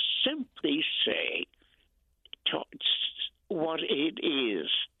just simply say what it is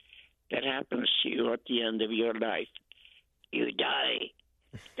that happens to you at the end of your life. You die.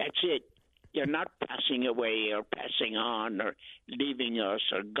 That's it. You're not passing away or passing on or leaving us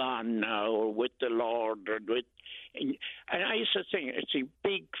or gone now or with the Lord or with. And I used to think it's the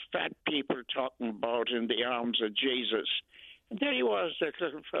big fat people talking about in the arms of Jesus. And there he was, that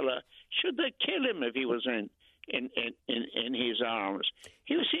little fella. Should they kill him if he was in his arms?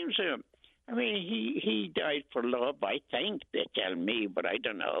 He seems to. I mean, he died for love. I think they tell me, but I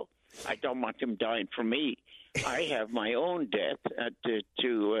don't know. I don't want him dying for me. I have my own death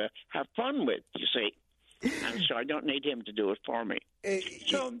to have fun with, you see. And so I don't need him to do it for me.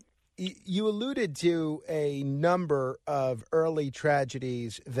 So you alluded to a number of early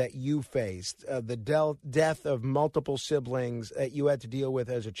tragedies that you faced, the death of multiple siblings that you had to deal with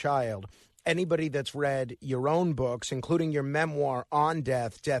as a child. Anybody that's read your own books, including your memoir on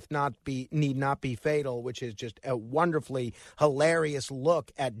death, Need Not Be Fatal, which is just a wonderfully hilarious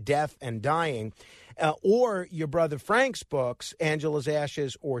look at death and dying, or your brother Frank's books, Angela's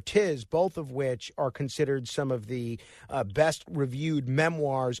Ashes or Tis, both of which are considered some of the best reviewed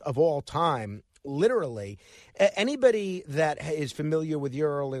memoirs of all time. Literally, anybody that is familiar with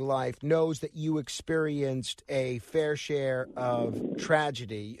your early life knows that you experienced a fair share of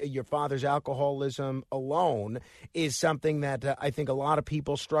tragedy. Your father's alcoholism alone is something that I think a lot of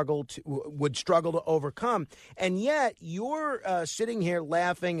people would struggle to overcome. And yet you're sitting here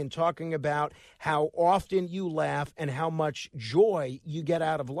laughing and talking about how often you laugh and how much joy you get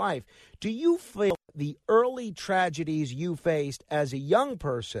out of life. Do you feel the early tragedies you faced as a young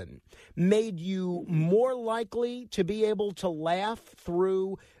person made you more likely to be able to laugh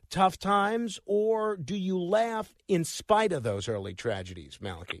through tough times, or do you laugh in spite of those early tragedies,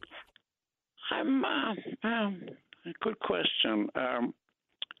 Malachi? Good question. I'm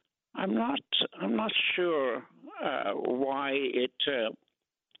not sure why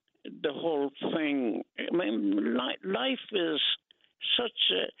the whole thing. I mean, life is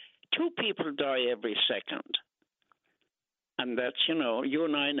such a. Two people die every second. And that's, you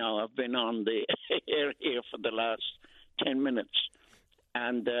and I now have been on the air here for the last 10 minutes.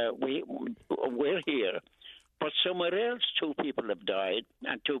 And we're here. But somewhere else, two people have died,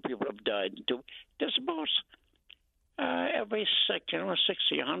 and two people have died. There's about every second,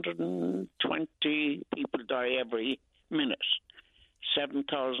 120 people die every minute.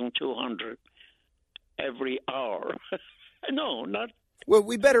 7,200 every hour. No, not. Well,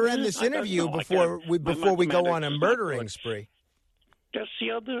 we better end this interview before we go on a murdering spree. That's the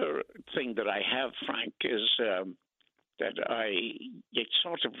other thing that I have, Frank, is that I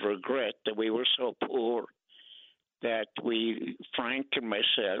sort of regret that we were so poor that Frank and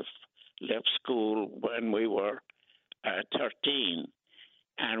myself, left school when we were 13,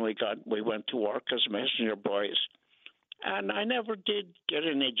 and we went to work as messenger boys. And I never did get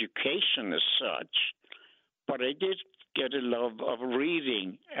an education as such, but I did get a love of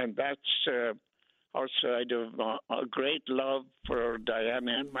reading, and that's outside of a great love for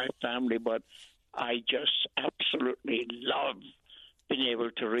Diana and my family, but I just absolutely love being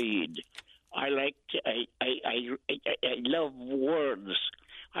able to read. I love words.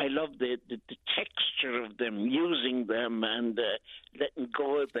 I love the texture of them, using them and letting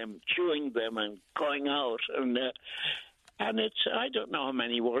go of them, chewing them and going out. And it's, I don't know how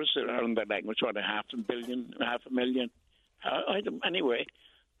many words there are in the language, what, 500 million? Anyway,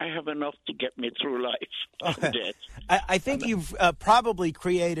 I have enough to get me through life. I think you've probably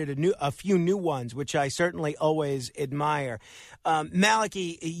created a few new ones, which I certainly always admire.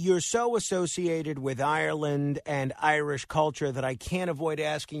 Malachy, you're so associated with Ireland and Irish culture that I can't avoid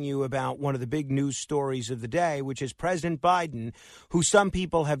asking you about one of the big news stories of the day, which is President Biden, who some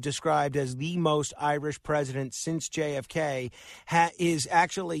people have described as the most Irish president since JFK, is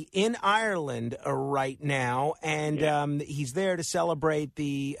actually in Ireland right now, and he's there to celebrate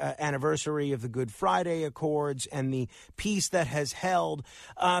the anniversary of the Good Friday Accords and the peace that has held.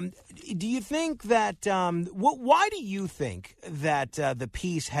 Do you think that, why do you think that the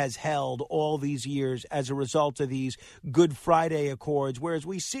peace has held all these years as a result of these Good Friday Accords, whereas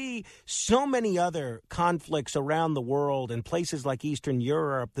we see so many other conflicts around the world in places like Eastern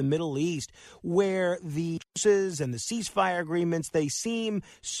Europe, the Middle East, where the truces and the ceasefire agreements, they seem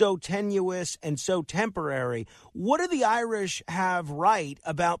so tenuous and so temporary? What do the Irish have right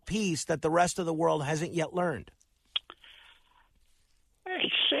about peace that the rest of the world hasn't yet learned?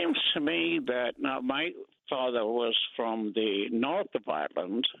 It seems to me that now my father was from the north of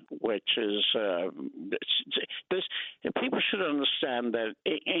Ireland, which is people should understand that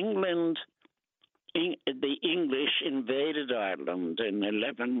England, the English invaded Ireland in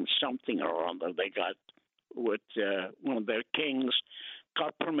 11 something or other. They got with one of their kings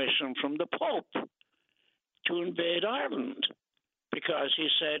got permission from the Pope to invade Ireland, because he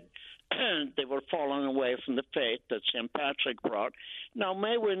said they were falling away from the faith that St. Patrick brought. Now,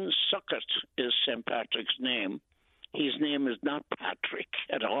 Maewyn Succat is St. Patrick's name. His name is not Patrick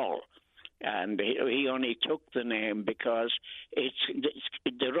at all. And he only took the name because it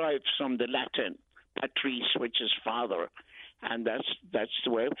derives from the Latin, patrice, which is father. And that's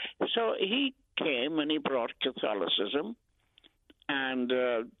the way. So he came and he brought Catholicism. And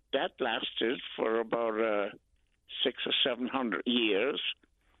that lasted for about 600 or 700 years.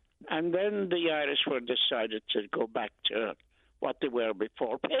 And then the Irish were decided to go back to what they were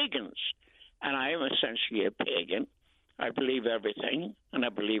before, pagans. And I am essentially a pagan. I believe everything, and I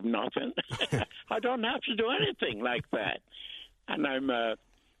believe nothing. I don't have to do anything like that. And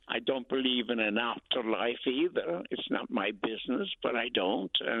I don't believe in an afterlife either. It's not my business, but I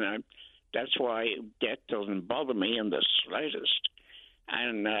don't. And that's why death doesn't bother me in the slightest.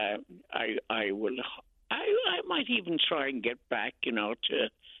 And I might even try and get back, to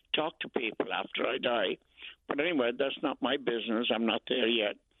talk to people after I die. But anyway, that's not my business. I'm not there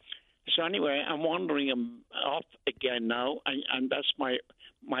yet. So anyway, I'm wandering off again now, and that's my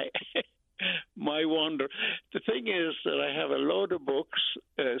my wonder. The thing is that I have a load of books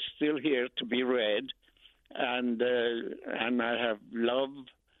still here to be read, and I have love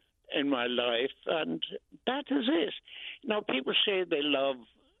in my life, and that is it. Now, people say they love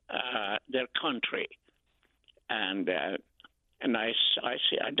their country, and I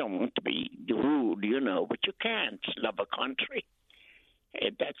say I don't want to be rude, but you can't love a country.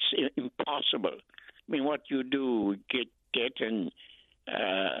 That's impossible. I mean, what you do, get and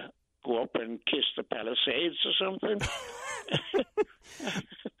go up and kiss the Palisades or something?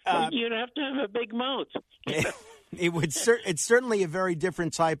 You'd have to have a big mouth. It's certainly a very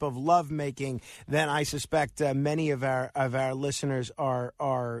different type of lovemaking than I suspect many of our listeners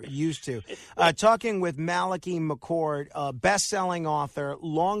are used to. Talking with Malachy McCord, a best-selling author,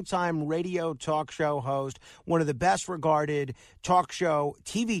 longtime radio talk show host, one of the best-regarded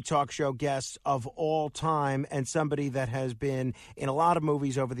TV talk show guests of all time, and somebody that has been in a lot of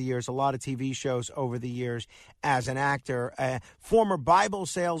movies over the years, a lot of TV shows over the years as an actor, former Bible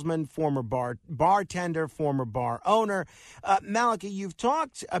salesman, former bartender, former bar owner. Malachy, you've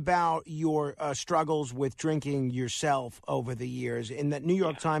talked about your struggles with drinking yourself over the years. In that New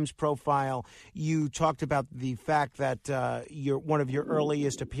York Times profile, you talked about the fact that one of your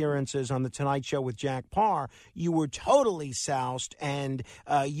earliest appearances on The Tonight Show with Jack Paar, you were totally soused, and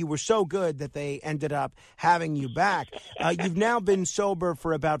you were so good that they ended up having you back. You've now been sober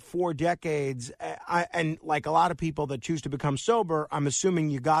for about 4 decades, and like a lot of people that choose to become sober, I'm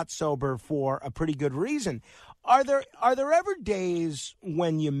assuming you got sober for a pretty good reason. Are there ever days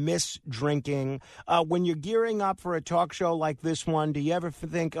when you miss drinking? When you're gearing up for a talk show like this one, do you ever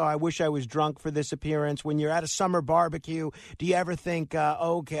think, I wish I was drunk for this appearance? When you're at a summer barbecue, do you ever think,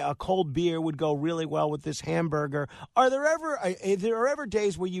 okay, a cold beer would go really well with this hamburger? Are there ever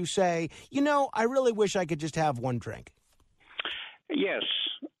days where you say, I really wish I could just have one drink? Yes,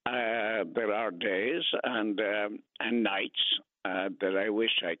 there are days and nights that I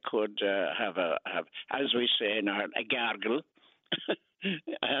wish I could have, as we say in Ireland, a gargle,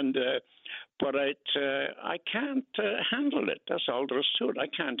 but I can't handle it. That's all there is to it. I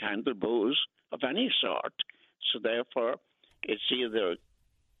can't handle booze of any sort. So therefore, it's either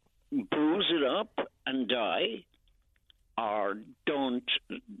booze it up and die, or don't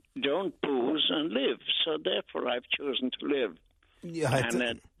booze and live. So therefore, I've chosen to live. Yeah,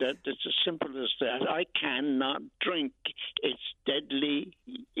 and that's as simple as that. I cannot drink. It's deadly.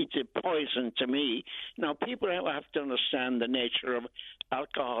 It's a poison to me. Now, people have to understand the nature of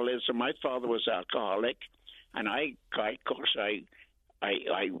alcoholism. My father was alcoholic, and I of course,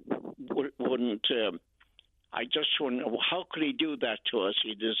 wouldn't. I just wouldn't. How could he do that to us?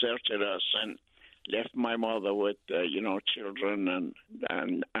 He deserted us and left my mother with children,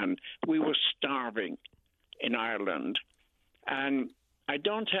 and we were starving in Ireland. And I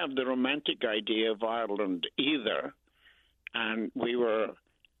don't have the romantic idea of Ireland either. And we were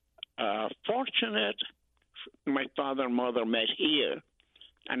fortunate. My father and mother met here,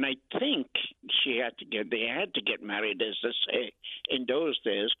 and I think they had to get married, as they say, in those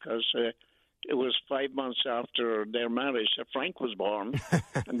days, because it was 5 months after their marriage that Frank was born,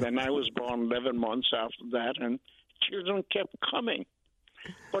 and then I was born 11 months after that, and children kept coming.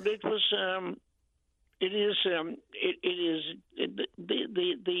 But it was. It is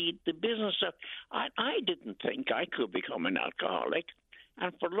the business of. I didn't think I could become an alcoholic,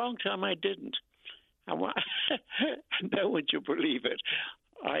 and for a long time I didn't. And now, would you believe it?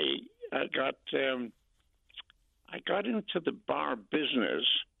 I got into the bar business.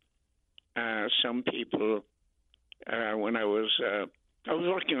 Some people when I was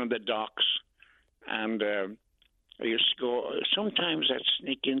working on the docks, and I used to go. Sometimes I'd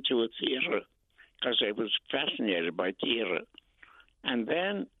sneak into a theater, because I was fascinated by theater. And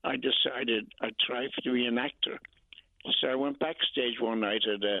then I decided I'd try to be an actor. So I went backstage one night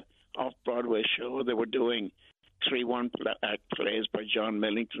at an off-Broadway show. They were doing 3 one-act plays by John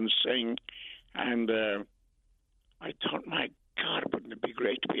Millington Synge. And I thought, my God, wouldn't it be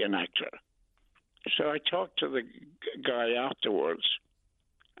great to be an actor? So I talked to the guy afterwards,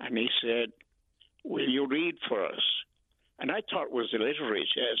 and he said, will you read for us? And I thought it was a literary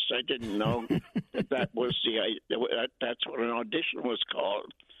test. I didn't know that's what an audition was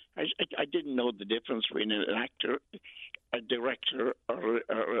called. I didn't know the difference between an actor, a director, or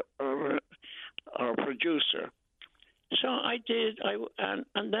a producer. So I did. And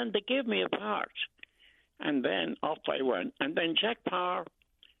then they gave me a part, and then off I went. And then Jack Power,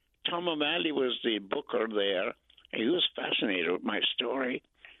 Tom O'Malley was the booker there. He was fascinated with my story,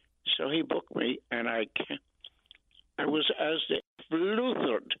 so he booked me, and I was as the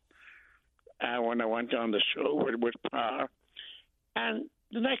Luthered when I went on the show with Power. And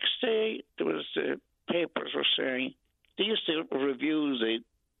the next day, there was the papers were saying, they used to review the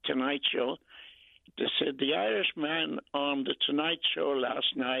Tonight Show. They said, the Irishman on the Tonight Show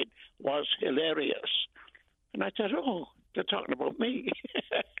last night was hilarious. And I thought, oh, they're talking about me.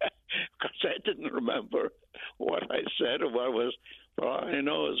 Because I didn't remember what I said or what was. All I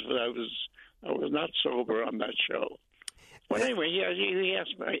know is that I was not sober on that show. Well, anyway, he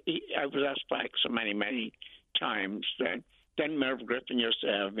asked me. I was asked back so many times. Then Merv Griffin used to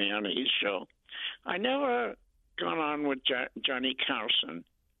have me on his show. I never gone on with Johnny Carson.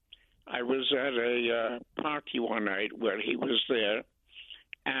 I was at a party one night where he was there,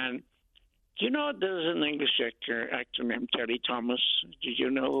 and do you know there's an English actor named Terry Thomas? Did you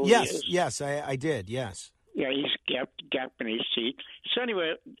know who he is? Yes, I did. Yes. Yeah, he's gap in his seat. So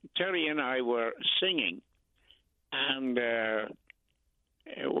anyway, Terry and I were singing. And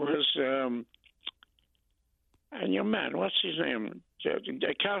it was, and your man, what's his name?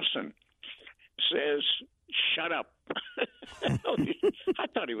 Carson says, shut up. I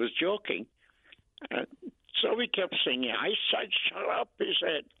thought he was joking. So we kept singing. I said, shut up, he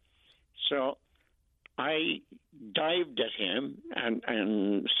said. So I dived at him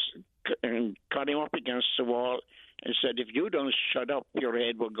and got him up against the wall and said, if you don't shut up, your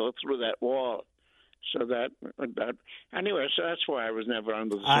head will go through that wall. So that anyway, so that's why I was never on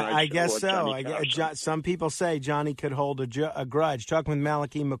the Tonight Show. I guess so. Carson. Some people say Johnny could hold a grudge. Talking with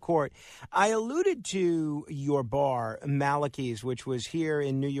Malachi McCourt, I alluded to your bar, Malachi's, which was here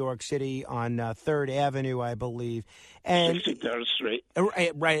in New York City on 3rd Avenue, I believe, and 63rd Street.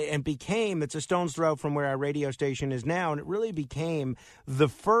 Right, and it's a stone's throw from where our radio station is now, and it really became the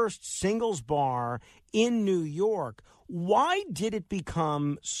first singles bar in New York. Why did it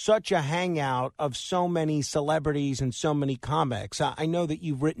become such a hangout of so many celebrities and so many comics? I know that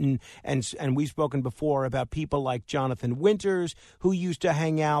you've written, and we've spoken before about people like Jonathan Winters, who used to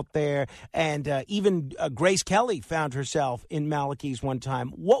hang out there, and even Grace Kelly found herself in Malachi's one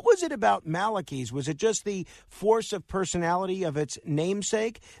time. What was it about Malachi's? Was it just the force of personality of its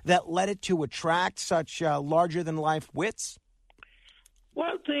namesake that led it to attract such larger-than-life wits?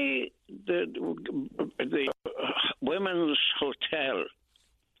 Well, the women's hotel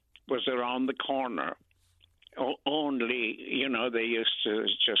was around the corner. Only, they used to,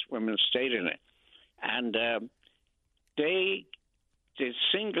 just women stayed in it. And the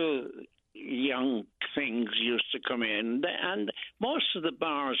single young things used to come in. And most of the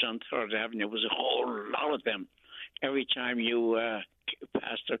bars on 3rd Avenue, was a whole lot of them. Every time you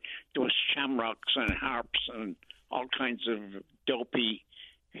passed there was shamrocks and harps and all kinds of dopey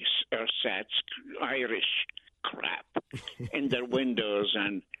sets, Irish crap in their windows,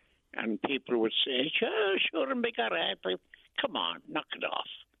 and people would say, sure, and be all right. Come on, knock it off.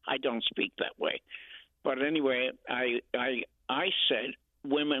 I don't speak that way. But anyway, I said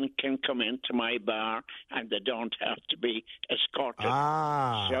women can come into my bar and they don't have to be escorted.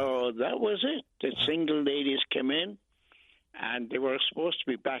 So that was it. The single ladies came in, and they were supposed to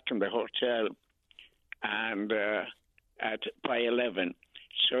be back in the hotel and by 11.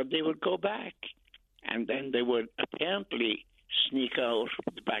 So they would go back, and then they would apparently sneak out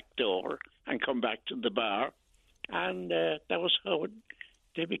the back door and come back to the bar, and that was how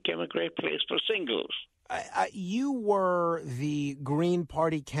they became a great place for singles. You were the Green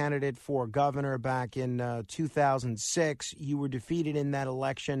Party candidate for governor back in 2006. You were defeated in that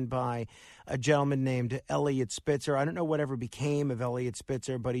election by a gentleman named Eliot Spitzer. I don't know whatever became of Eliot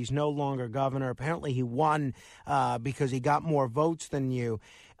Spitzer, but he's no longer governor. Apparently he won because he got more votes than you.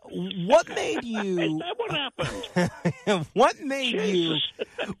 What made you? Is that what happened? What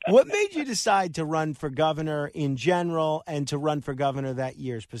made you decide to run for governor in general and to run for governor that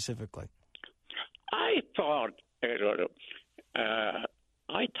year specifically? I thought it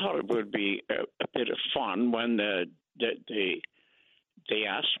would be a bit of fun when they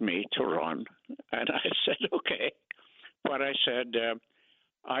asked me to run, and I said okay, but I said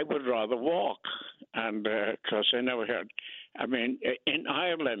I would rather walk, and because I never heard. I mean, in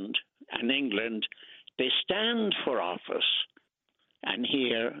Ireland and England, they stand for office, and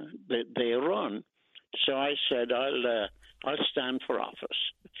here they run. So I said I'll stand for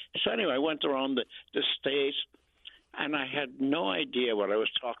office. So anyway, I went around the state, and I had no idea what I was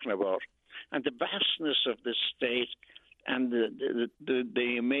talking about. And the vastness of the state, and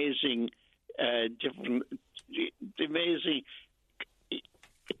the amazing the amazing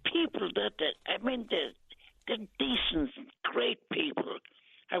people they're decent, great people.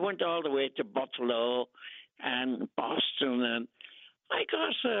 I went all the way to Buffalo and Boston, and I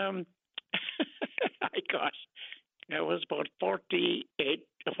got it was about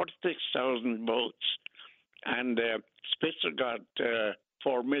 46,000 votes, and Spitzer got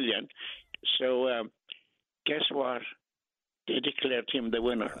 4 million. So guess what? They declared him the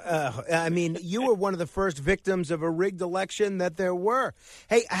winner. I mean, you were one of the first victims of a rigged election that there were.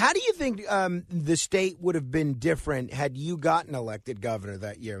 Hey, how do you think the state would have been different had you gotten elected governor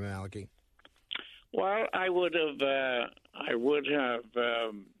that year, Malachy? Well, I would have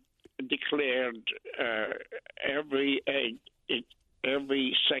declared every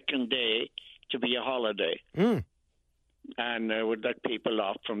second day to be a holiday, and would let people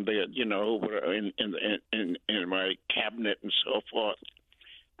off from the who were in my cabinet and so forth,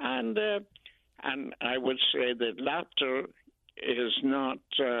 and I would say that laughter is not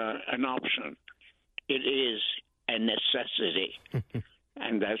an option; it is a necessity,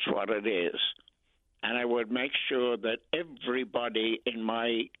 and that's what it is. And I would make sure that everybody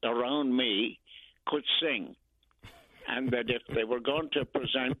around me could sing. And that if they were going to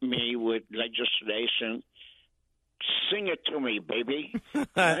present me with legislation, sing it to me, baby.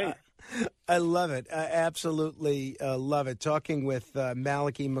 Right? I love it. I absolutely love it. Talking with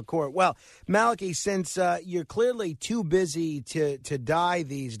Malachy McCourt. Well, Malachy, since you're clearly too busy to die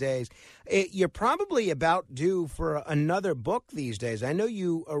these days, you're probably about due for another book these days. I know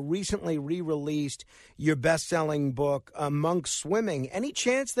you recently re-released your best-selling book, Monk Swimming. Any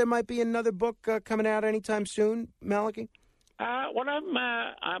chance there might be another book coming out anytime soon, Malachy? Well, I'm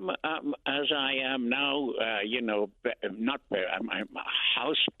as I am now. I'm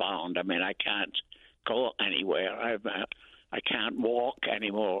housebound. I mean, I can't go anywhere. I can't walk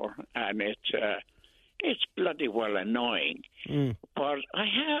anymore, and it's bloody well annoying. But I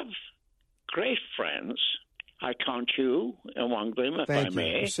have great friends. I count you among them, if Thank I you.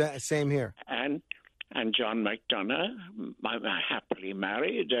 may. Same here. And John McDonough. I'm happily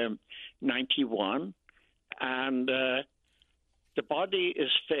married. 91, and. The body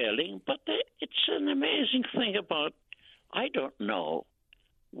is failing, but it's an amazing thing about, I don't know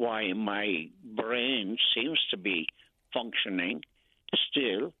why my brain seems to be functioning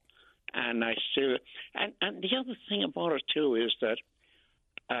still, and the other thing about it too is that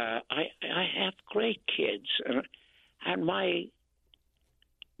I have great kids, and my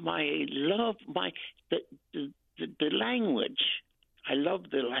love, the language, I love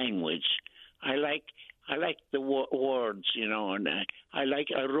the language. I like the words, you know, and I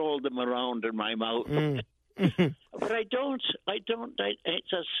roll them around in my mouth. But I don't. As I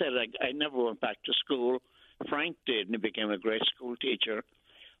said, I never went back to school. Frank did, and he became a great school teacher.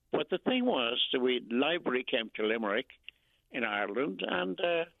 But the thing was, the library came to Limerick in Ireland, and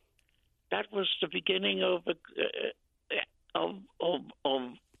that was the beginning of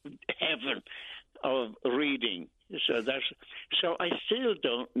heaven of reading. So I still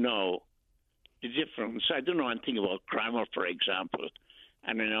don't know the difference. I don't know anything about grammar, for example,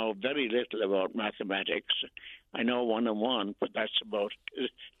 and I know very little about mathematics. I know 1 and 1, but that's about.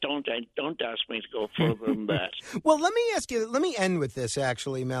 Don't ask me to go further than that. Well, let me ask you. Let me end with this.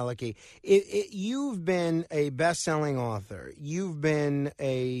 Actually, Malachy, you've been a best-selling author. You've been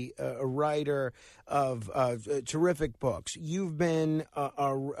a writer of terrific books. You've been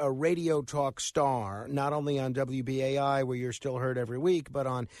a radio talk star, not only on WBAI, where you're still heard every week, but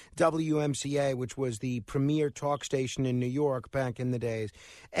on WMCA, which was the premier talk station in New York back in the days.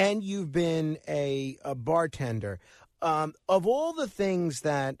 And you've been a bartender. Of all the things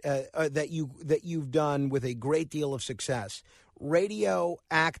that you've done with a great deal of success, radio,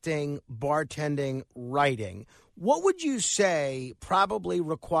 acting, bartending, writing, what would you say probably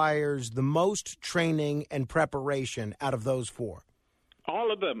requires the most training and preparation out of those 4?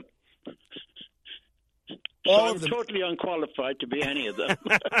 All of them. I'm totally unqualified to be any of them.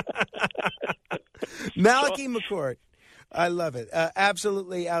 Malachy McCourt. I love it.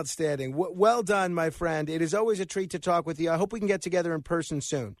 Absolutely outstanding. Well done, my friend. It is always a treat to talk with you. I hope we can get together in person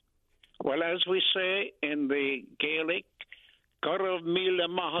soon. Well, as we say in the Gaelic, Gorov Mila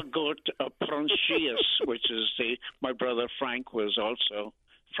Mahagut Pronsius, which is my brother Frank was also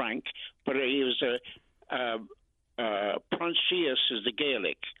Frank, but he was Pronsius is the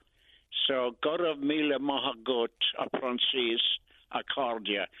Gaelic. So Gorov Mila Mahagut Pronsius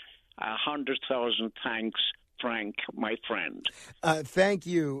Accordia. 100,000 thanks, Frank, my friend. Thank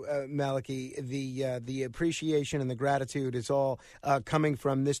you, Malachy. The appreciation and the gratitude is all coming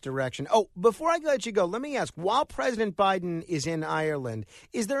from this direction. Oh, before I let you go, let me ask, while President Biden is in Ireland,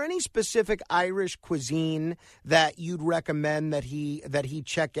 is there any specific Irish cuisine that you'd recommend that he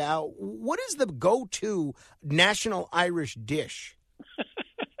check out? What is the go-to national Irish dish?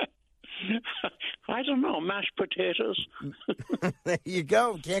 I don't know, mashed potatoes. There you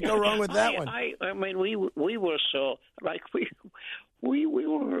go. Can't go wrong with that one. I mean, we were so we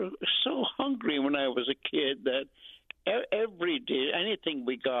were so hungry when I was a kid that every day, anything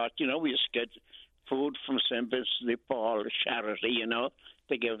we got, you know, we used to get food from St. Vincent de Paul charity. You know,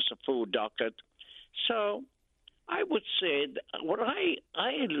 they gave us a food docket. So I would say what I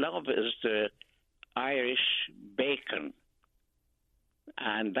love is the Irish bacon.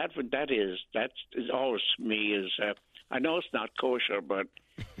 And that is always me is I know it's not kosher, but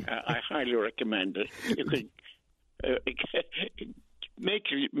I highly recommend it. You could make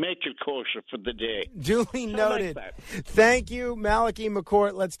it kosher for the day. Duly noted. Like Thank you, Malachy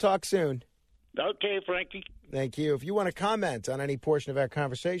McCourt. Let's talk soon. Okay, Frankie. Thank you. If you want to comment on any portion of our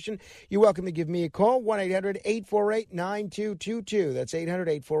conversation, you're welcome to give me a call, 1-800-848-9222. That's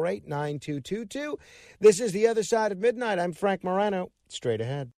 800-848-9222. This is The Other Side of Midnight. I'm Frank Morano. Straight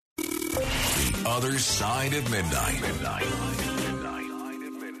ahead. The Other Side of Midnight.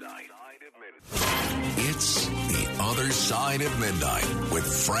 It's The Other Side of Midnight with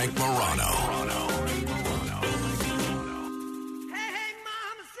Frank Morano.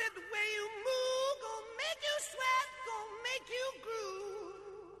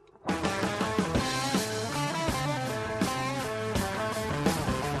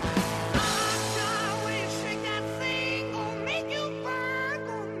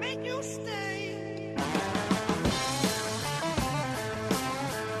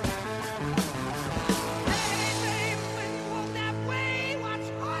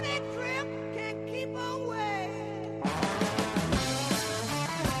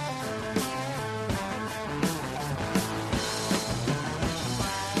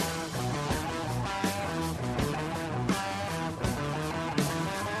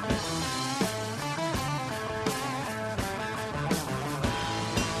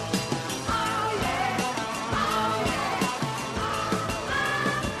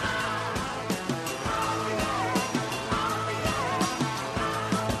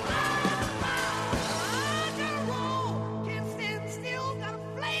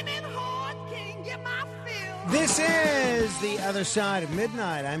 This is The Other Side of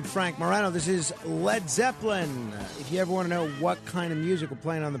Midnight. I'm Frank Morano. This is Led Zeppelin. If you ever want to know what kind of music we're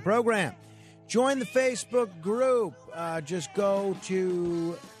playing on the program, join the Facebook group. Just go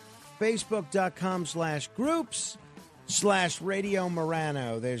to facebook.com/groups, Facebook.com/Radio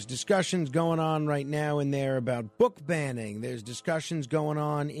Morano. There's discussions going on right now in there about book banning. There's discussions going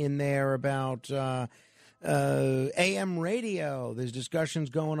on in there about AM radio. There's discussions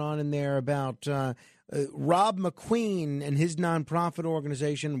going on in there about Rob McQueen and his nonprofit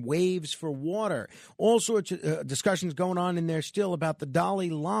organization, Waves for Water. All sorts of discussions going on in there still about the Dalai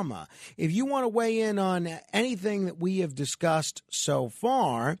Lama. If you want to weigh in on anything that we have discussed so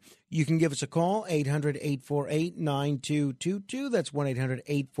far, you can give us a call, 800-848-9222. That's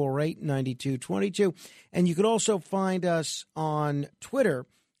 1-800-848-9222. And you could also find us on Twitter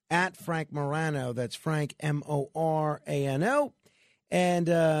at Frank Morano. That's Frank, Morano.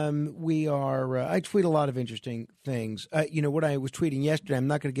 And we are, I tweet a lot of interesting things. What I was tweeting yesterday, I'm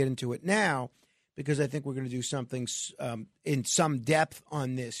not going to get into it now because I think we're going to do something in some depth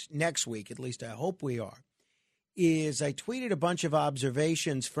on this next week. At least I hope we are. Is I tweeted a bunch of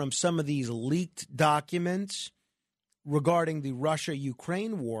observations from some of these leaked documents regarding the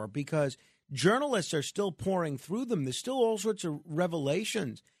Russia-Ukraine war because journalists are still pouring through them. There's still all sorts of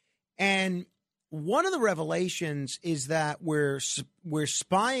revelations. And one of the revelations is that we're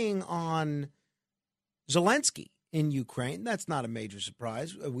spying on Zelensky in Ukraine. That's not a major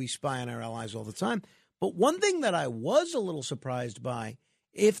surprise. We spy on our allies all the time. But one thing that I was a little surprised by,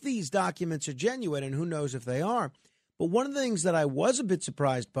 if these documents are genuine, and who knows if they are, but one of the things that I was a bit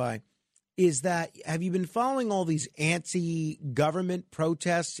surprised by is that, have you been following all these anti-government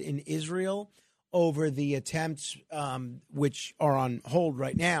protests in Israel over the attempts, which are on hold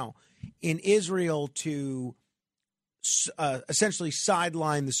right now, in Israel to essentially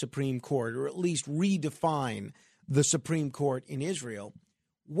sideline the Supreme Court, or at least redefine the Supreme Court in Israel?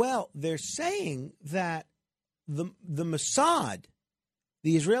 Well, they're saying that the Mossad,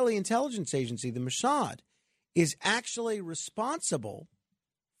 the Israeli intelligence agency, the Mossad, is actually responsible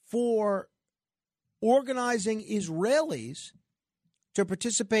for organizing Israelis to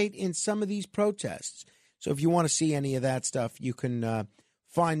participate in some of these protests. So if you want to see any of that stuff, you can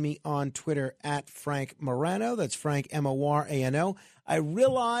find me on Twitter at Frank Morano. That's Frank, Morano. I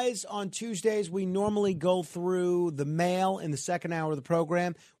realize on Tuesdays we normally go through the mail in the second hour of the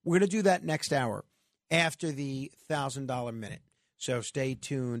program. We're going to do that next hour after the $1,000 minute. So stay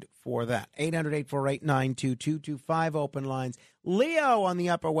tuned for that. 800-848-9222, open lines. Leo on the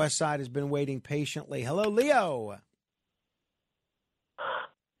Upper West Side has been waiting patiently. Hello, Leo.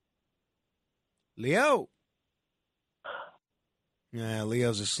 Leo. Yeah,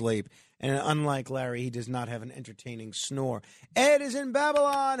 Leo's asleep. And unlike Larry, he does not have an entertaining snore. Ed is in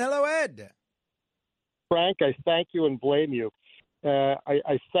Babylon. Hello, Ed. Frank, I thank you and blame you.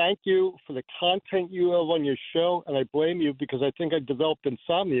 I thank you for the content you have on your show, and I blame you because I think I developed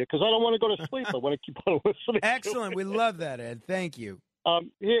insomnia because I don't want to go to sleep. I want to keep on listening. Excellent. We love that, Ed. Thank you.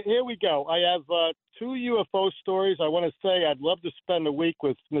 Here we go. I have two UFO stories. I want to say I'd love to spend a week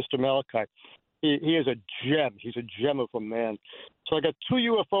with Mr. Malachi. He is a gem. He's a gem of a man. So I got two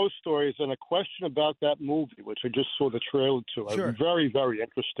UFO stories and a question about that movie, which I just saw the trailer to. Sure. I'm very, very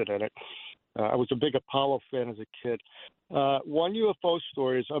interested in it. I was a big Apollo fan as a kid. One UFO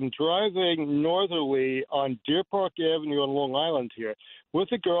story is I'm driving northerly on Deer Park Avenue on Long Island here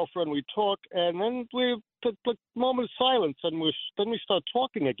with a girlfriend. We talk, and then we took a moment of silence, and then we start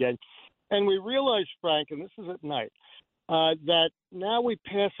talking again. And we realize, Frank, and this is at night, that now we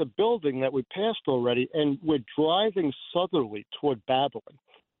pass a building that we passed already, and we're driving southerly toward Babylon.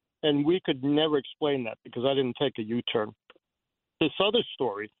 And we could never explain that because I didn't take a U-turn. This other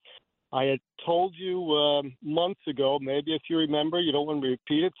story, I had told you months ago, maybe if you remember, you don't want to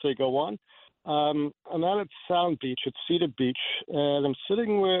repeat it, so go on. I'm out at Sound Beach, at Cedar Beach, and I'm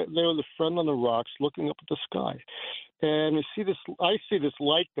sitting there with a friend on the rocks looking up at the sky. And I see this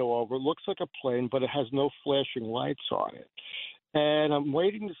light go over. It looks like a plane, but it has no flashing lights on it. And I'm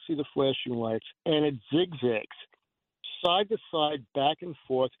waiting to see the flashing lights, and it zigzags side to side, back and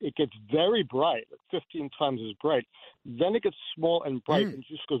forth. It gets very bright, like 15 times as bright. Then it gets small and bright and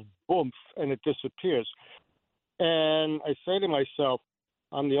just goes boom, and it disappears. And I say to myself,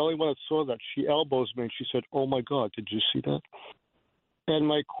 I'm the only one that saw that. She elbows me, and she said, "Oh, my God, did you see that?" And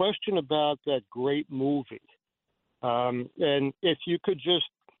my question about that great movie, and if you could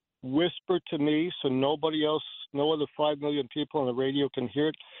just whisper to me so nobody else, no other 5 million people on the radio can hear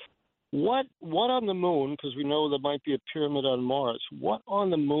it, what on the moon, because we know there might be a pyramid on Mars, what on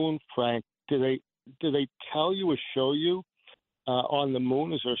the moon, Frank, do they tell you or show you on the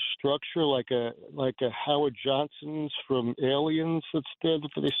moon? Is there a structure like a Howard Johnson's from Aliens that's there that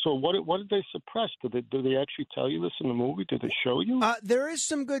they saw? What did they suppress? Did they actually tell you this in the movie? Did they show you? There is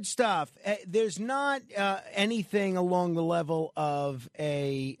some good stuff. There's not anything along the level of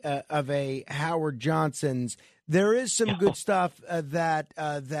a Howard Johnson's. there is some good stuff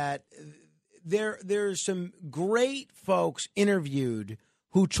that there's some great folks interviewed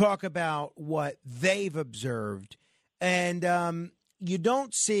who talk about what they've observed, and you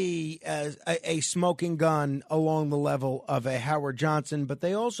don't see a smoking gun along the level of a Howard Johnson, but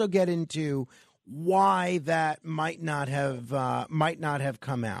they also get into why that might not have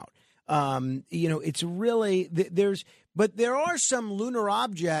come out. It's really but there are some lunar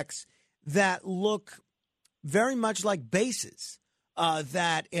objects that look very much like bases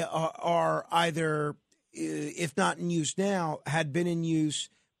that are either, if not in use now, had been in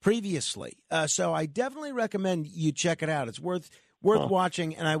use previously. So I definitely recommend you check it out. It's worth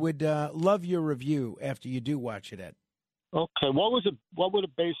watching, and I would love your review after you do watch it, Ed. Okay, what would a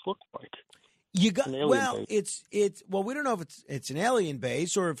base look like? You got base. It's we don't know if it's an alien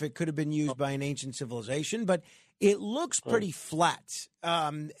base or if it could have been used by an ancient civilization, but it looks pretty flat.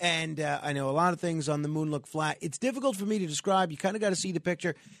 And I know a lot of things on the moon look flat. It's difficult for me to describe. You kind of got to see the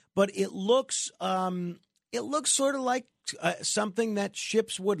picture, but it looks sort of like something that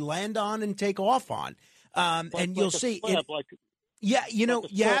ships would land on and take off on. And you'll see it. Yeah, you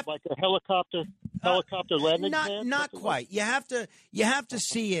have like a helicopter landing pad. Not quite. You have to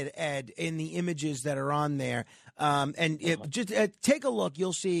see it, Ed, in the images that are on there. Just take a look.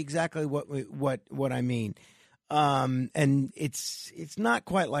 You'll see exactly what I mean. And it's not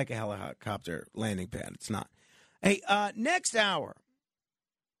quite like a helicopter landing pad. It's not. Hey, next hour,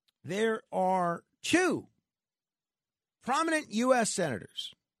 there are 2 prominent U.S.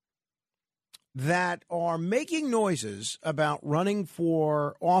 senators that are making noises about running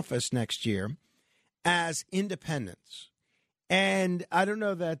for office next year as independents. And I don't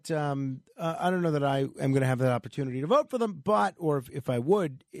know that I am going to have that opportunity to vote for them, if I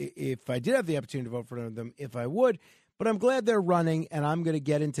did have the opportunity to vote for them, if I would. But I'm glad they're running, and I'm going to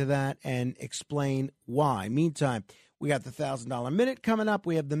get into that and explain why. Meantime, we got the $1,000 minute coming up.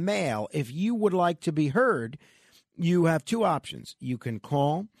 We have the mail. If you would like to be heard, you have 2 options. You can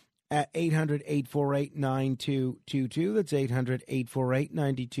call at 800-848-9222. That's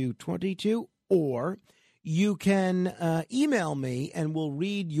 800-848-9222. Or you can email me, and we'll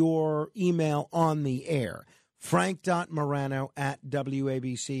read your email on the air.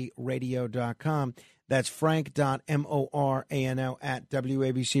 frank.morano@wabcradio.com. That's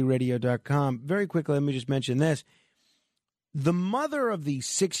frank.morano@wabcradio.com. Very quickly, let me just mention this. The mother of the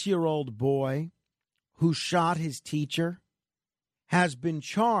 6-year-old boy who shot his teacher has been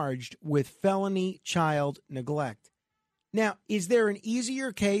charged with felony child neglect. Now, is there an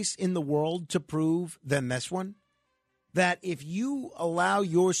easier case in the world to prove than this one? That if you allow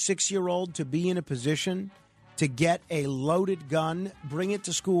your 6-year-old to be in a position to get a loaded gun, bring it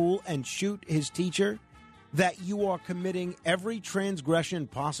to school, and shoot his teacher, that you are committing every transgression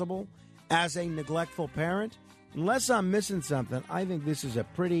possible as a neglectful parent? Unless I'm missing something, I think this is a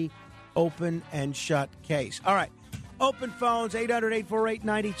pretty open and shut case. All right. Open phones,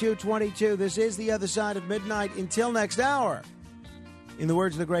 800-848-9222. This is The Other Side of Midnight. Until next hour, in the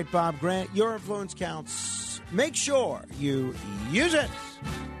words of the great Bob Grant, your influence counts. Make sure you use it.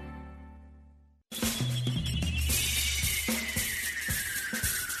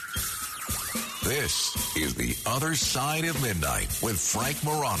 This is The Other Side of Midnight with Frank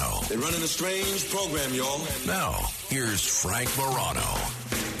Morano. They're running a strange program, y'all. Now, here's Frank Morano.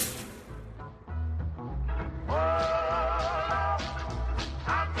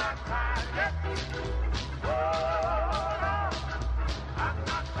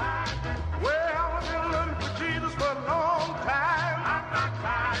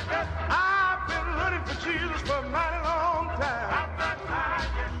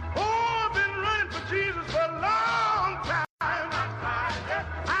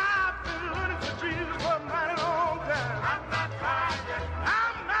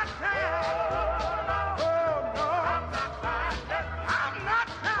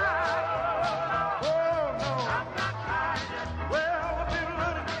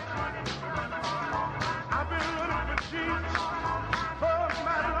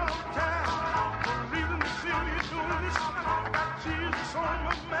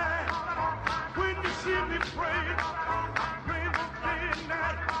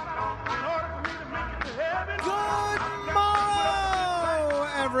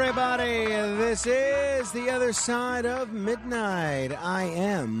 Everybody, this is The Other Side of Midnight. I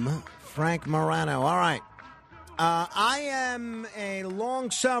am Frank Morano. All right. I am a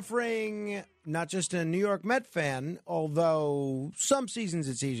long-suffering, not just a New York Met fan, although some seasons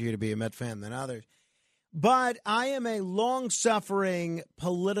it's easier to be a Met fan than others, but I am a long-suffering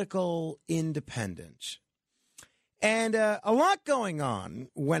political independent. And a lot going on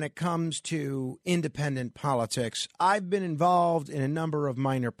when it comes to independent politics. I've been involved in a number of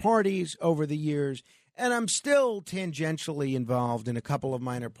minor parties over the years, and I'm still tangentially involved in a couple of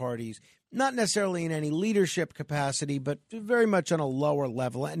minor parties, not necessarily in any leadership capacity, but very much on a lower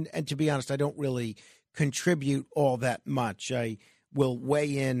level. And to be honest, I don't really contribute all that much. I will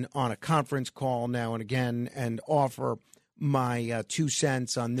weigh in on a conference call now and again and offer my 2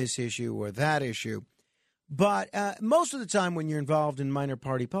 cents on this issue or that issue. But most of the time when you're involved in minor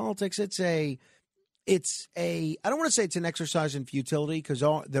party politics, it's a I don't want to say it's an exercise in futility, because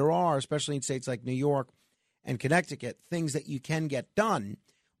there are, especially in states like New York and Connecticut, things that you can get done.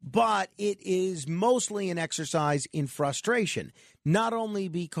 But it is mostly an exercise in frustration, not only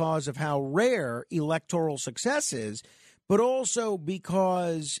because of how rare electoral success is, but also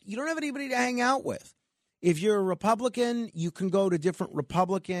because you don't have anybody to hang out with. If you're a Republican, you can go to different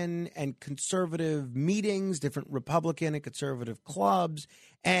Republican and conservative meetings, different Republican and conservative clubs,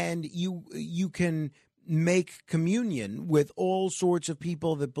 and you can make communion with all sorts of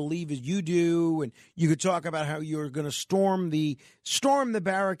people that believe as you do, and you could talk about how you're going to storm the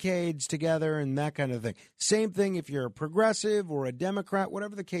barricades together and that kind of thing. Same thing if you're a progressive or a Democrat,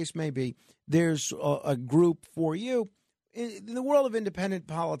 whatever the case may be, there's a group for you. In the world of independent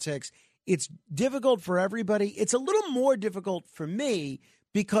politics, it's difficult for everybody. It's a little more difficult for me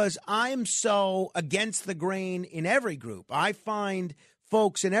because I'm so against the grain in every group. I find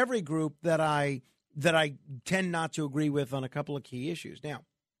folks in every group that I tend not to agree with on a couple of key issues. Now,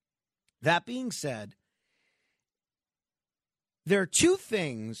 that being said, there are 2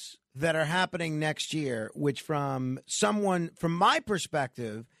 things that are happening next year, which from my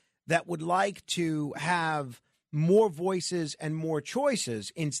perspective, that would like to have more voices and more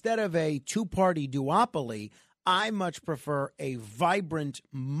choices. Instead of a 2-party duopoly, I much prefer a vibrant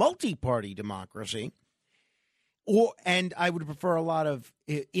multi-party democracy. And I would prefer a lot of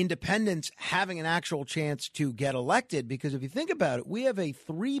independents having an actual chance to get elected, because if you think about it, we have a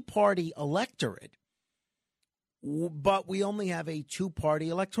 3-party electorate, but we only have a 2-party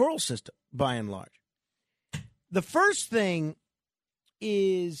electoral system by and large. The first thing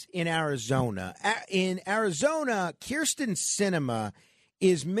is in Arizona. In Arizona, Kyrsten Sinema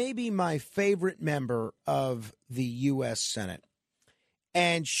is maybe my favorite member of the U.S. Senate.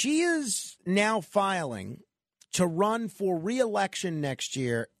 And she is now filing to run for re-election next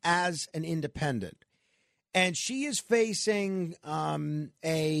year as an independent. And she is facing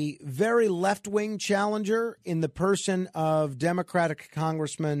a very left-wing challenger in the person of Democratic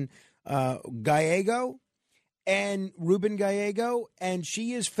Congressman Gallego. And Ruben Gallego, and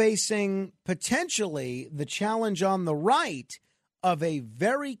she is facing potentially the challenge on the right of a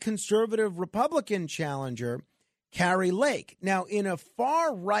very conservative Republican challenger, Kari Lake. Now, in a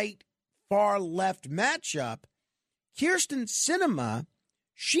far-right, far-left matchup, Kyrsten Sinema,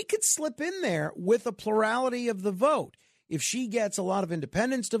 she could slip in there with a plurality of the vote. If she gets a lot of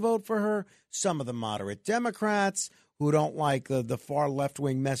independents to vote for her, some of the moderate Democrats who don't like the far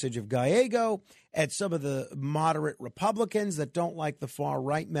left-wing message of Gallego, and some of the moderate Republicans that don't like the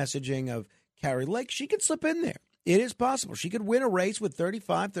far-right messaging of Kari Lake, she could slip in there. It is possible. She could win a race with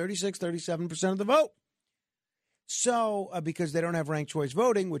 35, 36, 37% of the vote. So, because they don't have ranked choice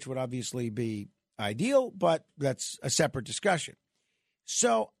voting, which would obviously be ideal, but that's a separate discussion.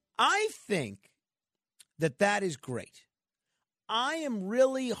 So, I think that is great. I am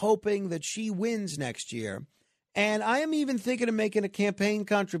really hoping that she wins next year. And I am even thinking of making a campaign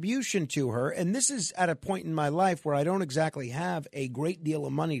contribution to her. And this is at a point in my life where I don't exactly have a great deal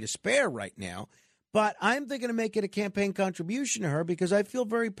of money to spare right now. But I'm thinking of making a campaign contribution to her because I feel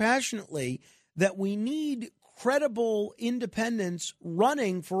very passionately that we need credible independents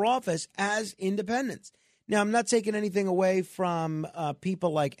running for office as independents. Now, I'm not taking anything away from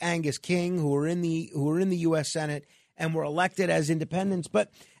people like Angus King, who are in the U.S. Senate and were elected as independents.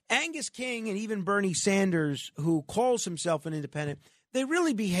 But Angus King and even Bernie Sanders, who calls himself an independent, they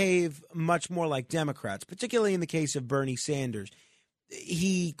really behave much more like Democrats, particularly in the case of Bernie Sanders.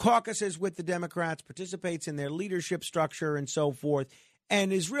 He caucuses with the Democrats, participates in their leadership structure and so forth,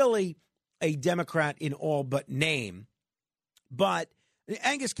 and is really a Democrat in all but name. But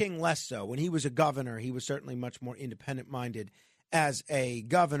Angus King less so. When he was a governor, he was certainly much more independent-minded as a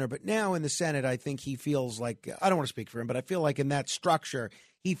governor. But now in the Senate, I think he feels like, I don't want to speak for him, but I feel like in that structure,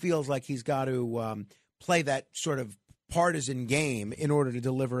 he feels like he's got to play that sort of partisan game in order to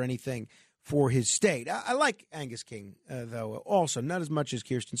deliver anything for his state. I like Angus King, though, also, not as much as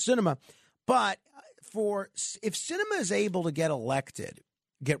Kyrsten Sinema. But if Sinema is able to get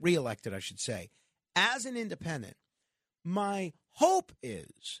reelected, I should say, as an independent, my hope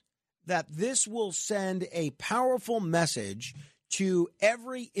is that this will send a powerful message to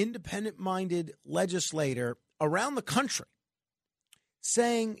every independent-minded legislator around the country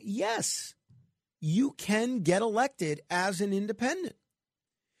saying, yes, you can get elected as an independent.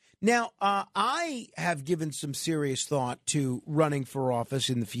 Now, I have given some serious thought to running for office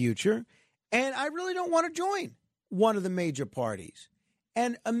in the future, and I really don't want to join one of the major parties.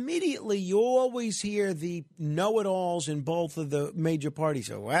 And immediately you always hear the know-it-alls in both of the major parties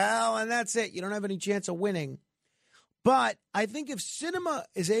say, well, and that's it. You don't have any chance of winning. But I think if Sinema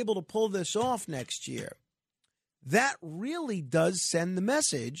is able to pull this off next year, that really does send the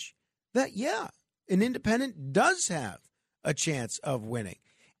message that, yeah, an independent does have a chance of winning.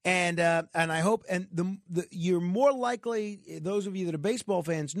 And I hope, and you're more likely, those of you that are baseball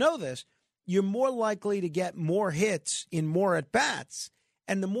fans know this, you're more likely to get more hits in more at-bats.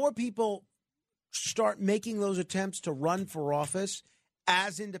 And the more people start making those attempts to run for office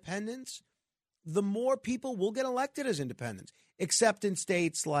as independents, the more people will get elected as independents, except in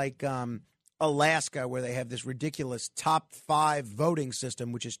states like Alaska, where they have this ridiculous top 5 voting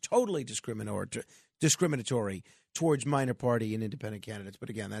system, which is totally discriminatory towards minor party and independent candidates. But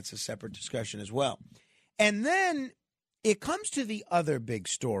again, that's a separate discussion as well. And then it comes to the other big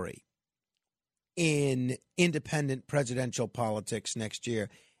story in independent presidential politics next year,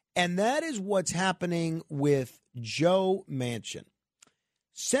 and that is what's happening with Joe Manchin.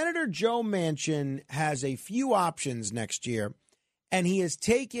 Senator Joe Manchin has a few options next year, and he has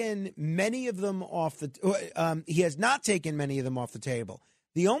taken many of them off the. He has not taken many of them off the table.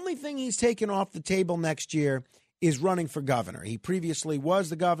 The only thing he's taken off the table next year is running for governor. He previously was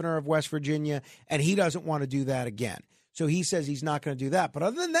the governor of West Virginia, and he doesn't want to do that again. So he says he's not going to do that. But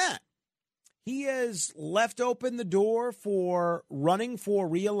other than that, he has left open the door for running for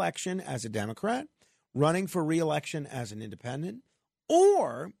re-election as a Democrat, running for re-election as an independent,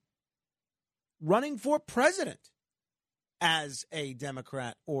 or running for president as a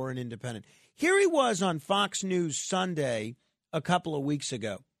Democrat or an independent. Here he was on Fox News Sunday a couple of weeks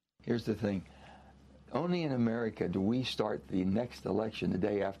ago. Here's the thing. Only in America do we start the next election the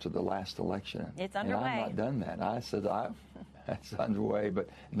day after the last election. It's underway. And I've not done that. I said, that's underway, but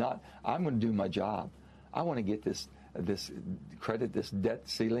not. I'm going to do my job. I want to get this credit, this debt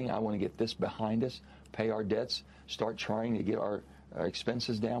ceiling. I want to get this behind us, pay our debts, start trying to get our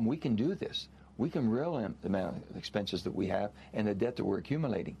expenses down. We can do this. We can reel in the amount of expenses that we have and the debt that we're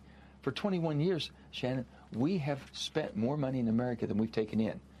accumulating. For 21 years, Shannon, we have spent more money in America than we've taken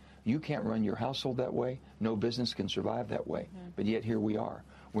in. You can't run your household that way. No business can survive that way. But yet here we are.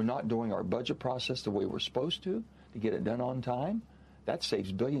 We're not doing our budget process the way we're supposed to get it done on time. That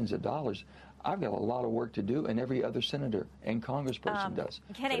saves billions of dollars. I've got a lot of work to do, and every other senator and congressperson does.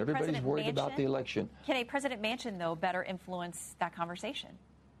 But everybody's worried about the election. Can a President Manchin, though, better influence that conversation?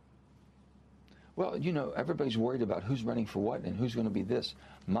 Well, you know, everybody's worried about who's running for what and who's going to be this.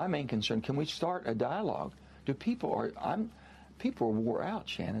 My main concern, can we start a dialogue? People are wore out,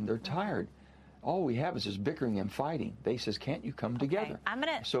 Shannon. They're tired. All we have is this bickering and fighting. They says, can't you come together?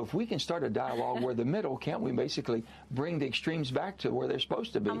 So if we can start a dialogue where the middle, can't we basically bring the extremes back to where they're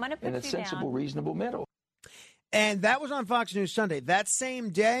supposed to be in a sensible, reasonable middle? And that was on Fox News Sunday. That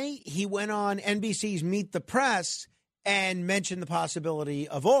same day, he went on NBC's Meet the Press and mentioned the possibility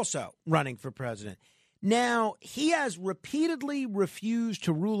of also running for president. Now, he has repeatedly refused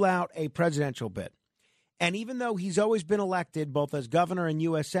to rule out a presidential bid. And even though he's always been elected, both as governor and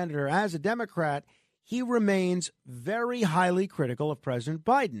U.S. senator, as a Democrat, he remains very highly critical of President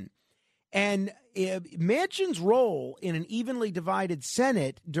Biden. And Manchin's role in an evenly divided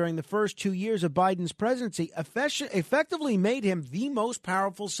Senate during the first 2 years of Biden's presidency effectively made him the most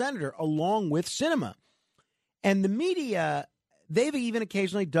powerful senator, along with Sinema. And the media, they've even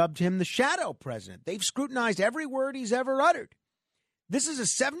occasionally dubbed him the shadow president. They've scrutinized every word he's ever uttered. This is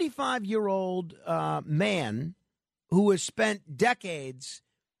a 75-year-old man who has spent decades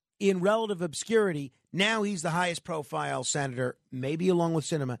in relative obscurity. Now he's the highest profile senator, maybe along with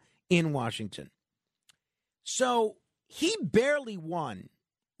Sinema, in Washington. So he barely won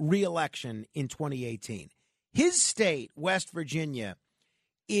re-election in 2018. His state, West Virginia,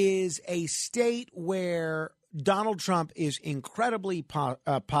 is a state where Donald Trump is incredibly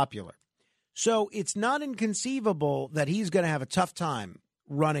popular. So it's not inconceivable that he's going to have a tough time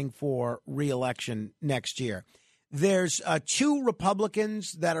running for re-election next year. There's 2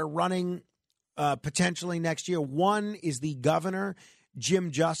 Republicans that are running potentially next year. One is the governor, Jim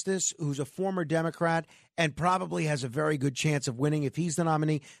Justice, who's a former Democrat and probably has a very good chance of winning if he's the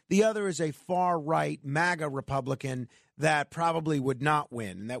nominee. The other is a far-right MAGA Republican that probably would not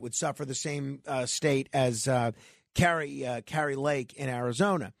win, and that would suffer the same state as Carrie Lake in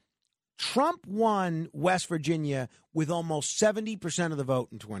Arizona. Trump won West Virginia with almost 70% of the vote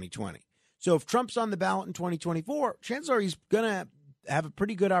in 2020. So if Trump's on the ballot in 2024, chances are he's going to have a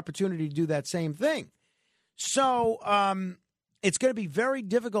pretty good opportunity to do that same thing. So it's going to be very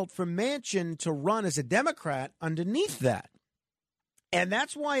difficult for Manchin to run as a Democrat underneath that. And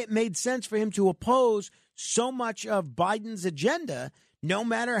that's why it made sense for him to oppose so much of Biden's agenda, no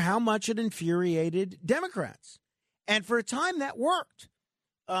matter how much it infuriated Democrats. And for a time, that worked.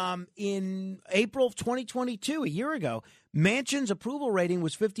 In April of 2022, a year ago, Manchin's approval rating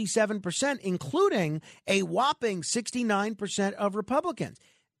was 57%, including a whopping 69% of Republicans.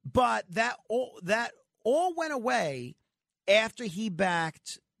 But that all went away after he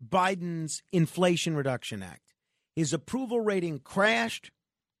backed Biden's Inflation Reduction Act. His approval rating crashed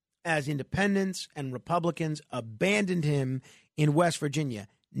as independents and Republicans abandoned him in West Virginia.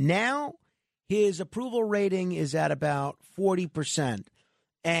 Now, his approval rating is at about 40%.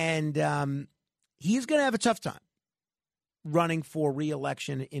 And he's going to have a tough time running for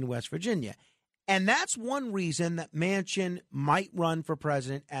re-election in West Virginia. And that's one reason that Manchin might run for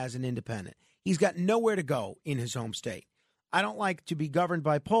president as an independent. He's got nowhere to go in his home state. I don't like to be governed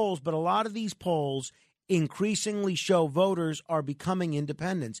by polls, but a lot of these polls increasingly show voters are becoming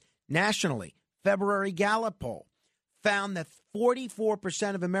independents. Nationally, February Gallup poll found that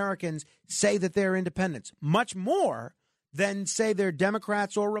 44% of Americans say that they're independents, much more than say they're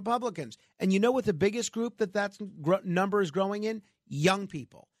Democrats or Republicans. And you know what the biggest group that number is growing in? Young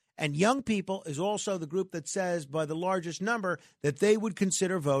people. And young people is also the group that says by the largest number that they would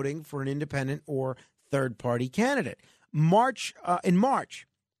consider voting for an independent or third-party candidate. In March,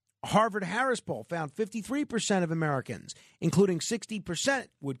 Harvard-Harris poll found 53% of Americans, including 60%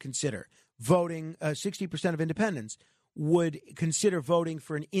 would consider voting, 60% of independents would consider voting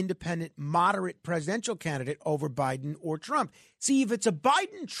for an independent, moderate presidential candidate over Biden or Trump. See, if it's a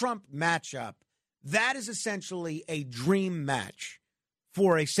Biden-Trump matchup, that is essentially a dream match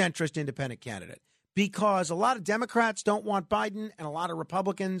for a centrist independent candidate because a lot of Democrats don't want Biden and a lot of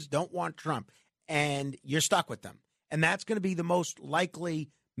Republicans don't want Trump, and you're stuck with them. And that's going to be the most likely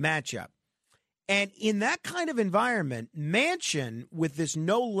matchup. And in that kind of environment, Manchin, with this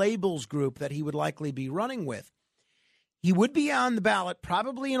no labels group that he would likely be running with, he would be on the ballot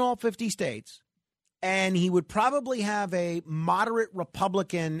probably in all 50 states, and he would probably have a moderate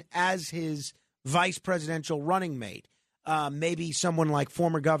Republican as his vice presidential running mate, maybe someone like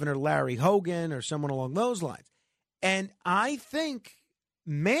former Governor Larry Hogan or someone along those lines. And I think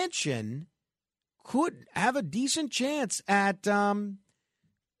Manchin could have a decent chance at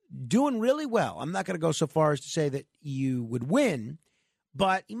doing really well. I'm not going to go so far as to say that you would win,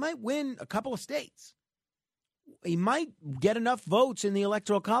 but he might win a couple of states. He might get enough votes in the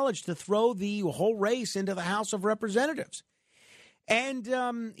Electoral College to throw the whole race into the House of Representatives. And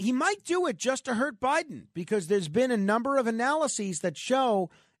he might do it just to hurt Biden because there's been a number of analyses that show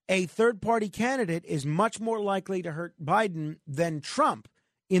a third-party candidate is much more likely to hurt Biden than Trump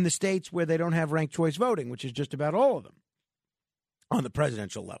in the states where they don't have ranked choice voting, which is just about all of them on the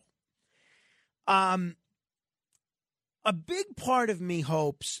presidential level. A big part of me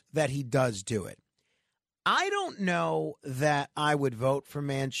hopes that he does do it. I don't know that I would vote for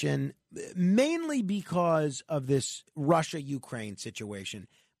Manchin, mainly because of this Russia-Ukraine situation.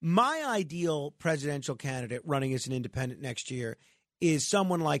 My ideal presidential candidate running as an independent next year is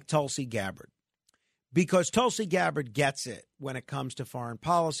someone like Tulsi Gabbard, because Tulsi Gabbard gets it when it comes to foreign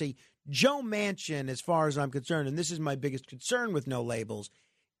policy. Joe Manchin, as far as I'm concerned, and this is my biggest concern with no labels,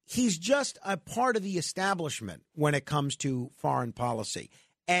 he's just a part of the establishment when it comes to foreign policy.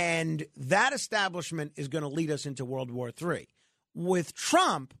 And that establishment is going to lead us into World War III. With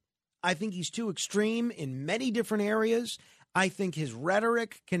Trump, I think he's too extreme in many different areas. I think his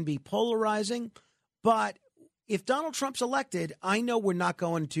rhetoric can be polarizing. But if Donald Trump's elected, I know we're not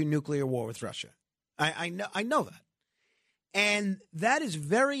going to nuclear war with Russia. I know that. And that is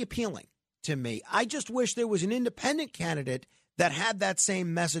very appealing to me. I just wish there was an independent candidate that had that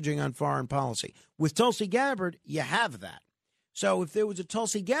same messaging on foreign policy. With Tulsi Gabbard, you have that. So if there was a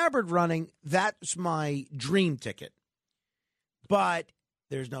Tulsi Gabbard running, that's my dream ticket. But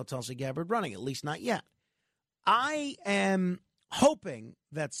there's no Tulsi Gabbard running, at least not yet. I am hoping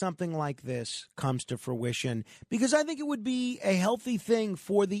that something like this comes to fruition because I think it would be a healthy thing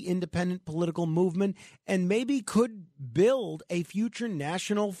for the independent political movement and maybe could build a future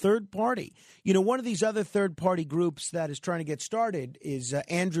national third party. You know, one of these other third party groups that is trying to get started is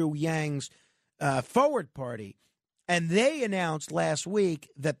Andrew Yang's Forward Party. And they announced last week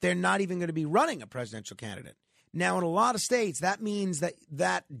that they're not even going to be running a presidential candidate. Now, in a lot of states, that means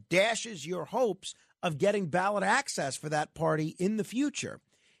that dashes your hopes of getting ballot access for that party in the future.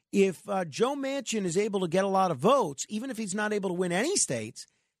 If Joe Manchin is able to get a lot of votes, even if he's not able to win any states,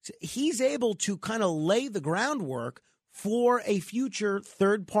 he's able to kind of lay the groundwork for a future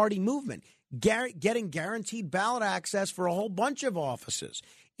third-party movement, getting guaranteed ballot access for a whole bunch of offices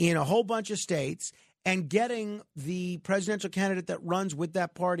in a whole bunch of states, and getting the presidential candidate that runs with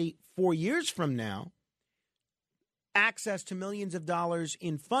that party 4 years from now access to millions of dollars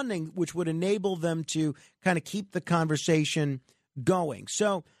in funding, which would enable them to kind of keep the conversation going.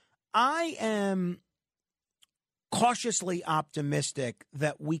 So I am cautiously optimistic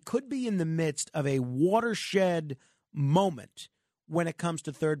that we could be in the midst of a watershed moment when it comes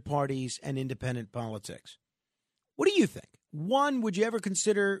to third parties and independent politics. What do you think? One, would you ever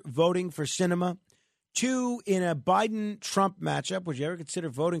consider voting for Sinema? Two, in a Biden-Trump matchup, would you ever consider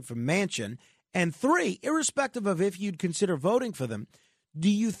voting for Manchin? And three, irrespective of if you'd consider voting for them, do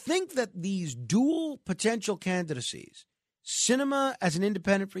you think that these dual potential candidacies, Sinema as an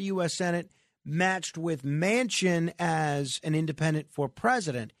independent for U.S. Senate, matched with Manchin as an independent for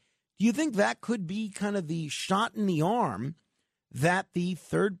president, do you think that could be kind of the shot in the arm that the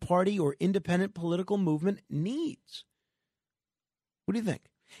third party or independent political movement needs? What do you think?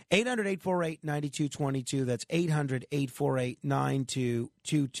 800-848-9222. That's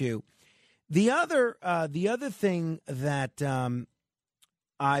 800-848-9222. The other thing that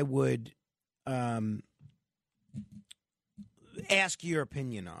I would ask your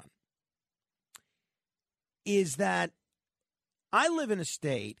opinion on is that I live in a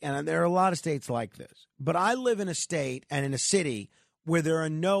state, and there are a lot of states like this, but I live in a state and in a city where there are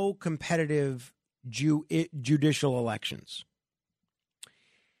no competitive judicial elections.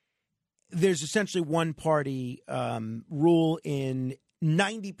 There's essentially one-party rule in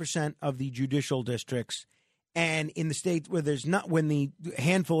 90% of the judicial districts, and in the states where there's not, when the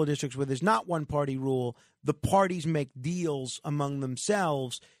handful of districts where there's not one-party rule, the parties make deals among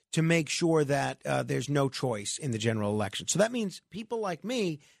themselves to make sure that there's no choice in the general election. So that means people like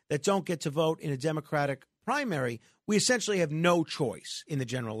me that don't get to vote in a Democratic primary, we essentially have no choice in the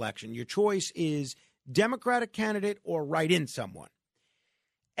general election. Your choice is Democratic candidate or write in someone.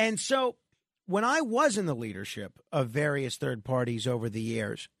 And so when I was in the leadership of various third parties over the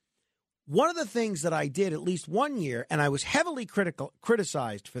years, one of the things that I did at least one year, and I was heavily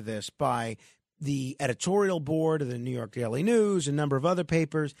criticized for this by the editorial board of the New York Daily News, a number of other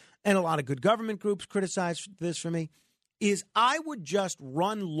papers, and a lot of good government groups criticized this for me, is I would just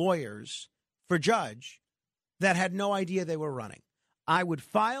run lawyers for judge that had no idea they were running. I would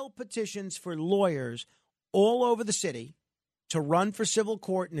file petitions for lawyers all over the city to run for civil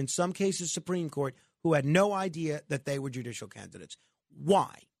court and in some cases Supreme Court who had no idea that they were judicial candidates.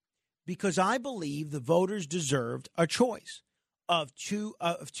 Why? Because I believe the voters deserved a choice of two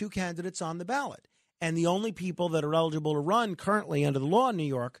candidates on the ballot. And the only people that are eligible to run currently under the law in New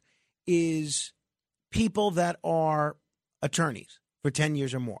York is people that are attorneys for 10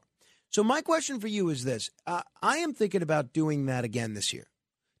 years or more. So my question for you is this. I am thinking about doing that again this year.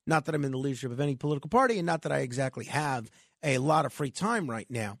 Not that I'm in the leadership of any political party and not that I exactly have a lot of free time right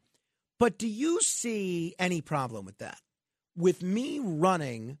now. But do you see any problem with that? With me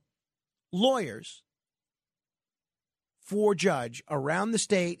running lawyers for judge around the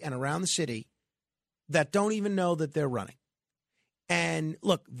state and around the city that don't even know that they're running. And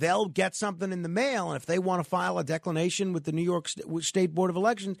look, they'll get something in the mail, and if they want to file a declination with the New York State Board of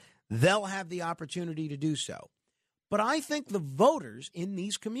Elections, they'll have the opportunity to do so. But I think the voters in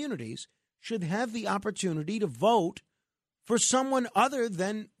these communities should have the opportunity to vote for someone other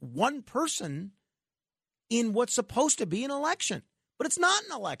than one person in what's supposed to be an election. But it's not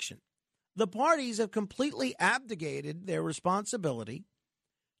an election. The parties have completely abdicated their responsibility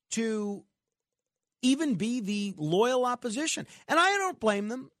to even be the loyal opposition. And I don't blame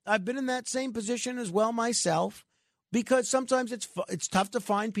them. I've been in that same position as well myself, because sometimes it's tough to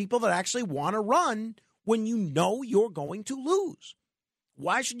find people that actually want to run when you know you're going to lose.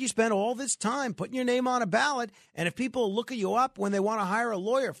 Why should you spend all this time putting your name on a ballot? And if people look at you up when they want to hire a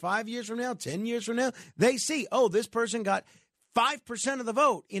lawyer 5 years from now, 10 years from now, they see, oh, this person got 5% of the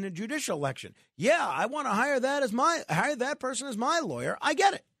vote in a judicial election. Yeah, I want to hire that person as my lawyer. I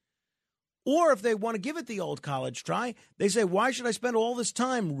get it. Or if they want to give it the old college try, they say, why should I spend all this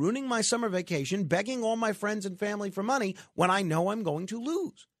time ruining my summer vacation, begging all my friends and family for money when I know I'm going to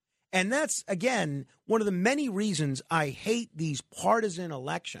lose? And that's, again, one of the many reasons I hate these partisan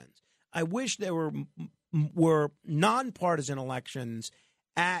elections. I wish there were nonpartisan elections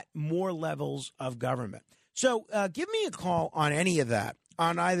at more levels of government. So give me a call on any of that,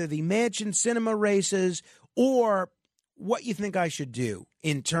 on either the Manchin Sinema races or what you think I should do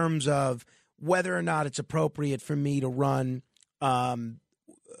in terms of whether or not it's appropriate for me to run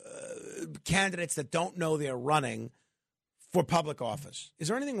candidates that don't know they're running for public office. Is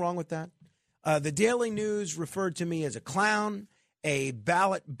there anything wrong with that? The Daily News referred to me as a clown, a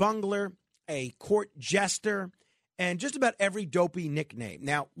ballot bungler, a court jester, and just about every dopey nickname.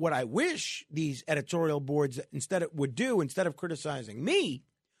 Now, what I wish these editorial boards instead of criticizing me,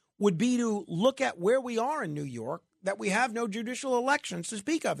 would be to look at where we are in New York, that we have no judicial elections to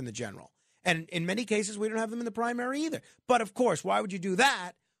speak of in the general. And in many cases, we don't have them in the primary either. But, of course, why would you do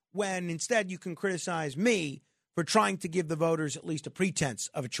that when instead you can criticize me for trying to give the voters at least a pretense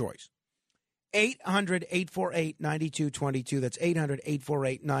of a choice? 800-848-9222. That's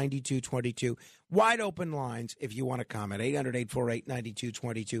 800-848-9222. Wide open lines if you want to comment.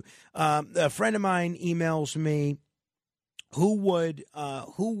 800-848-9222. A friend of mine emails me, who would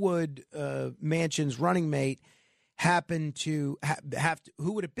Manchin's running mate happen to have to,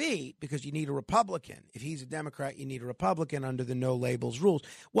 who would it be? Because you need a Republican. If he's a Democrat, you need a Republican under the no labels rules.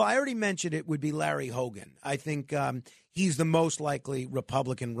 Well, I already mentioned it would be Larry Hogan. I think he's the most likely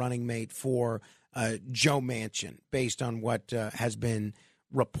Republican running mate for Joe Manchin, based on what has been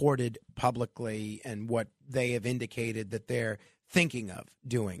reported publicly and what they have indicated that they're thinking of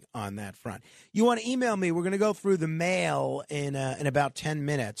doing on that front. You want to email me? We're going to go through the mail in about 10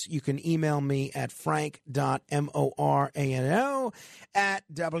 minutes. You can email me at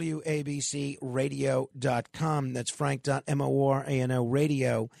frank.morano@wabcradio.com. That's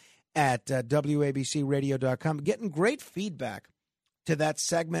frank.morano@wabcradio.com. Getting great feedback to that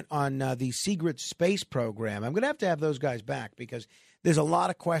segment on the Secret Space program. I'm going to have those guys back because there's a lot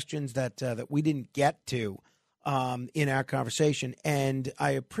of questions that we didn't get to in our conversation, and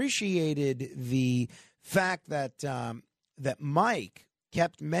I appreciated the fact that that Mike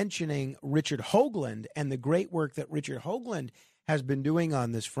kept mentioning Richard Hoagland and the great work that Richard Hoagland has been doing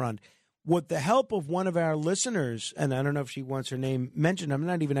on this front. With the help of one of our listeners, and I don't know if she wants her name mentioned, I'm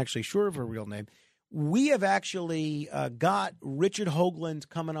not even actually sure of her real name, we have actually got Richard Hoagland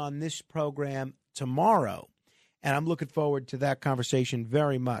coming on this program tomorrow, and I'm looking forward to that conversation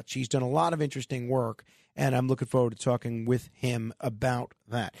very much. He's done a lot of interesting work, and I'm looking forward to talking with him about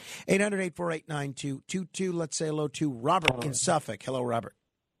that. 800-848-9222. Let's say hello to Robert in Suffolk. Hello, Robert.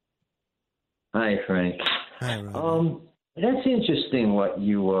 Hi, Frank. Hi, Robert. That's interesting what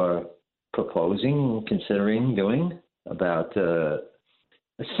you are proposing, considering doing about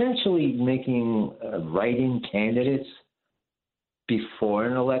essentially making write-in candidates before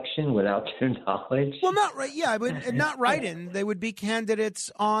an election without their knowledge. Well, not right. Yeah, but not write-in. They would be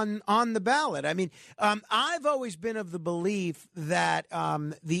candidates on the ballot. I mean, I've always been of the belief that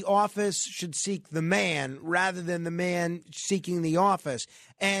the office should seek the man rather than the man seeking the office.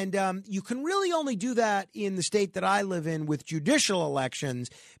 And you can really only do that in the state that I live in with judicial elections,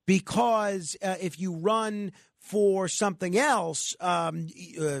 because if you run for something else,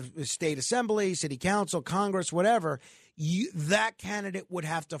 state assembly, city council, Congress, whatever, that candidate would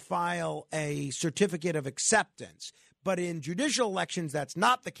have to file a certificate of acceptance. But in judicial elections, that's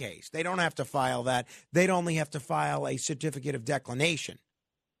not the case. They don't have to file that. They'd only have to file a certificate of declination.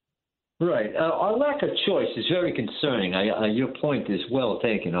 Right. Our lack of choice is very concerning. Your point is well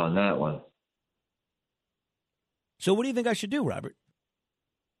taken on that one. So what do you think I should do, Robert?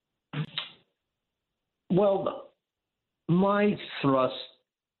 Well, my thrust,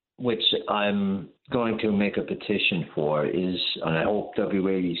 which I'm going to make a petition for, is, and I hope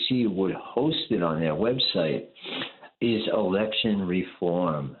WABC would host it on their website, is election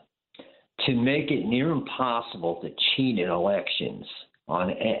reform. To make it near impossible to cheat in elections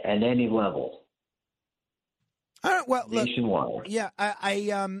at any level. All right, well, look, nationwide. Yeah,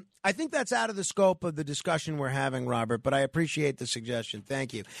 I think that's out of the scope of the discussion we're having, Robert, but I appreciate the suggestion.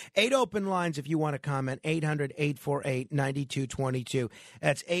 Thank you. 8 open lines if you want to comment, 800-848-9222.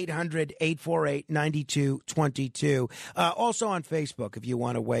 That's 800-848-9222. Also on Facebook, if you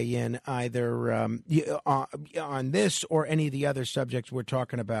want to weigh in either on this or any of the other subjects we're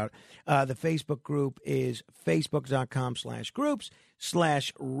talking about. The Facebook group is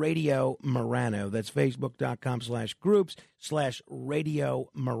facebook.com/groups/Radio Morano. That's facebook.com/groups/Radio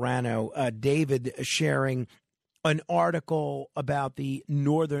Morano. David sharing an article about the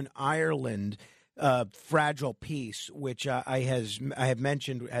Northern Ireland fragile peace, which I have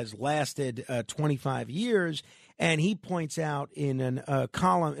mentioned has lasted 25 years, and he points out in a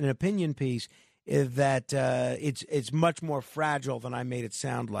column, an opinion piece, that it's much more fragile than I made it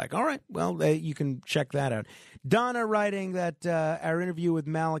sound like. All right, well, you can check that out. Donna writing that our interview with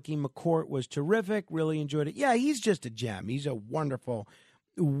Malachi McCourt was terrific. Really enjoyed it. Yeah, he's just a gem. He's a wonderful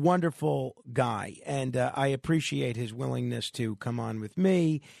guy, and I appreciate his willingness to come on with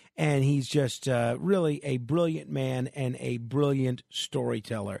me, and he's just really a brilliant man and a brilliant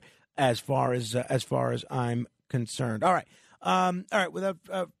storyteller. as far as I'm concerned. All right. All right. Without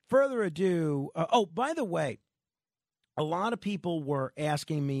further ado, by the way, a lot of people were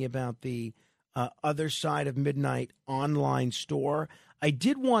asking me about the Other Side of Midnight online store. I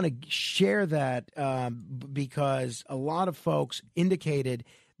did want to share that because a lot of folks indicated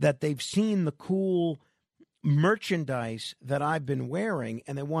that they've seen the cool merchandise that I've been wearing,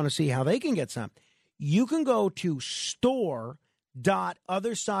 and they want to see how they can get some. You can go to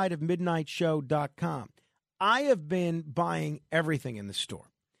store.othersideofmidnightshow.com. I have been buying everything in the store.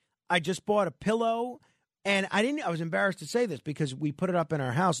 I just bought a pillow, and I was embarrassed to say this because we put it up in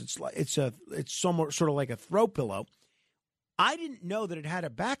our house. It's somewhat sort of like a throw pillow. I didn't know that it had a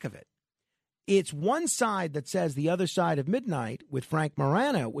back of it. It's one side that says The Other Side of Midnight with Frank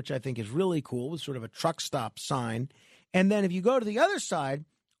Morano, which I think is really cool, with sort of a truck stop sign. And then if you go to the other side,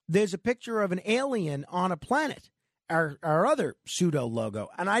 there's a picture of an alien on a planet, our other pseudo logo.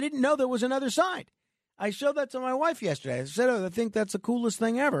 And I didn't know there was another side. I showed that to my wife yesterday. I said, I think that's the coolest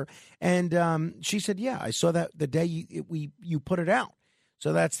thing ever. And she said, yeah, I saw that the day you put it out.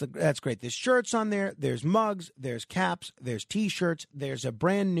 So that's great. There's shirts on there. There's mugs. There's caps. There's T-shirts. There's a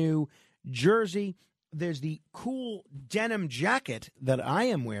brand new jersey. There's the cool denim jacket that I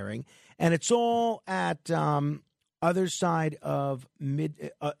am wearing, and it's all at at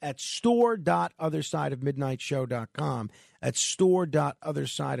store.othersideofmidnightshow.com. At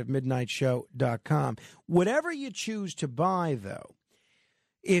store.othersideofmidnightshow.com. Whatever you choose to buy, though,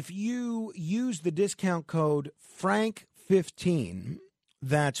 if you use the discount code FRANK15,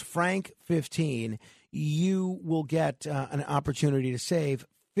 that's FRANK15, you will get an opportunity to save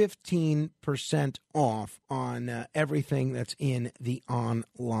 15% off on everything that's in the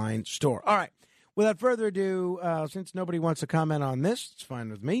online store. All right. Without further ado, since nobody wants to comment on this, it's fine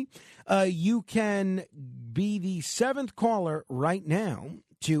with me. You can be the seventh caller right now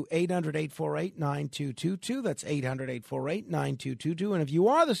to 800-848-9222. That's 800-848-9222. And if you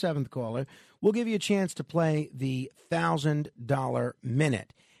are the seventh caller, we'll give you a chance to play the $1,000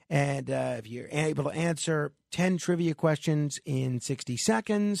 minute. And if you're able to answer 10 trivia questions in 60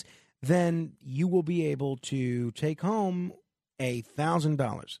 seconds, then you will be able to take home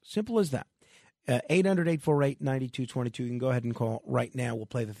 $1,000. Simple as that. 800-848-9222. You can go ahead and call right now. We'll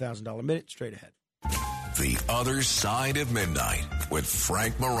play the $1,000 minute straight ahead. The Other Side of Midnight with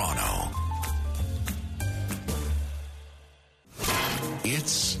Frank Morano.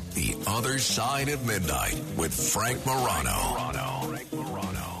 It's The Other Side of Midnight with Frank Morano.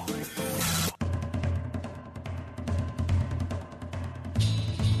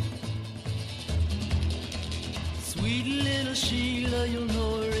 Sweet little Sheila, you'll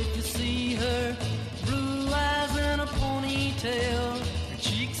know her if you see her. Blue eyes and a ponytail. Her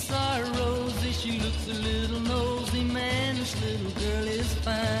cheeks are rosy, she looks a little nosy. Man, this little girl is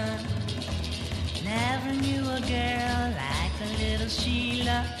fine. Never knew a girl like a little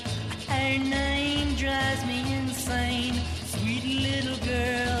Sheila. Her name drives me insane. Sweet little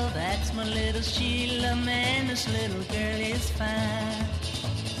girl, that's my little Sheila. Man, this little girl is fine.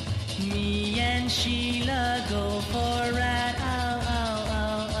 Me and Sheila go for a ride. Oh, oh,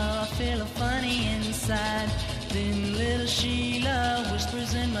 oh, oh, I feel funny inside. Then little Sheila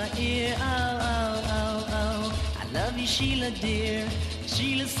whispers in my ear. Oh, oh, oh, oh, I love you, Sheila, dear.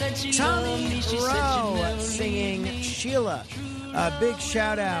 Sheila said she loved me. She said she'd never singing leave me. Sheila. A big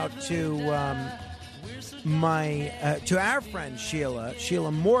shout out to to our friend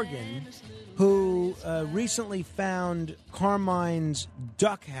Sheila Morgan, who recently found Carmine's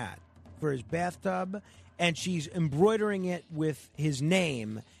duck hat for his bathtub, and she's embroidering it with his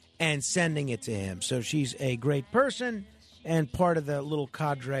name and sending it to him. So she's a great person and part of the little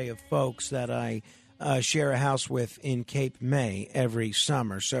cadre of folks that I share a house with in Cape May every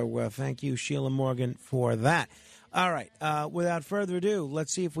summer. So thank you, Sheila Morgan, for that. All right, without further ado,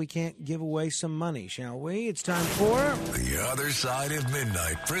 let's see if we can't give away some money, shall we? It's time for The Other Side of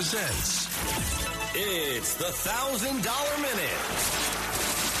Midnight presents. It's the $1,000 minute.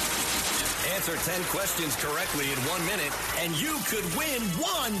 Answer 10 questions correctly in 1 minute, and you could win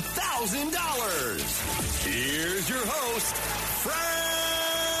 $1,000. Here's your host, Frank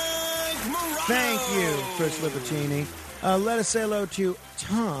Morano. Thank you, Chris Libertini. Let us say hello to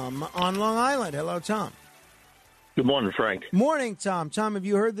Tom on Long Island. Hello, Tom. Good morning, Frank. Morning, Tom. Tom, have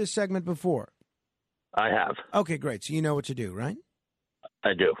you heard this segment before? I have. Okay, great. So you know what to do, right?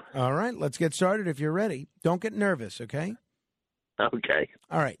 I do. All right, let's get started if you're ready. Don't get nervous, okay? Okay.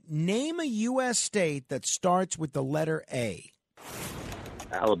 All right. Name a U.S. state that starts with the letter A.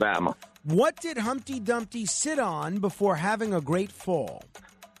 Alabama. What did Humpty Dumpty sit on before having a great fall?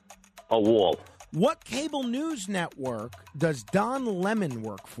 A wall. What cable news network does Don Lemon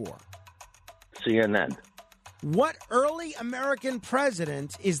work for? CNN. What early American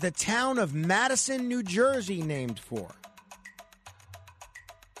president is the town of Madison, New Jersey named for?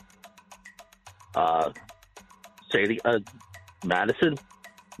 Madison.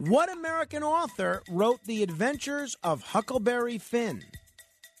 What American author wrote The Adventures of Huckleberry Finn?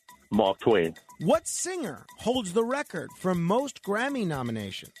 Mark Twain. What singer holds the record for most Grammy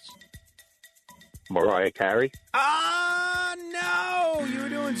nominations? Mariah Carey. Ah, no! You were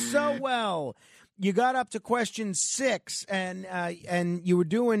doing so well. You got up to question 6, and you were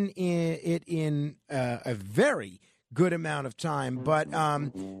doing it in a very good amount of time. But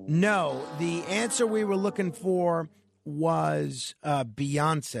no, the answer we were looking for was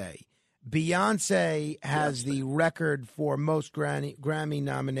Beyonce. Beyonce has the record for most Grammy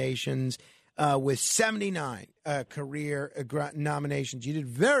nominations with 79 career nominations. You did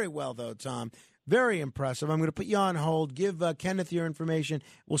very well, though, Tom. Very impressive. I'm going to put you on hold. Give Kenneth your information.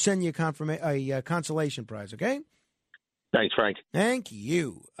 We'll send you a consolation prize, okay? Thanks, Frank. Thank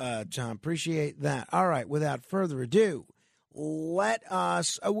you, Tom. Appreciate that. All right, without further ado, let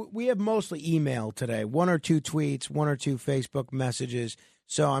us we have mostly email today, 1 or 2 tweets, 1 or 2 Facebook messages.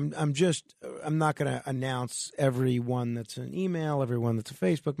 So I'm not going to announce every one that's an email, every one that's a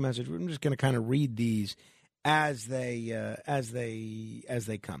Facebook message. I'm just going to kind of read these as they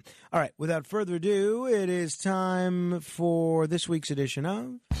come. All right, without further ado, it is time for this week's edition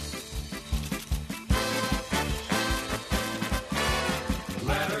of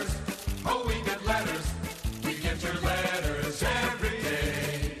Letters. Oh, we get letters. We get your letters every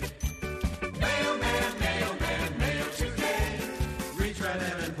day. Mailman, mailman, mail today. Reach right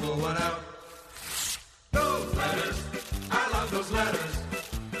in and pull one out. Those letters. I love those letters.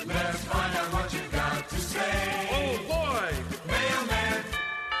 Let's find out what you got to say. Oh, boy. Mailman,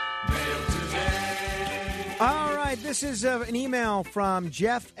 mail today. All right, this is an email from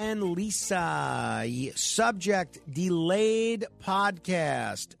Jeff and Lisa. Subject, delayed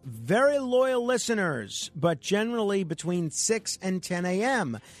podcast. Very loyal listeners, but generally between 6 and 10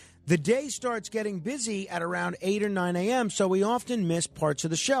 a.m. The day starts getting busy at around 8 or 9 a.m., so we often miss parts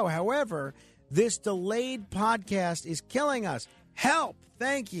of the show. However, this delayed podcast is killing us. Help!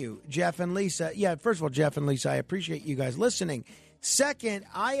 Thank you, Jeff and Lisa. Yeah, first of all, Jeff and Lisa, I appreciate you guys listening. Second,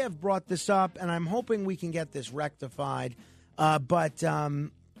 I have brought this up, and I'm hoping we can get this rectified. But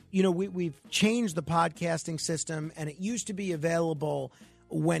we've changed the podcasting system, and it used to be available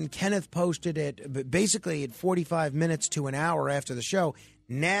when Kenneth posted it, basically at 45 minutes to an hour after the show.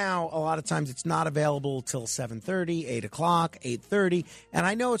 Now, a lot of times, it's not available till 7:30, 8 o'clock, 8:30. And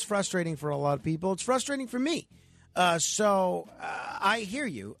I know it's frustrating for a lot of people. It's frustrating for me. So I hear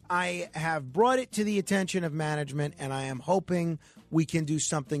you. I have brought it to the attention of management, and I am hoping we can do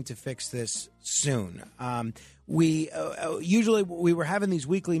something to fix this soon. We were having these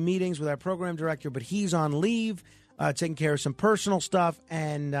weekly meetings with our program director, but he's on leave, taking care of some personal stuff,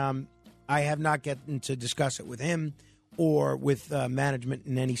 and I have not gotten to discuss it with him or with management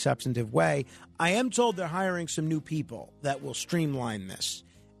in any substantive way. I am told they're hiring some new people that will streamline this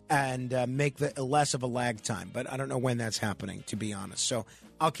and make the less of a lag time. But I don't know when that's happening, to be honest. So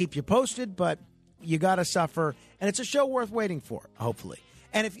I'll keep you posted, but you got to suffer. And it's a show worth waiting for, hopefully.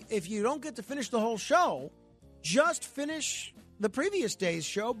 And if you don't get to finish the whole show, just finish the previous day's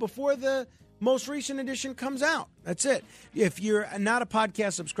show before the most recent edition comes out. That's it. If you're not a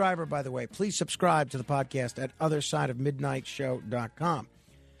podcast subscriber, by the way, please subscribe to the podcast at othersideofmidnightshow.com.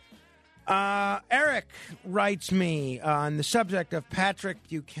 Eric writes me on the subject of Patrick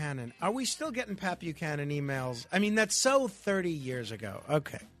Buchanan. Are we still getting Pat Buchanan emails? I mean, that's so 30 years ago.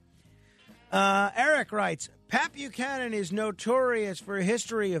 Okay. Eric writes, Pat Buchanan is notorious for a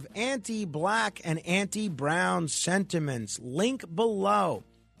history of anti-black and anti-brown sentiments. Link below.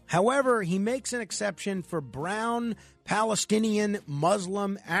 However, he makes an exception for brown Palestinian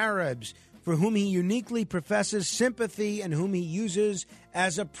Muslim Arabs, for whom he uniquely professes sympathy and whom he uses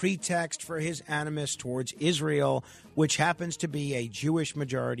as a pretext for his animus towards Israel, which happens to be a Jewish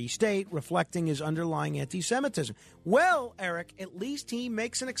majority state, reflecting his underlying anti-Semitism. Well, Eric, at least he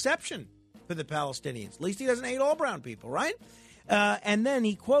makes an exception for the Palestinians. At least he doesn't hate all brown people, right? And then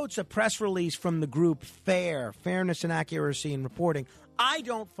he quotes a press release from the group FAIR, Fairness and Accuracy in Reporting. I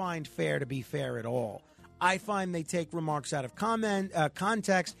don't find FAIR to be fair at all. I find they take remarks out of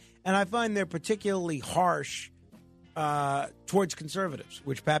context, and I find they're particularly harsh towards conservatives,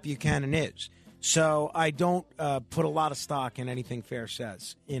 which Pat Buchanan is. So I don't put a lot of stock in anything FAIR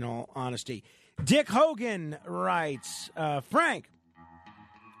says, in all honesty. Dick Hogan writes, Frank,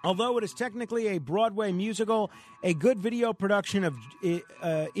 although it is technically a Broadway musical, a good video production of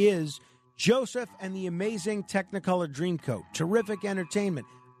is Joseph and the amazing Technicolor Dreamcoat. Terrific entertainment.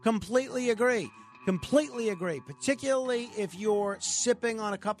 Completely agree. Completely agree. Particularly if you're sipping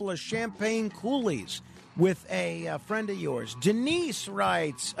on a couple of champagne coolies with a friend of yours. Denise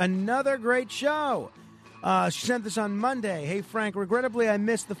writes, another great show. She sent this on Monday. Hey, Frank, regrettably, I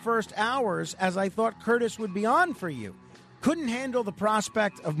missed the first hours as I thought Curtis would be on for you. Couldn't handle the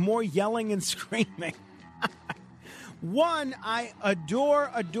prospect of more yelling and screaming. One, I adore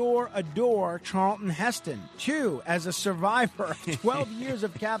Charlton Heston. Two, as a survivor of 12 years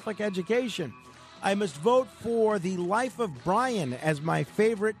of Catholic education, I must vote for The Life of Brian as my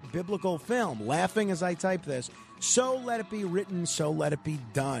favorite biblical film. Laughing as I type this. So let it be written, so let it be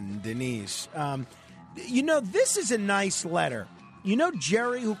done, Denise. This is a nice letter. You know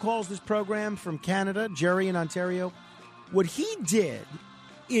Jerry, who calls this program from Canada, Jerry in Ontario? What he did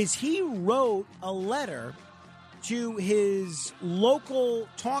is he wrote a letter to his local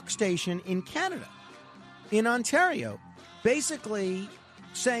talk station in Canada, in Ontario, basically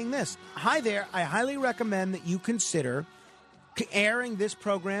saying this: hi there, I highly recommend that you consider airing this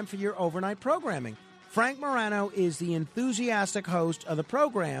program for your overnight programming. Frank Morano is the enthusiastic host of the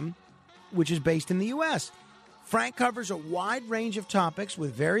program, which is based in the U.S. Frank covers a wide range of topics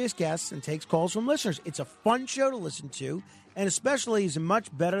with various guests and takes calls from listeners. It's a fun show to listen to, and especially is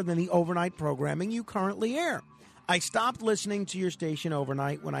much better than the overnight programming you currently air. I stopped listening to your station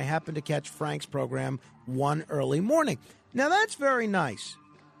overnight when I happened to catch Frank's program one early morning. Now, that's very nice.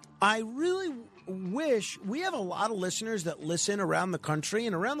 I really wish we have a lot of listeners that listen around the country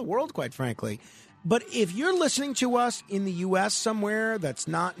and around the world, quite frankly. But if you're listening to us in the U.S. somewhere that's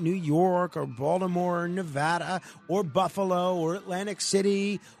not New York or Baltimore or Nevada or Buffalo or Atlantic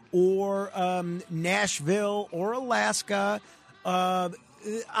City or Nashville or Alaska,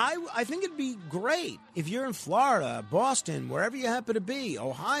 I think it'd be great if you're in Florida, Boston, wherever you happen to be,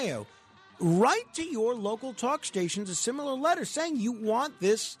 Ohio, write to your local talk stations a similar letter saying you want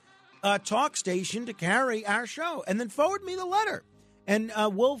this talk station to carry our show, and then forward me the letter. And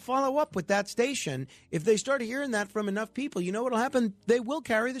we'll follow up with that station. If they start hearing that from enough people, you know what will happen? They will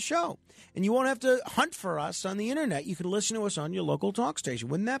carry the show. And you won't have to hunt for us on the internet. You can listen to us on your local talk station.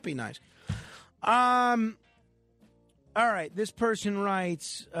 Wouldn't that be nice? All right, this person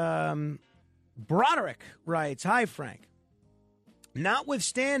writes, Broderick writes, hi, Frank.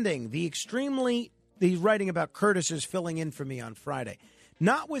 Notwithstanding the he's writing about Curtis's filling in for me on Friday.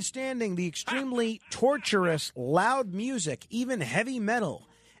 Notwithstanding the extremely torturous, loud music, even heavy metal,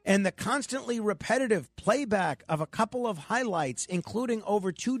 and the constantly repetitive playback of a couple of highlights, including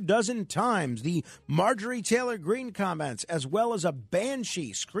over 24 times the Marjorie Taylor Greene comments, as well as a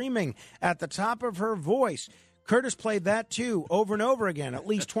banshee screaming at the top of her voice. Curtis played that, too, over and over again, at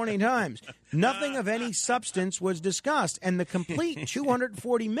least 20 times. Nothing of any substance was discussed, and the complete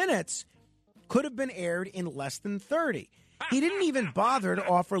 240 minutes could have been aired in less than 30. He didn't even bother to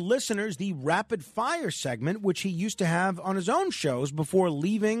offer listeners the rapid-fire segment, which he used to have on his own shows before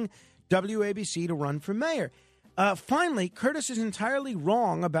leaving WABC to run for mayor. Finally, Curtis is entirely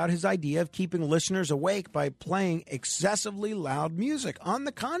wrong about his idea of keeping listeners awake by playing excessively loud music. On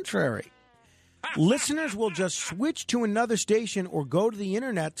the contrary, listeners will just switch to another station or go to the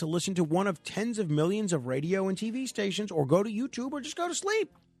internet to listen to one of tens of millions of radio and TV stations, or go to YouTube, or just go to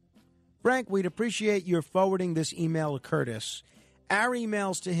sleep. Frank, we'd appreciate your forwarding this email to Curtis. Our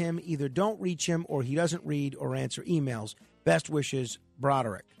emails to him either don't reach him or he doesn't read or answer emails. Best wishes,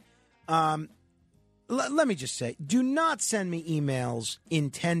 Broderick. Let me just say, do not send me emails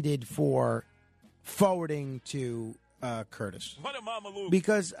intended for forwarding to Curtis.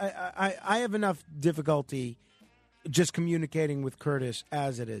 Because I have enough difficulty just communicating with Curtis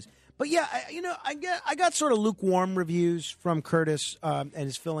as it is. But yeah, I got sort of lukewarm reviews from Curtis and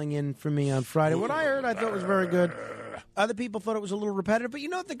his filling in for me on Friday. What I heard, I thought was very good. Other people thought it was a little repetitive.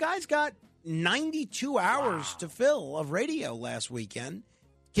 But the guy's got 92 hours to fill of radio last weekend.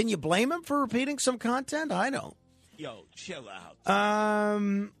 Can you blame him for repeating some content? I don't. Yo, chill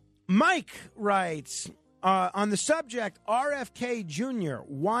out. Mike writes, on the subject, RFK Jr.,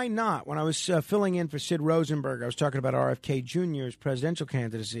 why not? When I was filling in for Sid Rosenberg, I was talking about RFK Jr.'s presidential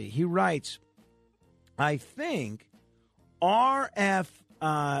candidacy. He writes, I think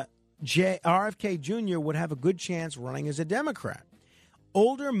RFK Jr. would have a good chance running as a Democrat.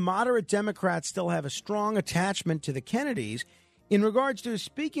 Older, moderate Democrats still have a strong attachment to the Kennedys. In regards to his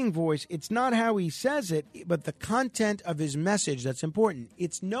speaking voice, it's not how he says it, but the content of his message that's important.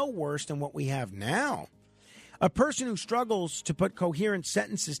 It's no worse than what we have now. A person who struggles to put coherent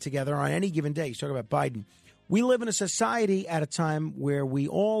sentences together on any given day. He's talking about Biden. We live in a society at a time where we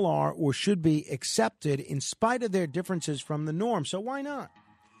all are or should be accepted in spite of their differences from the norm. So why not?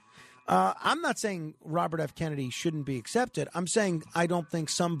 I'm not saying Robert F. Kennedy shouldn't be accepted. I'm saying I don't think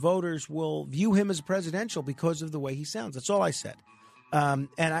some voters will view him as presidential because of the way he sounds. That's all I said. I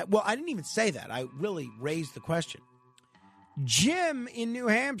didn't even say that. I really raised the question. Jim in New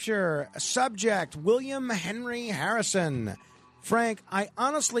Hampshire, subject, William Henry Harrison. Frank, I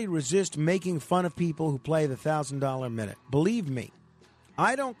honestly resist making fun of people who play the $1,000 minute. Believe me,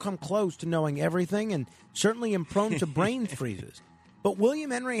 I don't come close to knowing everything and certainly am prone to brain freezes. But William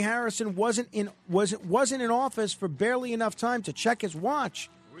Henry Harrison wasn't in office for barely enough time to check his watch,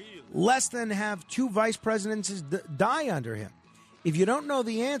 less than have two vice presidents die under him. If you don't know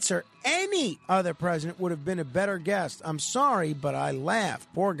the answer, any other president would have been a better guest. I'm sorry, but I laugh.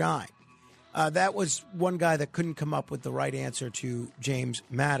 Poor guy. That was one guy that couldn't come up with the right answer to James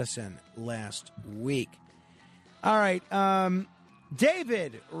Madison last week. All right.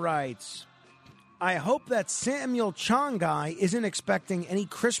 David writes, I hope that Samuel Chong guy isn't expecting any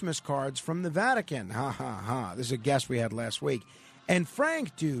Christmas cards from the Vatican. Ha, ha, ha. This is a guest we had last week. And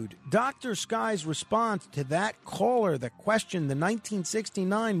Frank, dude, Dr. Sky's response to that caller that questioned the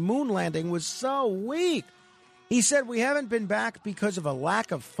 1969 moon landing was so weak. He said, we haven't been back because of a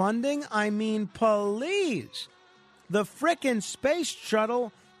lack of funding. I mean, please. The frickin' space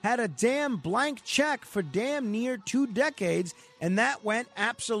shuttle had a damn blank check for damn near 2 decades, and that went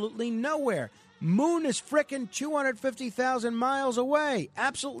absolutely nowhere. Moon is frickin' 250,000 miles away.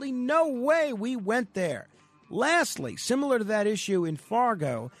 Absolutely no way we went there. Lastly, similar to that issue in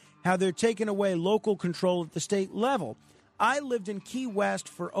Fargo, how they're taking away local control at the state level. I lived in Key West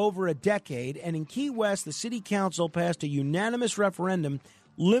for over a decade, and in Key West, the city council passed a unanimous referendum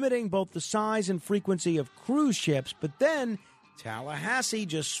limiting both the size and frequency of cruise ships, but then Tallahassee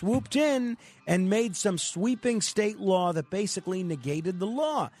just swooped in and made some sweeping state law that basically negated the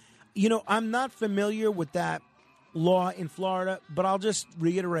law. You know, I'm not familiar with that law in Florida, but I'll just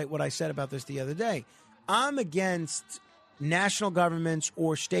reiterate what I said about this the other day. I'm against national governments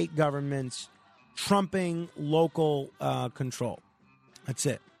or state governments trumping local control. That's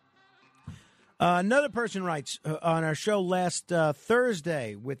it. Another person writes on our show last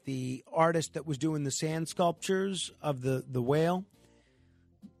Thursday with the artist that was doing the sand sculptures of the whale.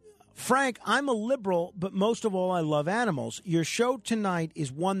 Frank, I'm a liberal, but most of all, I love animals. Your show tonight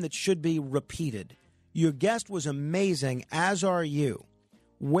is one that should be repeated. Your guest was amazing, as are you.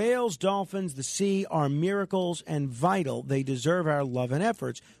 Whales, dolphins, the sea are miracles and vital. They deserve our love and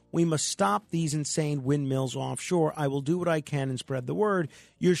efforts. We must stop these insane windmills offshore. I will do what I can and spread the word.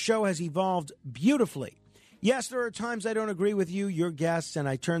 Your show has evolved beautifully. Yes, there are times I don't agree with you, your guests, and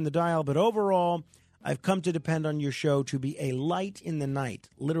I turn the dial, but overall, I've come to depend on your show to be a light in the night.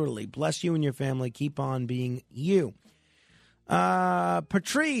 Literally, bless you and your family. Keep on being you.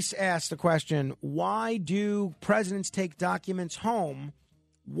 Patrice asked the question, why do presidents take documents home?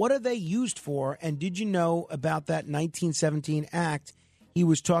 What are they used for? And did you know about that 1917 act he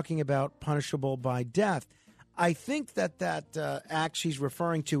was talking about, punishable by death? I think that act she's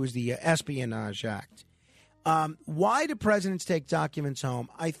referring to is the Espionage Act. Why do presidents take documents home?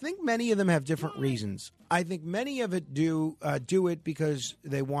 I think many of them have different reasons. I think many of it do it because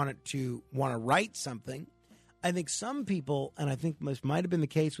they want to write something. I think some people, and I think this might have been the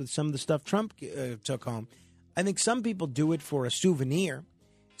case with some of the stuff Trump took home, I think some people do it for a souvenir.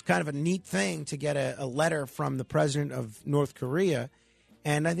 It's kind of a neat thing to get a letter from the president of North Korea,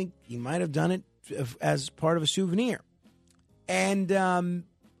 and I think he might have done it as part of a souvenir. And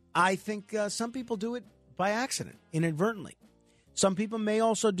I think some people do it by accident, inadvertently. Some people may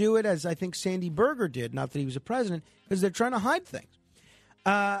also do it, as I think Sandy Berger did, not that he was a president, because they're trying to hide things.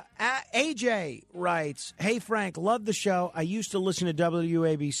 AJ writes, hey, Frank, love the show. I used to listen to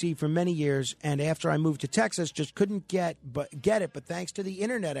WABC for many years, and after I moved to Texas, just couldn't get it. But thanks to the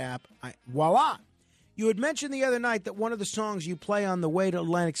Internet app, voila. You had mentioned the other night that one of the songs you play on the way to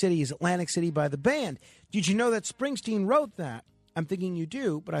Atlantic City is Atlantic City by the Band. Did you know that Springsteen wrote that? I'm thinking you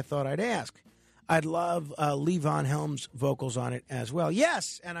do, but I thought I'd ask. I'd love Lee Von Helm's vocals on it as well.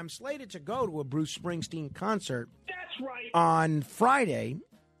 Yes, and I'm slated to go to a Bruce Springsteen concert. That's right. On Friday,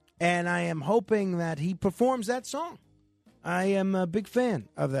 and I am hoping that he performs that song. I am a big fan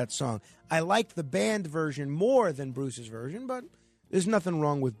of that song. I like the band version more than Bruce's version, but there's nothing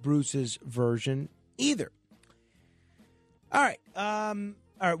wrong with Bruce's version either. All right.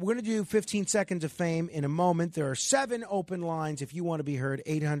 We're going to do 15 seconds of fame in a moment. There are 7 open lines if you want to be heard,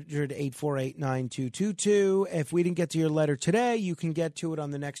 800-848-9222. If we didn't get to your letter today, you can get to it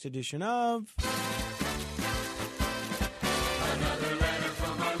on the next edition of... Another letter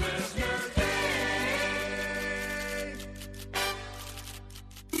from our listener,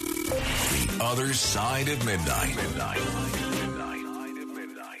 The Other Side of Midnight.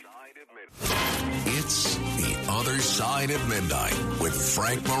 Side of Midnight with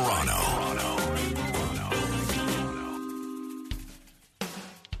Frank Morano.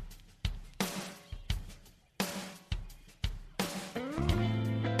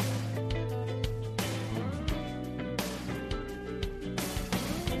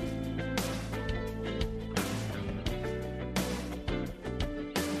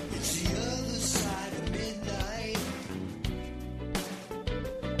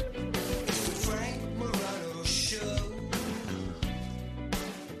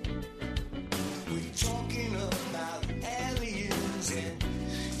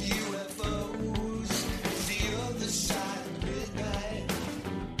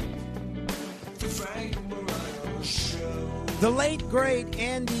 The late, great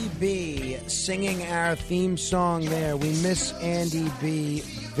Andy B. singing our theme song there. We miss Andy B.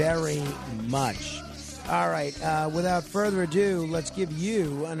 very much. All right, without further ado, let's give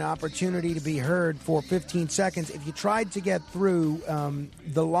you an opportunity to be heard for 15 seconds. If you tried to get through,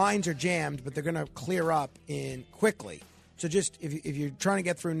 the lines are jammed, but they're going to clear up in quickly. So just, if you're trying to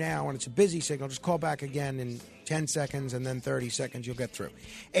get through now and it's a busy signal, just call back again in 10 seconds and then 30 seconds, you'll get through.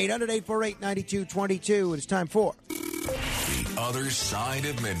 800-848-9222. It's time for The Other Side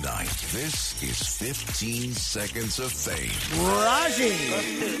of Midnight. This is 15 Seconds of Fame.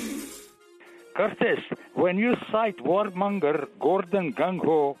 Raji. Curtis, when you cite warmonger Gordon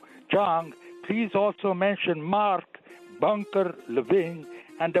Gung-Ho Chang, please also mention Mark Bunker Levin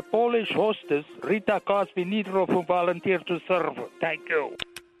and the Polish hostess Rita Cosby-Nitro who volunteered to serve. Thank you.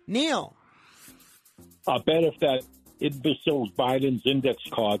 Neil. I bet if that imbecile Biden's index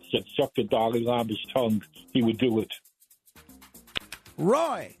card said suck the Dalai Lama's tongue, he would do it.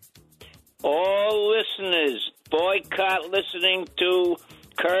 Roy. All listeners, boycott listening to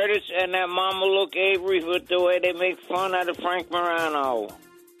Curtis and that Mama Luke Avery for the way they make fun out of Frank Morano.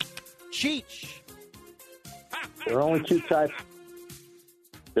 Cheech. There are only two types.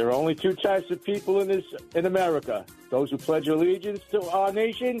 There are only two types of people in America: those who pledge allegiance to our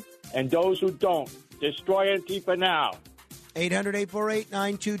nation and those who don't. Destroy Antifa now.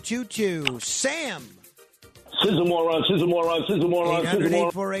 800-848-9222. Sam. Sizzle moron, sizzle moron, sizzle moron, sizzle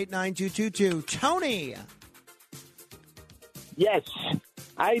moron. 800-848-9222. Tony. Yes,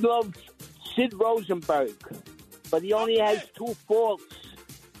 I love Sid Rosenberg, but he only has two faults.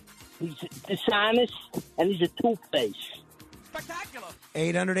 He's dishonest and he's a two-face.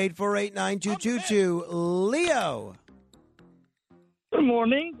 800-848-9222. Leo. Good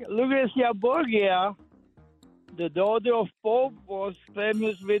morning. Lucrecia Borgia, the daughter of Pope, was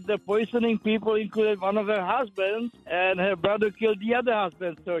famous with the poisoning people, including one of her husbands, and her brother killed the other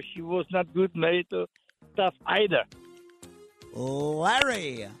husband, so she was not good married to stuff either.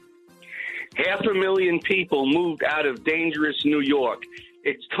 Larry. 500,000 people moved out of dangerous New York.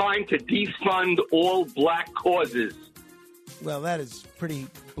 It's time to defund all black causes. Well, that is pretty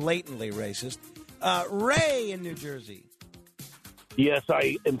blatantly racist. Ray in New Jersey. Yes,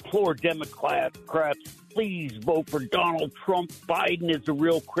 I implore Democrats, please vote for Donald Trump. Biden is a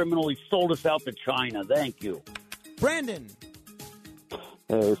real criminal. He sold us out to China. Thank you. Brandon.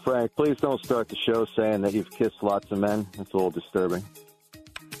 Hey, Frank, please don't start the show saying that you've kissed lots of men. It's a little disturbing.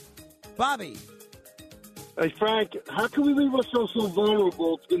 Bobby. Hey, Frank, how can we leave ourselves so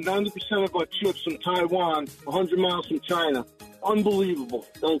vulnerable to 90% of our troops from Taiwan, 100 miles from China? Unbelievable.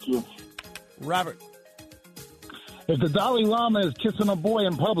 Thank you. Robert. If the Dalai Lama is kissing a boy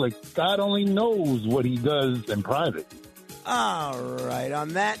in public, God only knows what he does in private. All right. On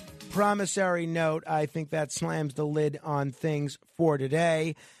that promissory note, I think that slams the lid on things for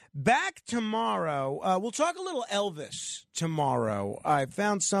today. Back tomorrow. We'll talk a little Elvis tomorrow. I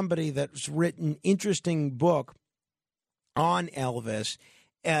found somebody that's written an interesting book on Elvis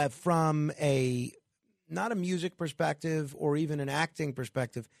from not a music perspective or even an acting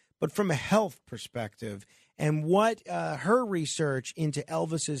perspective, but from a health perspective, and what her research into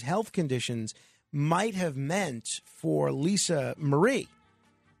Elvis's health conditions might have meant for Lisa Marie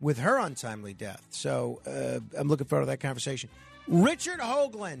with her untimely death. So I'm looking forward to that conversation. Richard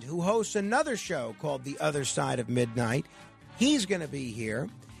Hoagland, who hosts another show called The Other Side of Midnight, he's going to be here.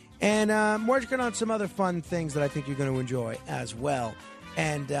 And I'm working on some other fun things that I think you're going to enjoy as well.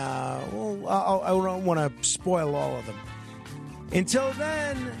 And I don't want to spoil all of them. Until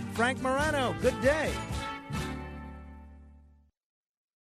then, Frank Morano, good day.